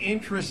very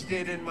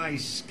interested in my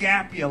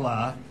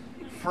scapula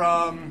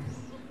from,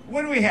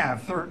 what do we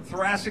have,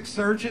 thoracic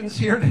surgeons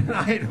here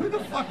tonight? Who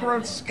the fuck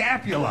wrote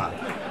scapula?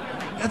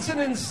 That's an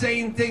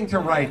insane thing to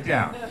write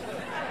down.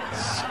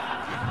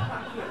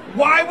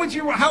 Why would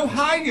you, how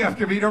high do you have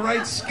to be to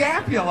write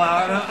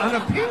scapula on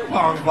a ping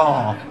pong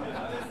ball?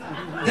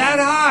 That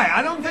high?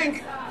 I don't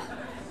think,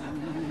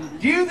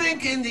 do you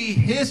think in the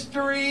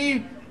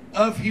history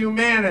of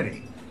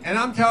humanity, and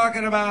I'm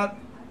talking about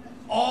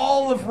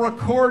all of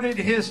recorded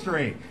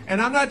history,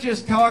 and I'm not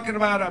just talking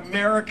about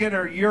American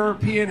or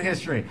European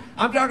history,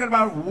 I'm talking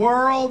about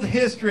world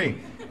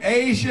history,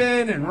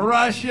 Asian and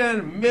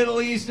Russian,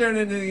 Middle Eastern,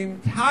 and the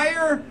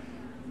entire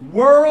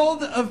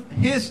world of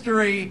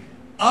history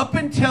up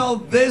until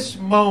this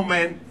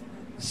moment,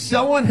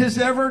 someone has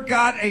ever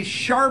got a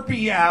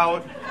Sharpie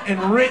out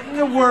and written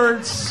the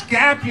word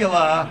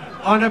scapula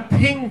on a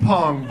ping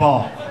pong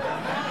ball.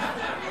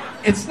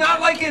 It's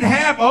not like it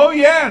happened. Oh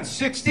yeah, in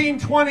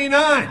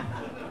 1629.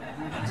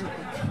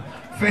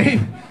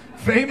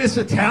 Famous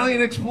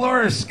Italian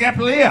explorer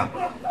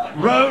Scapula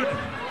wrote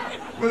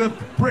with a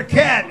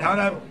briquette on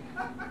a...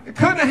 It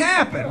couldn't have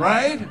happened,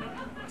 right?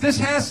 This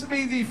has to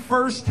be the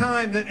first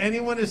time that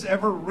anyone has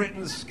ever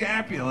written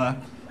scapula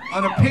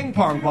on a ping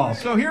pong ball.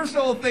 So here's the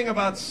whole thing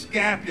about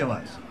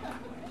scapulas.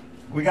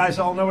 We guys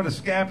all know what a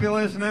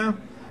scapula is now?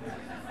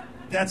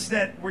 That's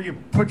that where you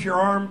put your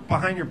arm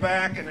behind your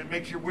back and it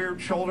makes your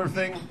weird shoulder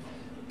thing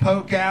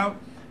poke out.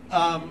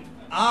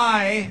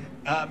 I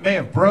may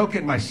have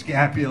broken my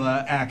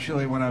scapula,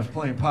 actually, when I was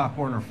playing Pop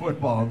Warner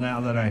football, now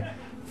that I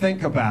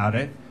think about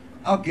it.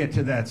 I'll get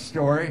to that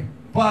story.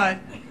 But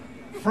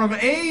from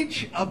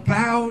age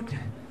about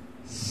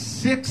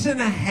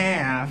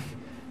 6.5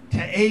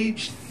 to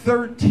age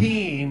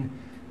 13,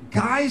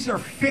 guys are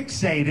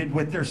fixated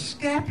with their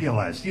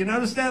scapulas. Do you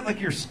notice that?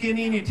 Like you're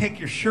skinny and you take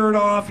your shirt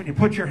off and you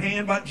put your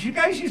hand behind. Did you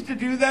guys used to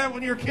do that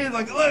when you were a kid?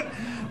 Like,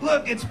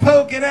 look, it's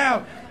poking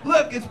out.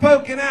 Look, it's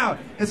poking out.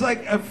 It's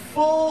like a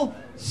full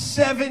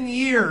 7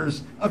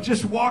 years of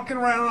just walking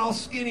around all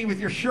skinny with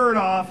your shirt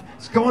off.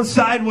 It's going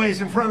sideways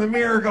in front of the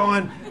mirror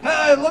going,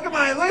 hey, look at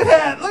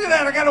that,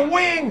 I got a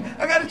wing.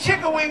 I got a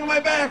chicken wing on my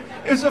back.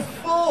 It was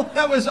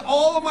that was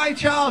all of my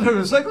childhood. It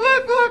was like,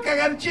 look, I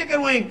got a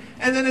chicken wing.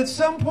 And then at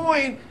some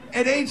point,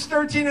 at age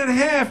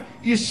 13.5,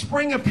 you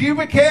spring a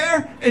pubic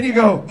hair and you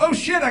go, oh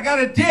shit, I got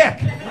a dick.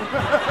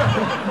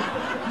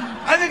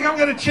 I think I'm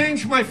going to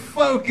change my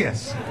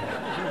focus.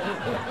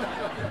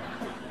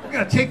 I'm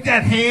going to take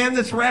that hand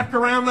that's wrapped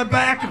around my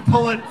back and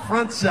pull it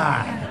front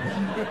side.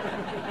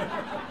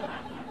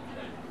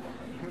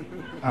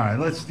 All right,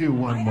 let's do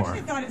one more. I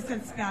actually thought it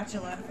said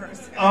spatula at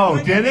first. Oh,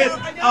 did it?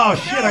 Oh,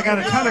 shit, I got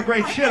a ton of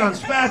great shit on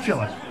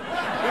spatula.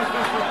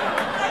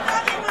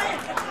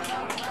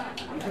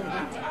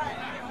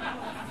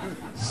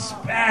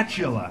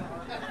 Spatula.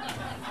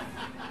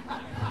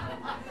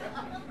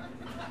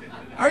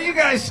 Are you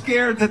guys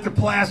scared that the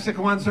plastic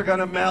ones are going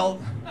to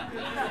melt?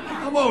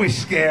 I'm always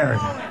scared.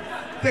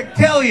 They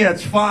tell you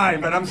it's fine,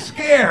 but I'm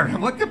scared.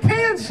 I'm like, the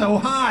pan's so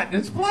hot and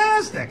it's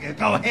plastic.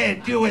 Go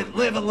ahead, do it,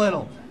 live a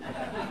little.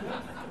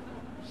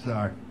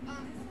 Sorry.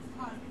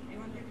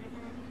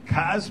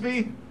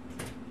 Cosby?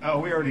 Oh,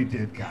 we already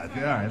did Cosby.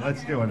 All right,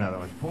 let's do another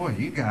one. Boy,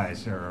 you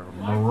guys are a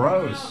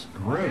morose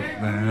group,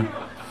 man.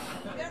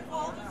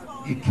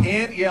 You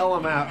can't yell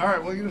them out. All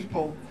right, well, you just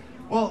pull.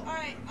 Well, all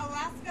right,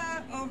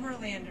 Alaska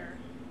Overlander.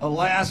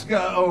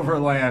 Alaska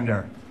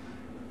Overlander.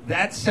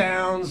 That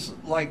sounds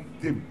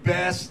like the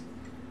best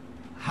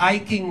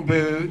hiking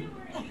boot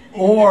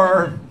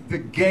or the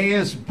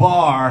gayest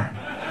bar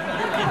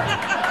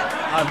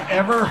I've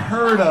ever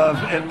heard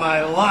of in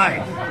my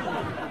life.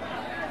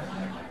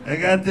 I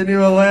got the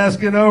new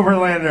Alaskan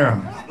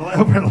Overlander.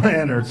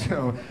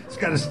 So it's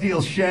got a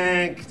steel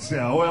shank. It's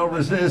oil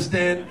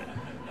resistant.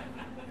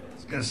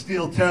 It's got a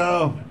steel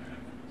toe.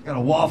 It's got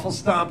a waffle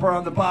stomper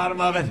on the bottom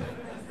of it.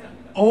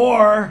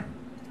 Or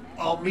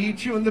I'll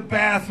meet you in the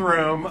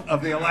bathroom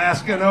of the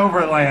Alaskan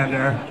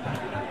Overlander.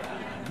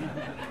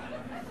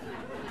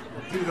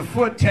 Do the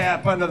foot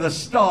tap under the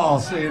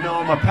stall so you know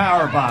I'm a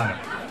power bottom.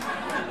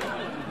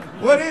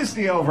 What is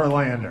the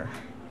Overlander?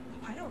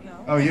 I don't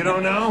know. Oh, you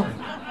don't know?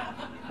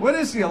 What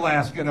is the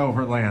Alaskan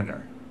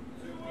overlander?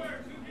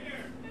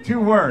 2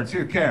 words.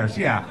 Who cares?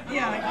 Yeah.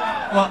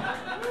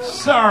 Well,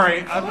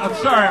 sorry. I'm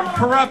sorry. I'm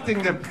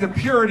corrupting the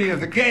purity of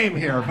the game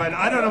here, but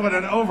I don't know what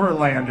an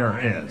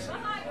overlander is.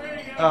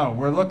 Oh,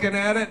 we're looking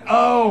at it.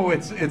 Oh,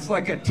 it's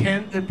like a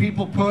tent that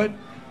people put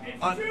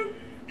on.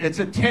 It's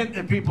a tent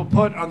that people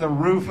put on the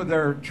roof of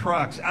their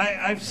trucks.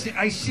 I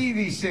see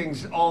these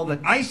things all the.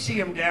 I see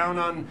them down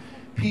on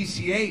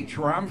PCH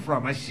where I'm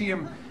from. I see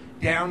them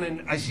down in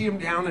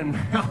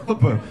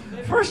Malibu.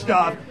 First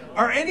off,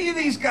 are any of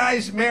these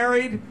guys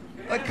married?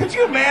 Like, could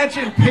you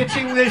imagine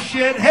pitching this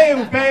shit? Hey,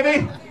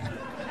 baby,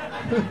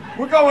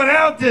 we're going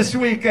out this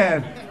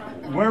weekend.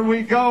 Where are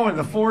we going?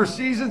 The Four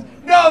Seasons?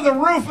 No, the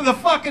roof of the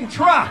fucking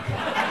truck.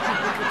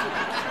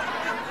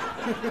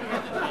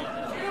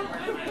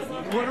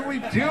 What are we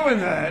doing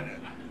that?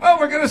 Oh,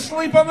 we're going to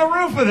sleep on the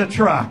roof of the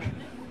truck.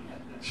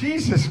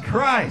 Jesus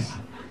Christ.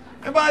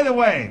 And by the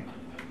way,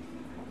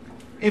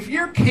 if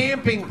you're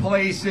camping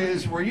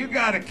places where you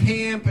got to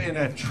camp in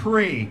a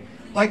tree,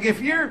 like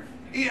if you're,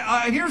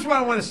 here's what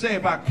I want to say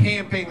about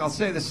camping. I'll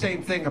say the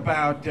same thing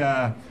about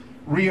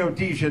Rio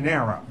de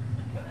Janeiro,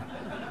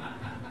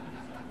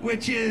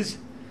 which is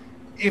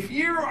if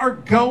you are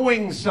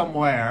going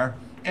somewhere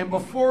and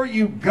before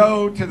you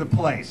go to the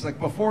place, like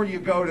before you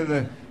go to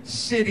the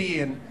city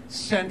in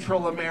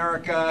Central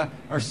America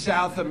or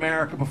South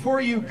America, before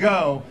you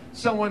go,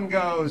 someone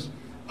goes,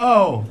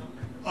 oh,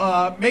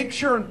 make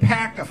sure and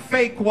pack a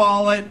fake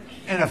wallet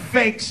and a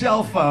fake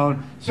cell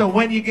phone so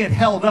when you get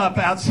held up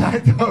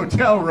outside the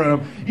hotel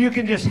room, you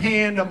can just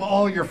hand them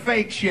all your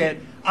fake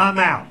shit. I'm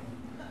out.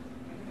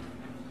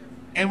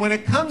 And when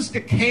it comes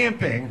to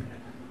camping,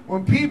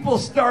 when people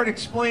start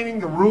explaining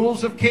the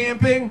rules of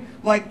camping,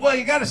 like, well,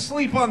 you got to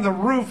sleep on the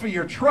roof of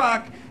your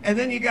truck, and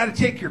then you got to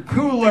take your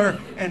cooler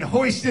and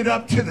hoist it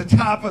up to the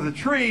top of the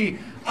tree.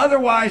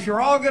 Otherwise,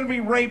 you're all going to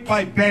be raped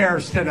by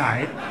bears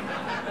tonight.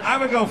 I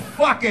would go,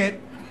 fuck it.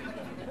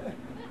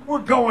 We're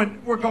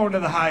going to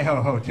the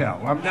Hi-Ho Hotel.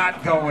 I'm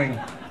not going.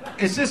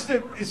 Is this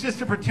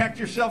to protect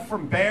yourself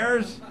from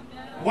bears?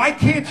 Why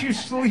can't you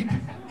sleep?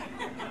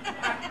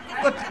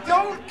 Look,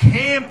 don't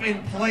camp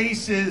in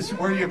places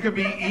where you could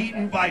be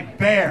eaten by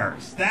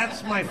bears.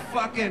 That's my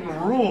fucking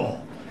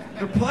rule.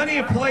 There are plenty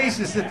of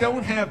places that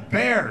don't have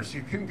bears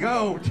you can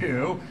go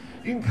to.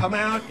 You can come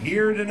out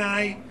here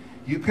tonight.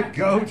 You could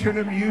go to an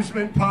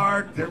amusement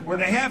park where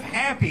they have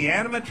happy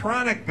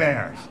animatronic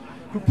bears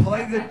who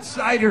play the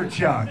cider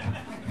jug.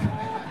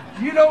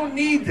 You don't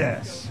need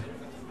this.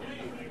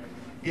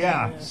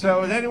 Yeah,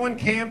 so has anyone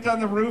camped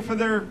on the roof of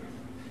their...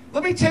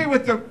 Let me tell you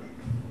what the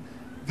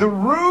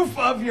roof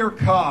of your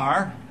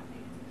car...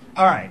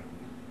 All right.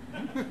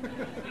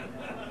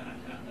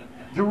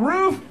 The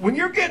roof, when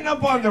you're getting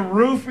up on the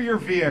roof of your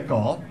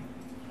vehicle,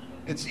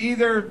 it's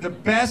either the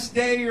best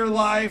day of your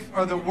life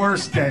or the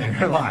worst day of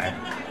your life.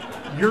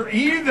 You're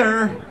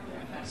either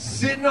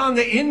sitting on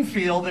the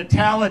infield at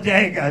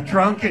Talladega,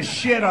 drunk as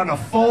shit on a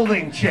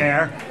folding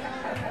chair,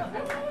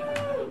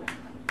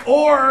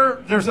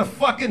 or there's a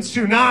fucking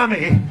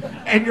tsunami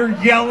and you're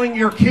yelling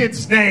your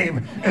kid's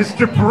name as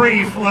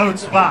debris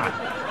floats by.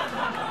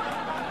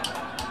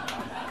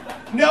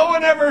 No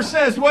one ever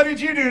says, what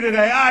did you do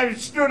today? I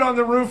stood on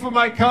the roof of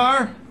my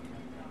car.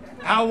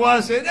 How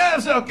was it? It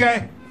was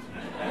okay.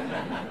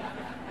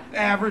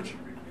 Average.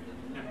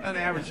 An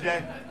average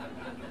day.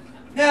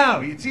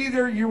 No, it's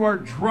either you are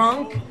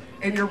drunk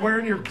and you're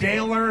wearing your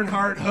Dale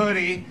Earnhardt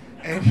hoodie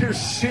and you're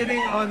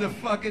sitting on the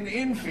fucking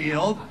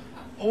infield,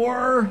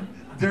 or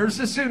there's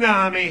a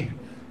tsunami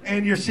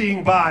and you're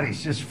seeing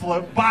bodies just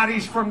float,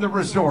 bodies from the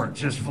resort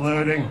just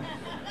floating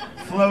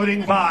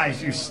by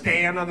as you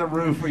stand on the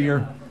roof of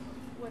your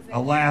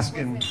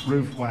Alaskan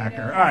roof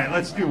whacker. All right,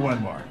 let's do one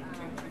more.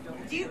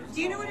 Do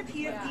you know what a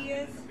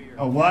PFD is?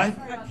 A what?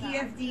 A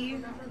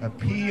PFD. A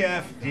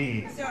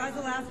PFD. So as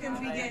Alaskans,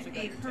 we get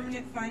a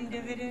permanent fund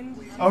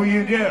dividend. Oh,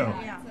 you do?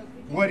 Yeah.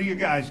 What do you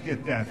guys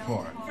get that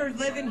for? For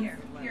living here.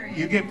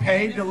 You get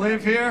paid to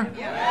live here?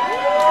 Yeah.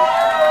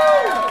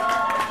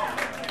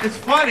 It's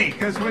funny,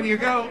 because when you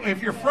go,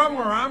 if you're from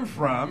where I'm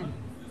from,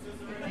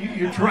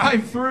 you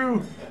drive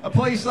through a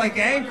place like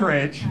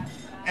Anchorage,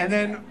 and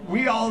then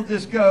we all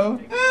just go,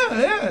 oh,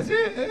 yeah,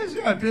 it's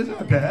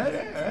not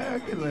bad. I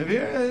can live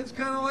here. It's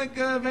kind of like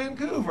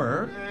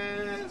Vancouver.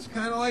 It's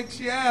kind of like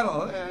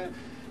Seattle.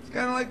 It's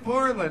kind of like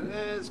Portland.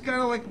 It's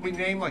kind of like, we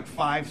name like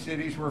 5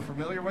 cities we're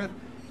familiar with,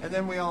 and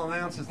then we all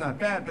announce it's not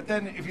bad. But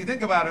then if you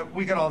think about it,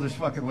 we could all just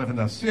fucking live in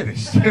those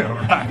cities too,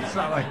 right? It's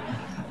not like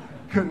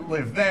couldn't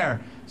live there.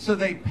 So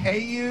they pay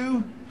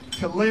you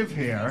to live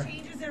here. It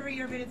changes every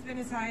year, but it's been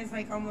as high as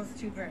like almost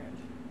 $2,000.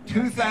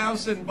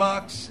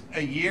 $2,000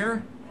 a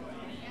year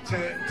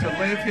to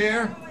live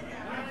here.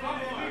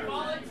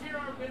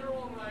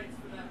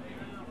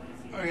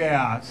 Oh,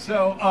 yeah.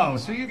 So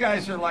you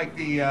guys are like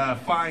the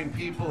fine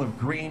people of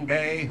Green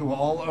Bay who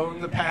all own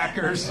the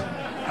Packers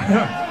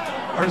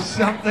or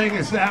something.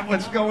 Is that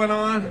what's going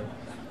on?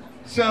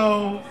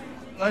 So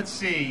let's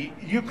see.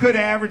 You could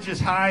average as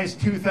high as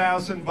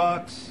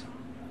 $2,000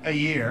 a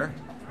year,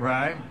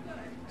 right?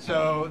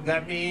 So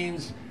that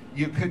means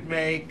you could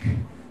make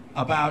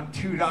about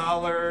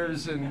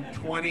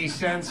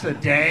 $2.20 a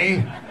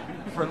day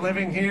for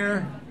living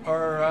here.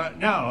 Or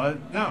no,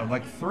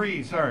 like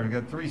we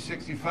got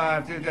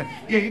 $3.65.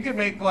 Yeah, you could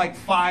make like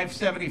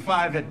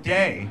 $5.75 a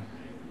day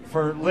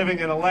for living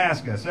in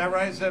Alaska. Is that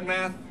right? Does that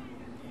math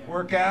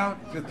work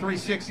out? The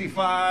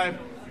 $3.65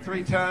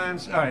 3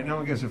 times. All right, no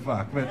one gives a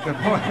fuck. But the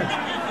point,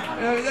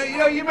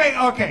 you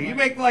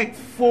make like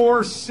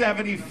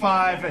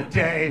 $4.75 a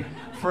day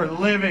for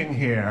living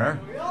here.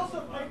 We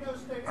also pay no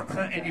state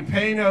taxes. And you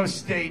pay no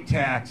state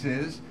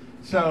taxes.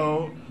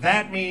 So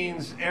that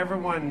means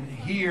everyone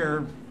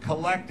here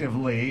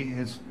collectively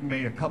has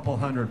made a couple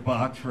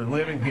 $100 for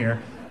living here.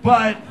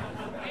 But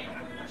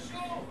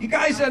you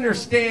guys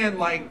understand,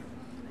 like,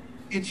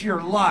 it's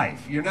your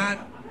life. You're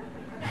not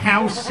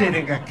house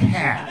sitting a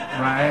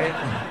cat, right?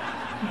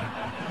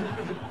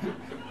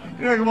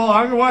 You're like, well,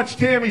 I'm going to watch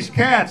Tammy's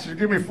cats. It'll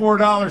give me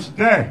 $4 a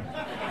day.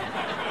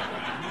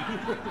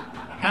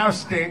 House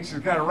stinks.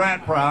 It's got a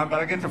rat problem,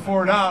 but I get the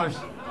 $4.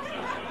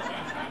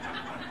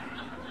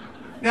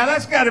 Now,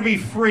 that's got to be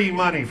free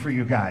money for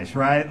you guys,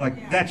 right?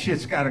 Like, that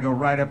shit's got to go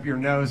right up your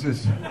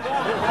noses. You're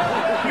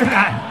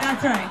not.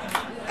 That's right.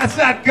 That's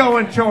not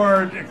going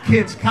toward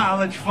kids'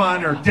 college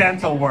fund or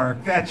dental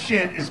work. That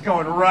shit is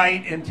going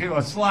right into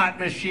a slot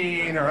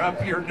machine or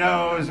up your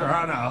nose or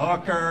on a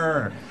hooker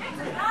or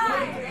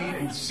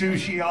eating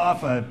sushi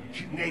off a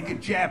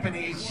naked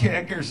Japanese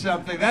chick or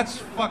something. That's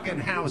fucking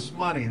house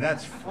money.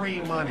 That's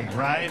free money,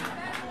 right?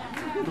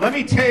 Let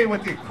me tell you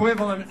what the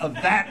equivalent of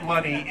that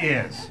money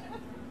is.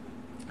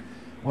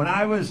 When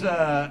I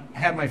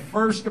had my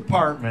first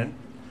apartment,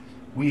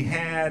 we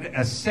had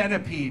a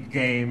centipede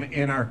game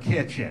in our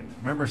kitchen.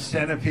 Remember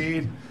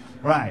centipede?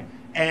 Right.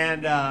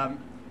 And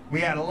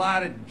we had a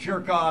lot of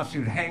jerk-offs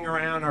who'd hang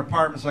around our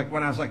apartments like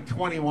when I was like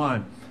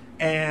 21.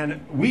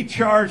 And we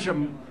charged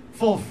them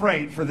full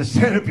freight for the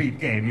centipede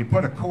game. You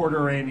put a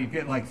quarter in, you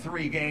get like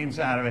 3 games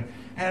out of it.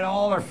 And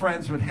all our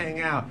friends would hang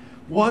out.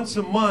 Once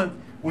a month,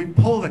 we'd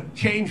pull the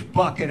change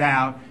bucket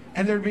out,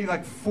 and there'd be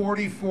like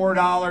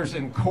 $44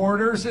 in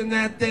quarters in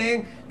that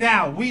thing.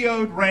 Now, we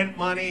owed rent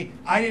money.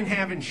 I didn't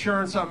have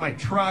insurance on my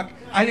truck.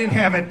 I didn't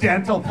have a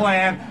dental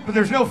plan. But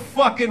there's no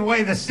fucking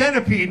way the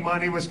centipede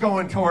money was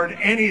going toward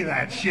any of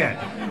that shit.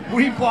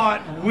 We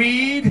bought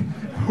weed.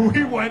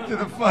 We went to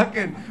the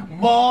fucking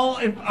mall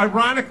and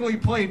ironically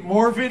played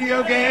more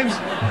video games.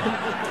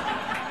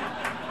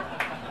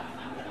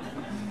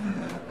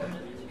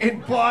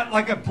 And bought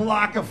like a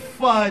block of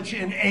fudge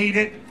and ate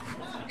it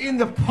in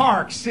the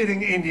park,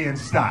 sitting Indian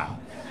style.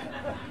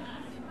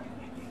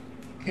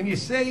 Can you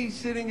say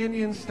sitting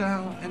Indian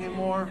style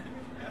anymore?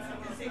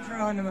 Say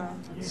Geronimo.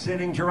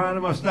 Sitting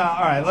Geronimo style.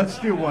 All right, let's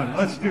do one.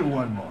 Let's do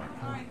one more.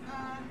 All right,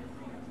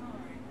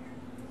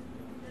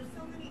 there's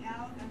so many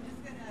out. I'm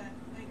just gonna,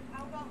 like,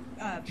 how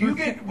about... Do you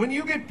get, when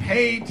you get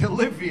paid to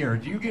live here,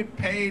 do you get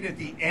paid at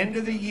the end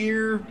of the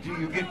year? Do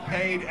you get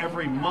paid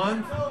every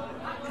month?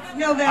 It's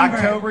November.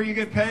 October you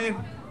get paid?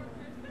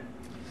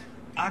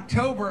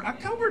 October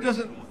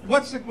doesn't.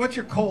 What's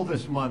your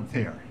coldest month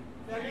here?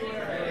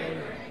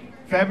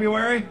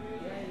 February?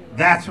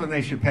 That's when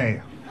they should pay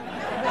you.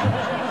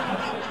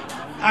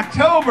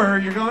 October,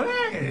 you're going,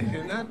 hey,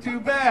 not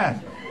too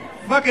bad.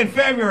 Fucking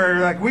February,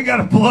 you're like, we got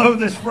to blow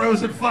this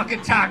frozen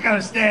fucking taco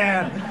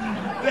stand.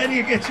 Then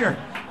you get your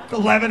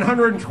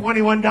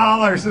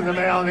 $1,121 in the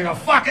mail, and you go,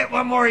 fuck it,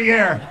 one more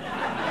year.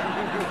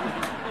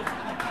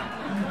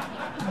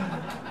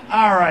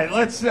 All right,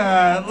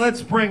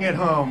 let's bring it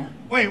home.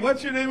 Wait,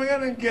 what's your name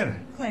again? I didn't get it.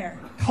 Claire.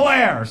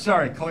 Claire.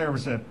 Sorry, Claire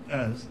was a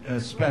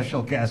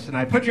special guest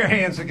tonight. Put your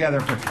hands together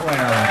for Claire,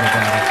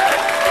 everybody.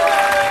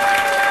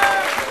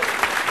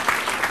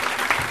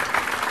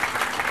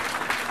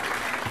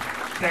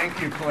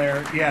 Thank you,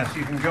 Claire. Yes,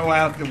 you can go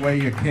out the way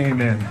you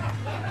came in.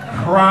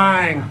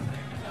 Crying.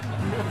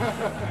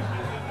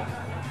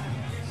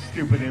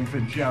 Stupid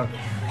infant joke.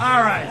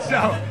 All right,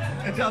 so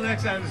until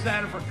next time, it's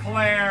time for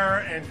Claire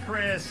and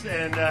Chris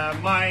and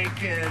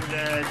Mike and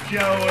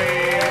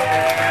Joey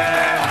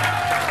and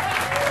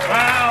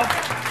Ralph.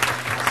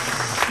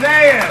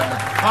 Saying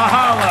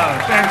mahalo.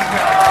 Thanks,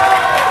 guys.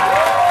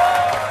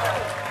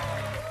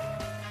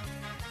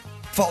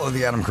 Follow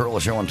The Adam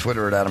Carolla Show on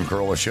Twitter at Adam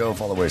Carolla Show.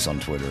 Follow us on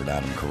Twitter at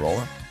Adam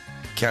Carolla.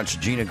 Catch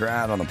Gina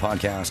Grad on the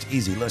podcast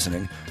Easy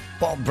Listening.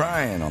 Bald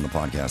Brian on the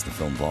podcast The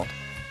Film Vault.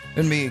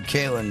 And me,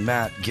 Kalen,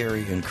 Matt,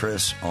 Gary, and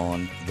Chris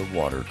on The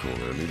Water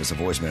Cooler. Leave us a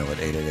voicemail at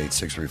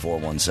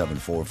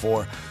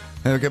 888-634-1744.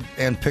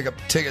 And pick up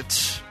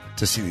tickets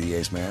to see The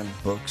Ace Man,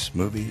 books,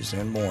 movies,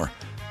 and more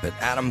at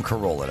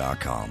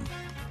adamcarolla.com.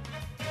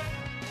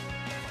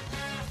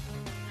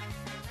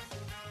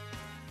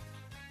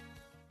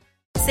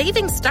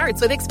 Saving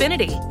starts with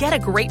Xfinity. Get a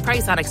great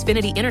price on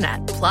Xfinity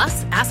Internet.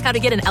 Plus, ask how to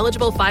get an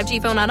eligible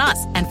 5G phone on us.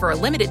 And for a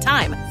limited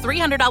time,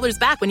 $300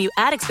 back when you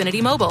add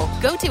Xfinity Mobile.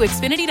 Go to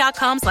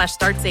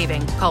Xfinity.com/start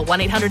saving. Call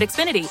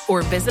 1-800-XFINITY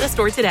or visit a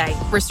store today.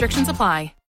 Restrictions apply.